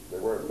relationship. They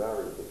weren't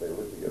married, but they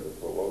lived together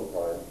for a long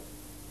time.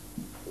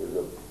 It was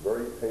a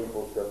very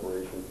painful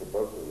separation for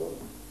both of them.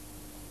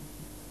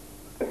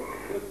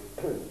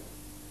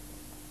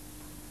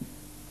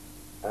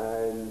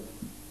 And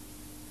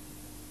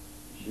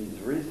she's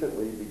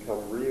recently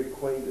become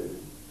reacquainted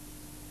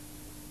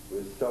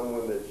with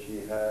someone that she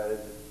had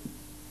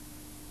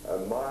a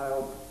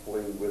mild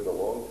fling with a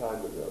long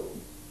time ago,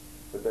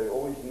 but they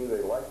always knew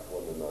they liked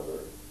one another.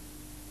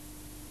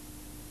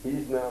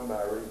 He's now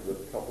married with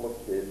a couple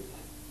of kids,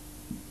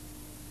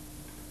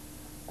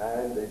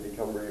 and they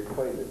become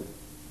reacquainted.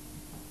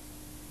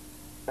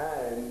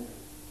 And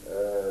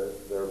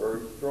they're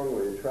very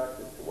strongly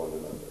attracted to one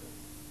another.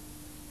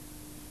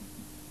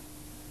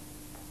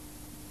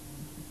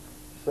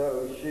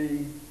 So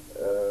she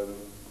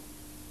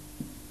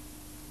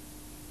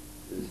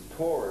is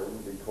torn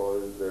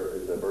because there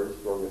is a very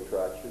strong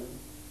attraction,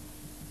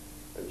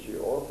 and she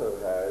also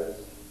has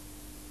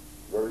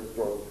very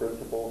strong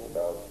principles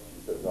about,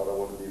 she says, I don't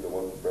want to be the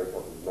one to break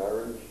up his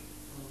marriage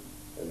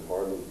and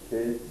harm his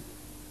kids.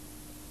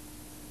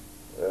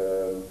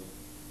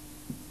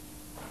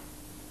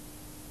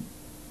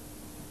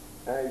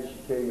 And she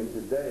came in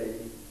today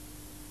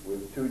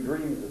with two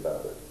dreams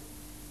about it.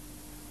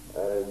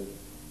 And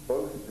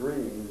both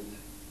dreams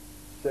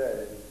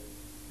said,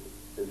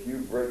 if you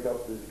break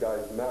up this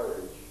guy's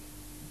marriage,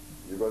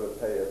 you're going to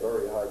pay a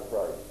very high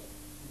price.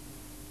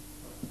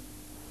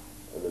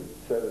 And it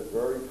said it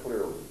very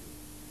clearly.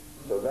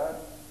 So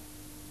that's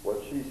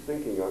what she's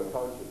thinking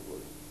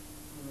unconsciously.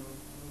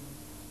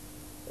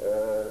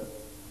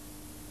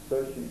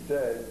 So she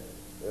said,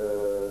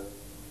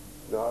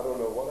 now I don't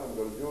know what I'm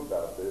going to do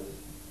about this.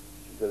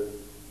 She says,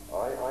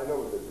 I know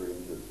what the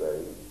dreams are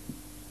saying,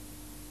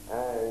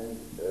 and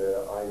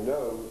I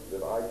know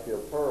that I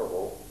feel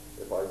terrible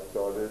if I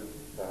started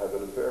to have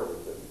an affair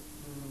with him.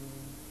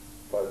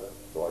 But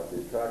like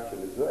the attraction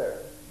is there.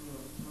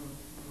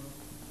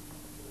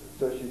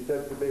 So she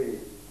said to me,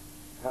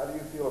 how do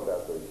you feel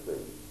about those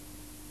things?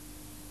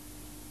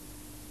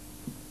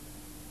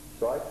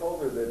 So I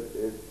told her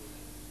that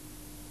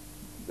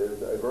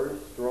there's a very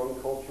strong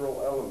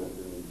cultural element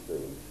in these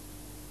things.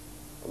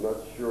 I'm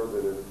not sure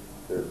that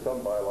there's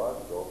some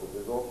biological, but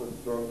there's also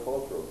strong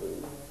cultural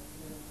things.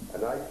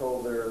 And I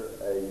told her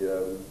I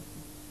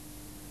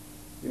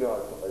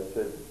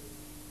said,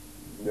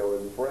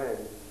 in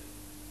France,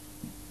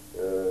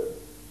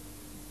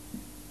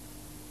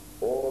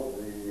 all of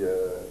the,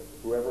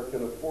 whoever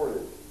can afford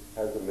it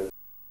has a mistress.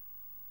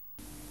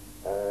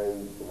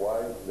 And the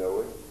wives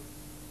know it,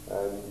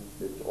 and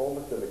it's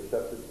almost an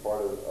accepted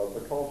part of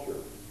the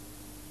culture.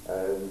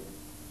 And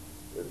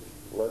it's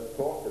less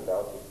talked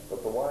about,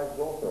 but the wives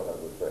also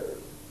have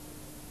affairs.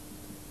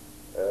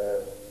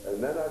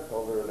 And then I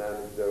told her an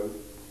anecdote.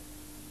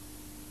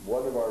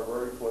 One of our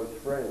very close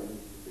friends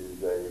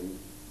is a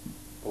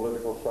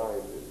political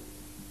scientist,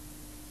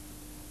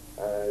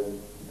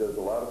 and he does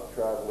a lot of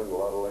traveling, a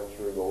lot of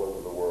lecturing all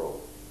over the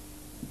world.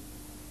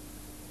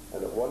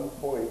 And at one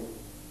point,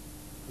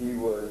 he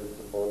was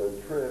on a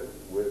trip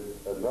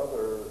with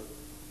another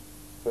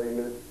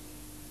famous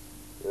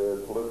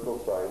political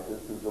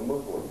scientist who's a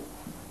Muslim.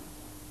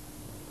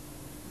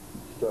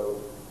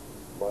 So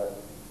my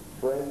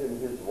friend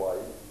and his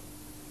wife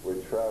were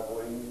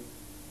traveling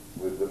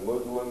with the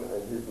Muslim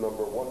and his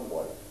number one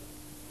wife.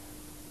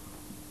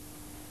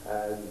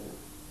 And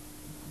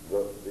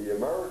the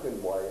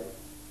American wife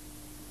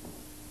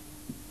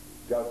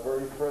got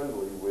very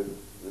friendly with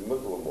the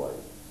Muslim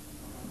wife.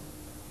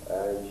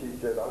 And she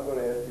said, I'm going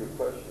to ask you a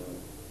question.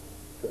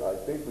 I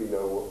think we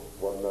know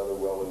one another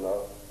well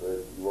enough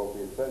that you won't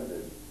be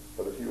offended.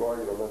 But if you are,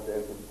 you don't have to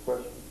answer the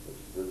question.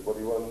 She says, what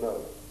do you want to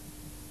know?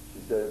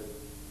 She says,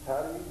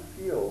 how do you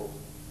feel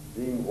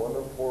being one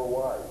of 4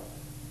 wives?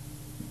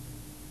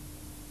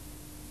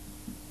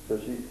 So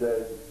she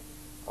said,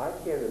 I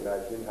can't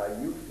imagine how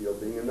you feel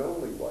being an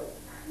only wife.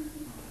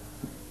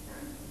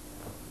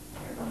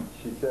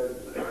 She said,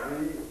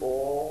 we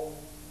all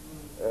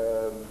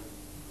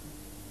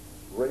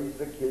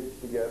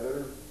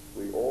together.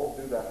 We all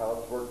do the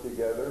housework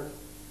together.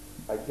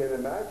 I can't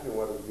imagine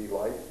what it would be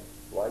like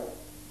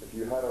if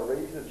you had to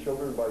raise the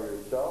children by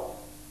yourself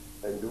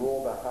and do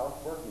all the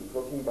housework and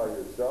cooking by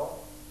yourself.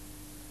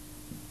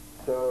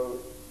 So,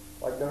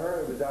 like to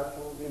her, it was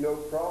absolutely no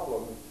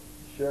problem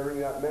sharing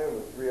that man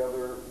with 3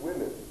 other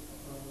women.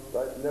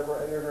 That never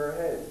entered her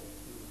head.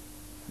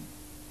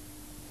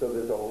 So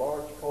there's a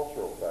large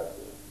cultural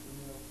factor.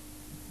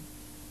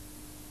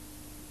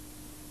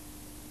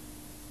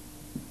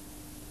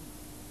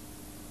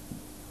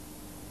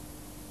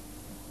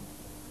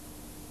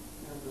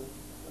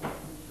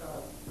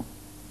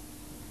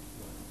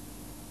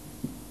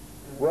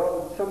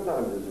 Well,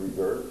 sometimes it's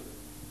reversed.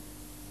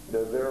 You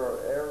know, there are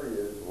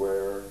areas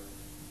where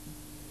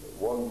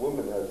one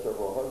woman has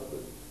several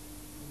husbands.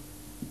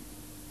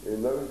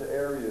 In those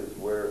areas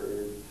where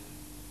it's,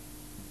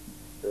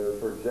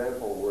 for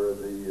example, where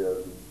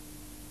the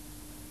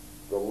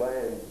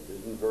land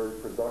isn't very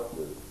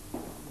productive,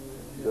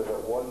 so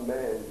that one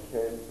man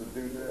can't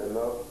produce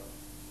enough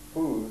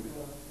food,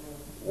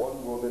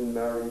 one woman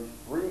marries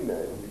 3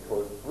 men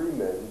because 3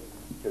 men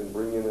can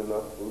bring in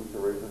enough food to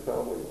raise a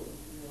family.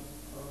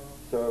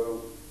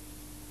 So,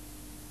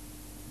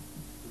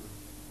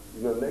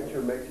 you know,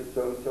 nature makes its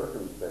own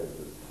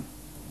circumstances.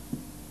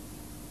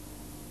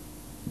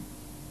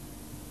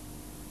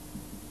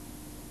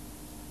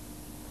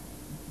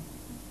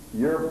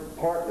 Your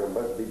partner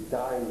must be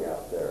dying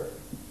out there.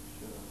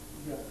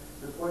 Ja,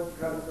 das wollte ich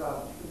gerade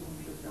sagen. Ich würde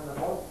mich jetzt gerne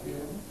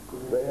rausgehen.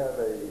 They have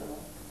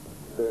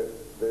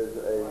there's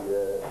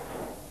a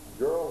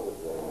girl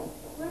with them.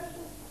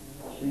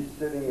 She's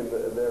sitting in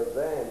their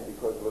van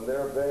because when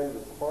their van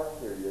was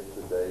parked here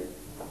yesterday,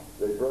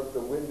 they broke the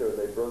window,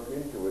 they broke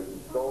into it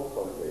and stole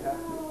something.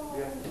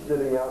 She's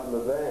sitting out in the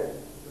van.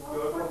 Das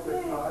gehört auf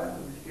der Zahl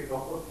und ich gehe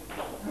raus.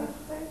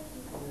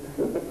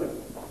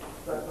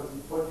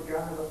 Ich wollte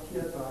gerne was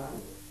hier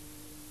sagen.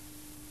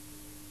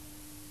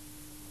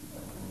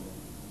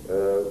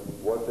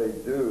 What they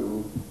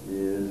do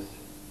is,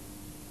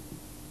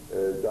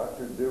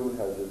 Dr. Dew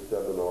has a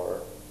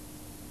seminar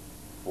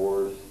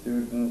for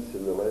students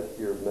in the last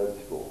year of med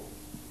school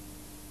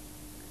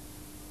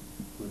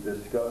who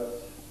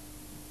discuss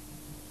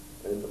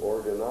an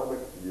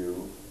ergonomic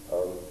view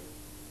of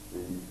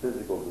the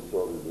physical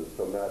disorders, the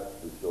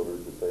somatic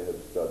disorders that they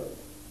have studied,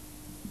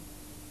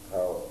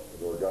 how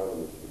an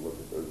ergonomist would look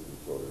at those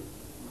disorders.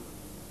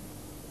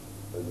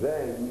 And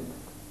then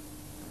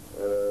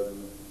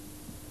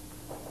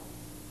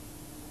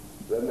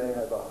they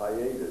have a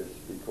hiatus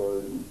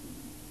because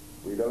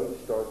we don't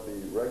start the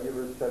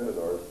regular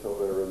seminars till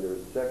they're in their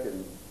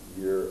 2nd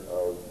year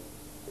of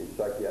a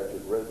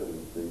psychiatric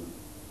residency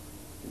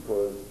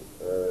because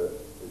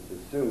it's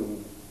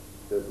assumed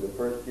that in the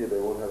 1st year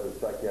they won't have a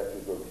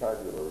psychiatric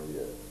vocabulary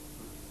yet.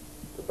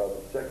 About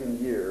the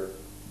 2nd year,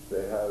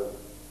 they have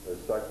a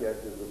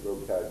psychiatric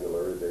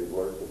vocabulary, they've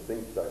learned to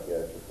think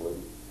psychiatrically,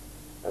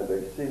 and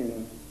they've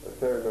seen a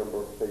fair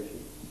number of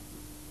patients.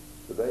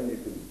 So then you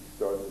can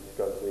start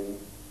discussing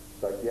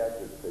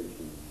psychiatric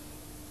patients.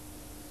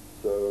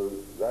 So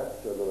that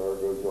seminar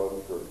goes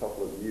on for a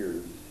couple of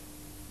years,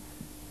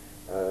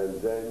 and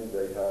then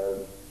they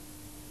have,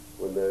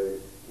 when they're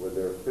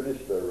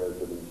finished their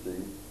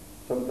residency,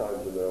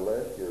 sometimes in their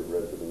last year of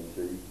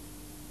residency,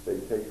 they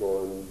take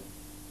on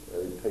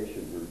a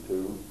patient or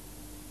 2,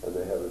 and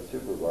they have a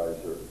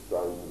supervisor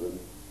assigned to them,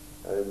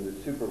 and the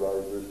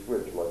supervisors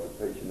switch, like a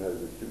patient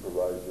has a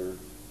supervisor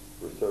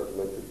for a certain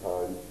length of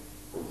time,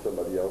 and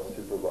somebody else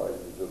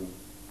supervises them,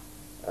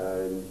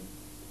 and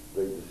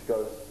they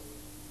discuss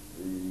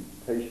the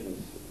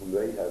patients whom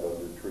they have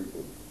under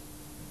treatment.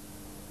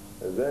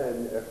 And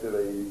then, after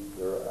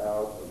they're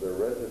out of their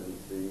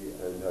residency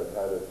and have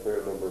had a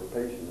fair number of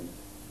patients,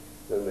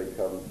 then they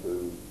come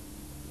to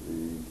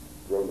the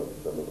grown-up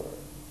seminar.